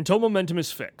momentum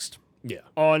is fixed. Yeah.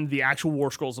 On the actual War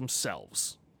Scrolls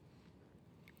themselves.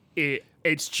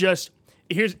 It's just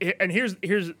here's and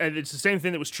it's the same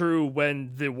thing that was true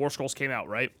when the War Scrolls came out,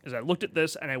 right? As I looked at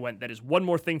this and I went, that is one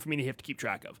more thing for me to have to keep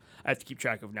track of. I have to keep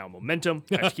track of now momentum.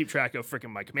 I have to keep track of freaking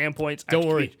my command points. Don't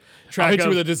worry. I'll hit you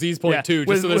with a disease point too,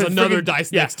 just so there's another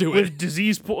dice next to it. With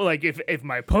disease point, like if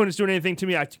my opponent's doing anything to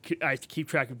me, I have to keep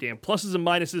track of damn pluses and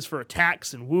minuses for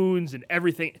attacks and wounds and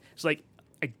everything. It's like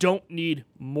I don't need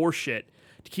more shit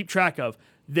to keep track of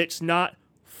that's not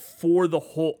for the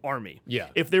whole army. Yeah.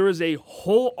 If there was a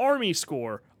whole army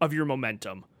score of your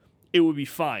momentum, it would be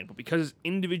fine. But because it's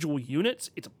individual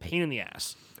units, it's a pain in the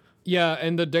ass. Yeah,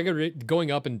 and the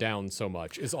going up and down so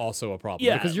much is also a problem.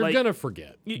 Yeah, because you're like, going to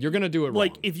forget. You're going to do it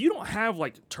like wrong. if you don't have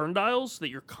like turn dials that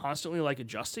you're constantly like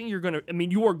adjusting, you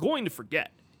are going to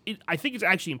forget. I think it's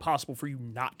actually impossible for you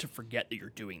not to forget that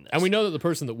you're doing this. And we know that the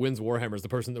person that wins Warhammer is the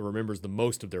person that remembers the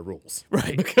most of their rules.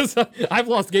 Right. Because I've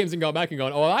lost games and gone back and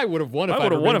gone, oh, I would have won if I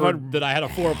remembered that I had a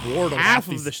 4-up ward on half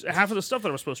of the stuff that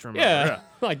I was supposed to remember. Yeah.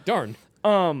 Like, darn.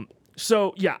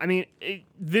 So yeah, I mean,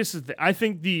 this is I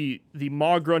think the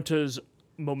Ma Grunta's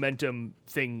momentum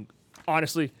thing.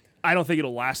 Honestly, I don't think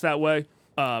it'll last that way.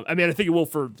 I mean, I think it will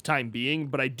for the time being,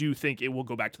 but I do think it will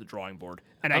go back to the drawing board.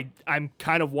 And I'm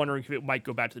kind of wondering if it might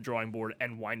go back to the drawing board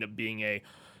and wind up being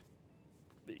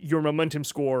your momentum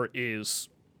score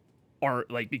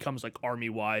becomes like army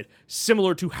wide,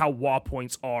 similar to how WA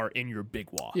points are in your big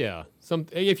WA. Yeah.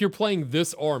 If you're playing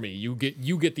this army, you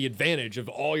get the advantage of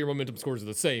all your momentum scores are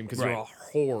the same because you're a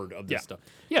horde of this stuff.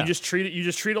 Yeah. You just treat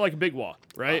it like a big WA,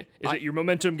 right? That your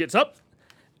momentum gets up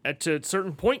to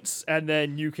certain points, and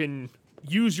then you can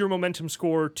use your momentum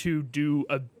score to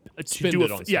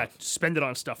spend it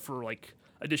on stuff for like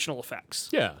additional effects.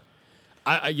 Yeah.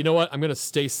 You know what? I'm going to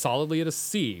stay solidly at a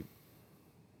C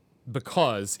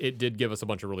because it did give us a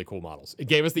bunch of really cool models. It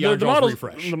gave us the models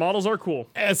refresh. The models are cool.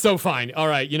 So fine. All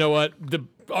right. You know what?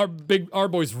 Our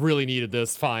boys really needed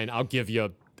this. Fine. I'll give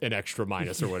you an extra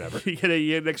minus or whatever. you get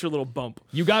an extra little bump.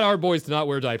 You got our boys to not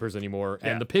wear diapers anymore,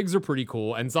 and the pigs are pretty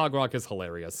cool, and Zogrok is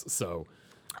hilarious. So,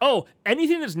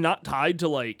 anything that's not tied to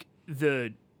like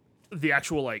the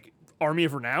actual like Army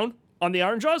of Renown on the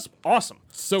Iron Jaws, awesome.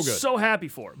 So good. So happy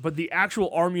for it. But the actual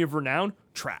Army of Renown,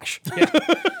 trash.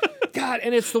 God,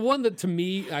 and it's the one that to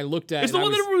me I looked at. It's the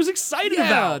one that everyone was excited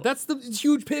about. Yeah, that's the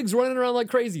huge pigs running around like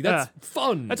crazy. That's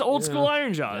fun. That's old school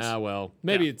Iron Jaws. Yeah, well,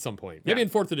 maybe at some point. Maybe in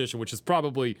 4th edition, which is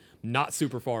probably not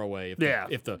super far away.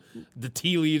 If the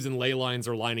tea leaves and ley lines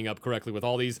are lining up correctly with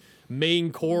all these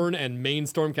main Khorne and main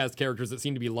Stormcast characters that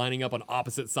seem to be lining up on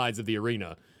opposite sides of the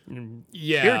arena.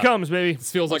 Yeah. Here it comes, baby.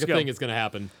 This feels like a thing is going to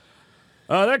happen.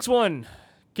 Next one.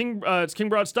 It's King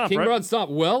Broad Stomp, right? Broad Stomp.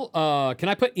 Well, can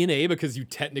I put in A because you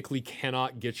technically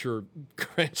cannot get your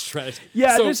grand strategy?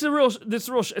 Yeah, this is real.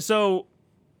 So,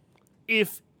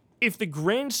 if the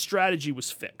grand strategy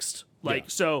was fixed,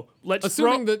 so let's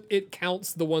assuming that it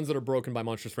counts the ones that are broken by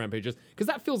monstrous rampages, because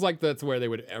that feels like that's where they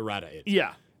would errata it.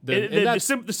 Yeah. The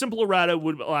simple errata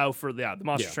would allow for the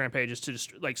monstrous rampages to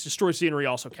destroy scenery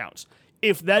also counts.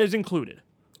 If that is included,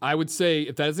 I would say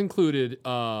if that is included,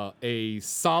 a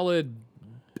solid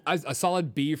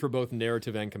B for both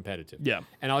narrative and competitive. Yeah.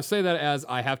 And I'll say that as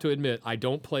I have to admit, I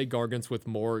don't play Gargants with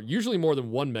usually more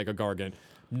than one Mega Gargant,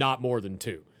 not more than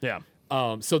 2. Yeah.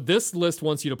 So this list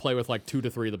wants you to play with like 2 to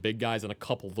 3 of the big guys and a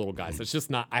couple of little guys. It's just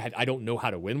not, I don't know how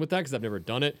to win with that because I've never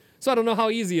done it. So I don't know how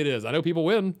easy it is. I know people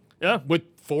win with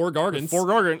 4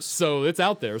 Gargants. So it's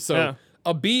out there. So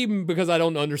a B because I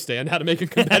don't understand how to make it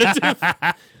competitive.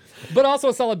 But also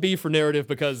a solid B for narrative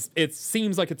because it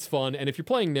seems like it's fun, and if you're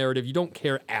playing narrative, you don't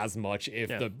care as much if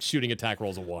the shooting attack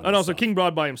rolls a 1. And also, King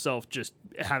Broad by himself, just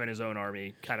having his own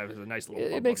army, kind of is a nice little.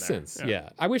 It makes sense. Yeah,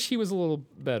 I wish he was a little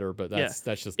better, but that's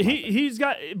just he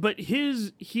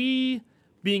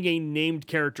being a named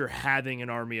character having an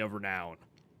army of renown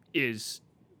is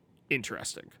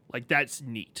interesting. Like that's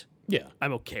neat. Yeah.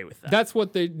 I'm okay with that. That's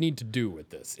what they need to do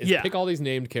with this. Is pick all these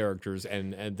named characters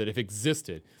and that if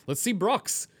existed. Let's see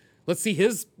Brooks. Let's see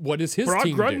what is his Brock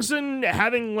team Grugson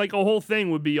having like a whole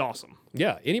thing would be awesome.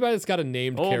 Yeah, anybody that's got a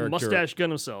named character mustache gun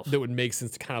himself that would make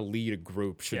sense to kind of lead a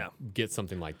group should get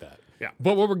something like that. Yeah.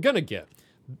 But what we're going to get,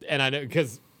 and I know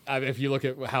because if you look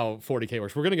at how 40K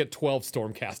works, we're going to get 12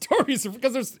 Stormcast armies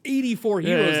because there's 84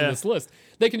 heroes in this list.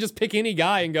 They can just pick any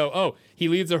guy and go, oh, he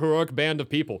leads a heroic band of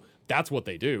people. That's what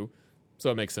they do.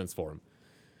 So it makes sense for him.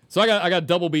 So I got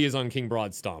double B's on King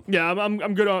Broad Stomp. Yeah,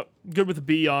 I'm good with a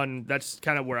B on. That's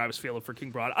kind of where I was feeling for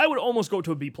King Broad. I would almost go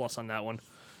to a B+ on that one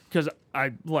because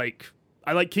I like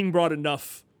King Broad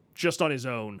enough just on his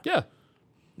own. Yeah,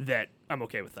 that I'm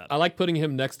okay with that. I like putting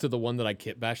him next to the one that I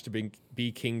kit bashed to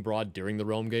be King Broad during the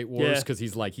Realm Gate Wars because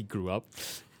he's like he grew up.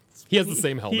 He has the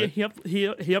same helmet. He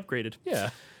upgraded.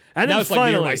 Yeah, and now then it's finally,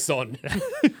 like you're my son.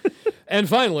 And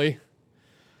finally.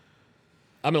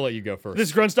 I'm gonna let you go first.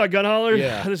 This Grunstock gun hauler,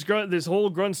 yeah. This whole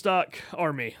Grunstock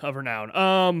army of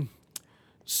renown.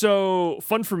 So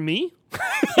fun for me.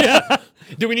 Yeah.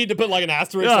 Do we need to put like an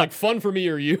asterisk, like fun for me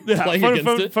or you playing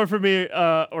against it? Fun for me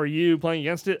or you playing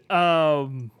against it. I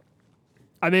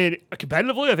mean,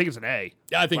 competitively, I think it's an A.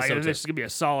 Yeah, I think so too. This is gonna be a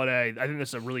solid A. I think this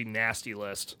is a really nasty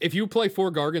list. If you play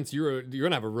 4 Gargants, you're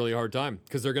gonna have a really hard time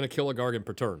because they're gonna kill a Gargant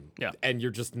per turn. Yeah, and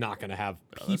you're just not gonna have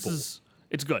people.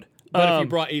 It's good. But if you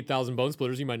brought 8,000 Bone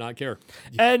Splitters, you might not care.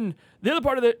 And the other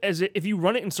part of it is if you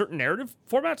run it in certain narrative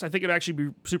formats, I think it'd actually be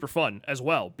super fun as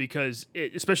well, because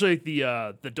especially like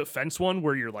the defense one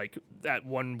where you're like that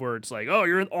one where it's like, oh,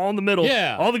 you're all in the middle.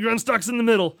 Yeah. All the Grundstocks in the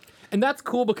middle. And that's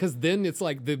cool because then it's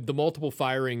like the multiple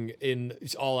firing in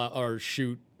all out or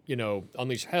shoot,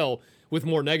 unleash hell with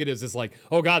more negatives is like,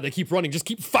 oh God, they keep running. Just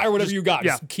keep fire whatever you got.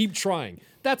 Yeah. Just keep trying.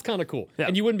 That's kind of cool. Yeah.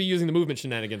 And you wouldn't be using the movement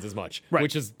shenanigans as much, Right.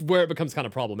 which is where it becomes kind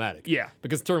of problematic. Yeah.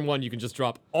 Because turn 1, you can just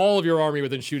drop all of your army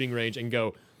within shooting range and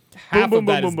go, half boom, of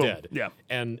that boom, is boom, dead. Yeah.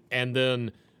 And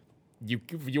then you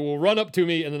will run up to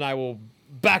me and then I will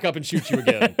back up and shoot you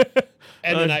again.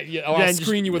 And then I'll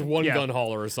screen you with one gun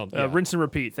hauler or something. Rinse and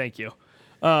repeat. Thank you.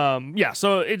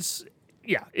 So it's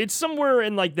somewhere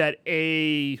in like that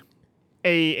A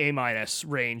minus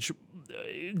range,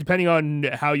 depending on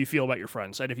how you feel about your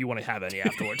friends and if you want to have any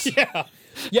afterwards. Yeah.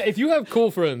 If you have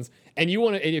cool friends and you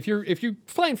want to, and if you're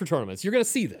playing for tournaments, you're gonna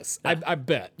see this. I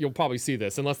bet you'll probably see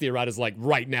this unless the errata's like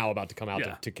right now about to come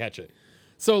out to catch it.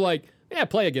 So like,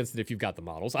 play against it if you've got the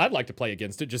models. I'd like to play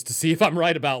against it just to see if I'm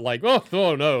right about like,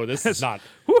 oh no, this is not.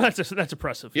 Whew, that's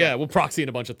impressive. Yeah, we'll proxy in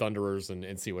a bunch of Thunderers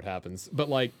and see what happens. But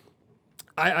like,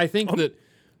 I think that.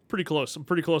 Pretty close. I'm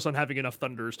pretty close on having enough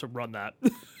Thunderers to run that.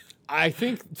 I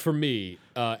think for me,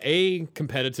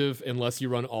 competitive unless you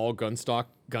run all gun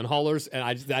haulers, and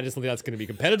I just don't think that's going to be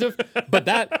competitive. But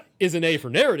that is an A for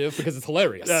narrative because it's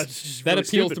hilarious. That really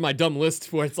appeals to my dumb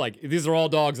list where it's like these are all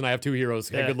dogs and I have 2 heroes.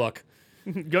 Okay, good luck.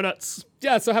 Go nuts.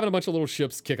 Yeah, so having a bunch of little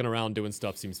ships kicking around doing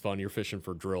stuff seems fun. You're fishing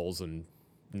for drills and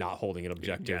not holding an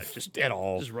objective just at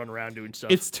all. Just run around doing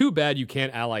stuff. It's too bad you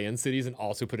can't ally in cities and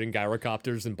also put in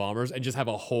gyrocopters and bombers and just have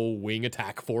a whole wing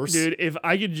attack force. Dude, if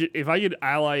I could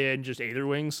ally in just Aether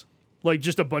Wings, like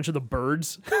just a bunch of the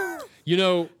birds.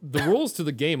 The rules to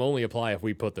the game only apply if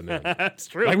we put them in. That's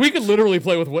true. Like we could literally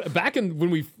play with back in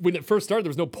when it first started,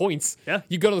 there was no points. Yeah.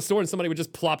 You go to the store and somebody would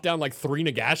just plop down like 3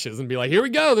 Nagashes and be like, "Here we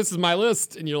go, this is my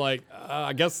list," and you're like,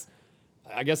 I guess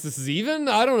this is even.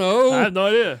 I don't know. I have no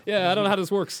idea. Yeah, I don't know how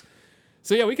this works.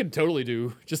 So yeah, we could totally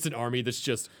do just an army that's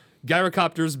just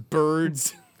gyrocopters,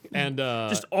 birds, and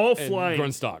just all flying.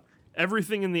 Grundstock.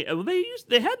 Everything in the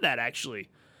they had that actually.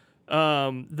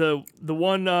 The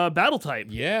one battle type.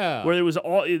 Yeah. Where it was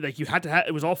all like you had to have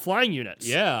it was all flying units.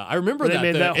 Yeah, I remember They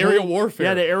made that aerial warfare.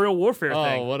 Yeah, the aerial warfare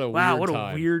thing. Oh, what a wow!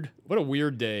 weird What time. a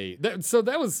weird day. So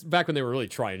that was back when they were really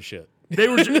trying shit. They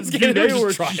were just,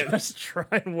 trying. just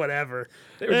trying whatever.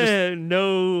 They were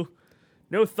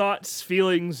no thoughts,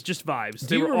 feelings, just vibes.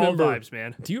 They were all vibes,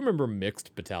 man. Do you remember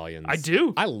mixed battalions? I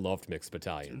do. I loved mixed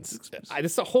battalions.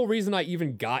 That's the whole reason I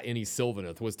even got any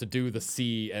Sylvaneth was to do the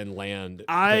sea and land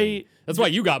thing. That's why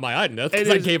you got my Ideneth, because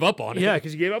I gave up on it. Yeah,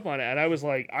 because you gave up on it. And I was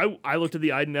like, I looked at the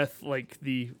Ideneth, like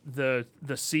the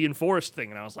sea and forest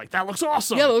thing, and I was like, that looks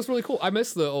awesome. Yeah, that looks really cool. I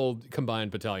miss the old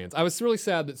combined battalions. I was really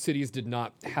sad that cities did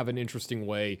not have an interesting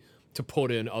way to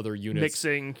put in other units.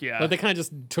 Mixing, yeah. But they kind of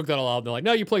just took that all out. They're like,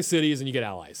 no, you play cities and you get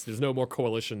allies. There's no more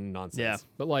coalition nonsense. Yeah.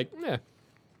 But like,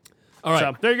 all right.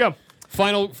 So there you go.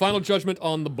 Final judgment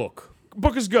on the book.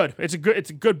 Book is good. It's a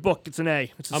good book. It's an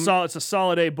A. It's a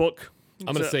solid A book.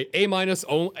 I'm gonna say A minus.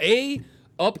 A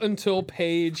up until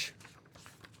page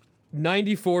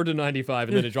 94 to 95,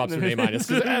 and then it drops to an A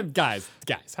minus. Guys,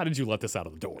 how did you let this out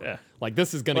of the door? Yeah. Like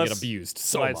this is gonna get abused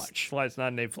so much. It's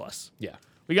not an A plus. Yeah.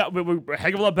 We're a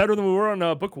heck of a lot better than we were on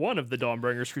book 1 of the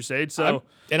Dawnbringers Crusade. So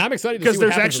I'm excited to see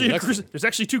what happens in the next one. there's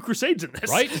actually 2 crusades in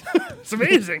this. Right? It's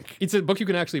amazing. It's a book you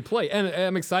can actually play, and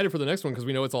I'm excited for the next one because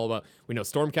we know it's all about. We know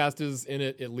Stormcast is in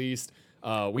it at least.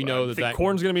 We know that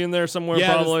Khorne's gonna be in there somewhere.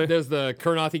 Yeah, probably. There's the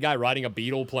Kurnothi guy riding a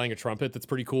beetle playing a trumpet. That's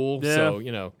pretty cool. Yeah. So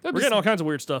we're getting all kinds of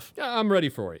weird stuff. Yeah, I'm ready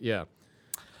for it. Yeah.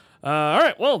 All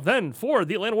right. Well, then for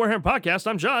the Atlanta Warhammer Podcast,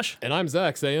 I'm Josh, and I'm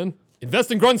Zach saying,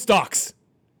 invest in Grundstocks.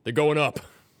 They're going up.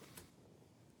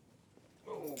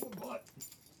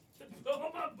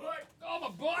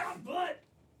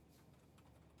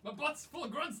 My butt's full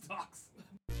of Grundstocks.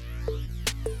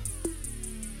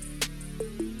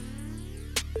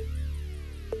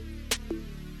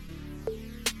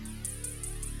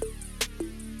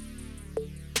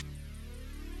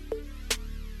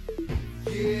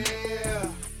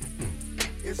 Yeah,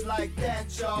 it's like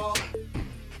that, y'all.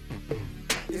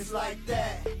 It's like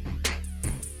that.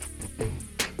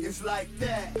 It's like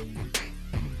that.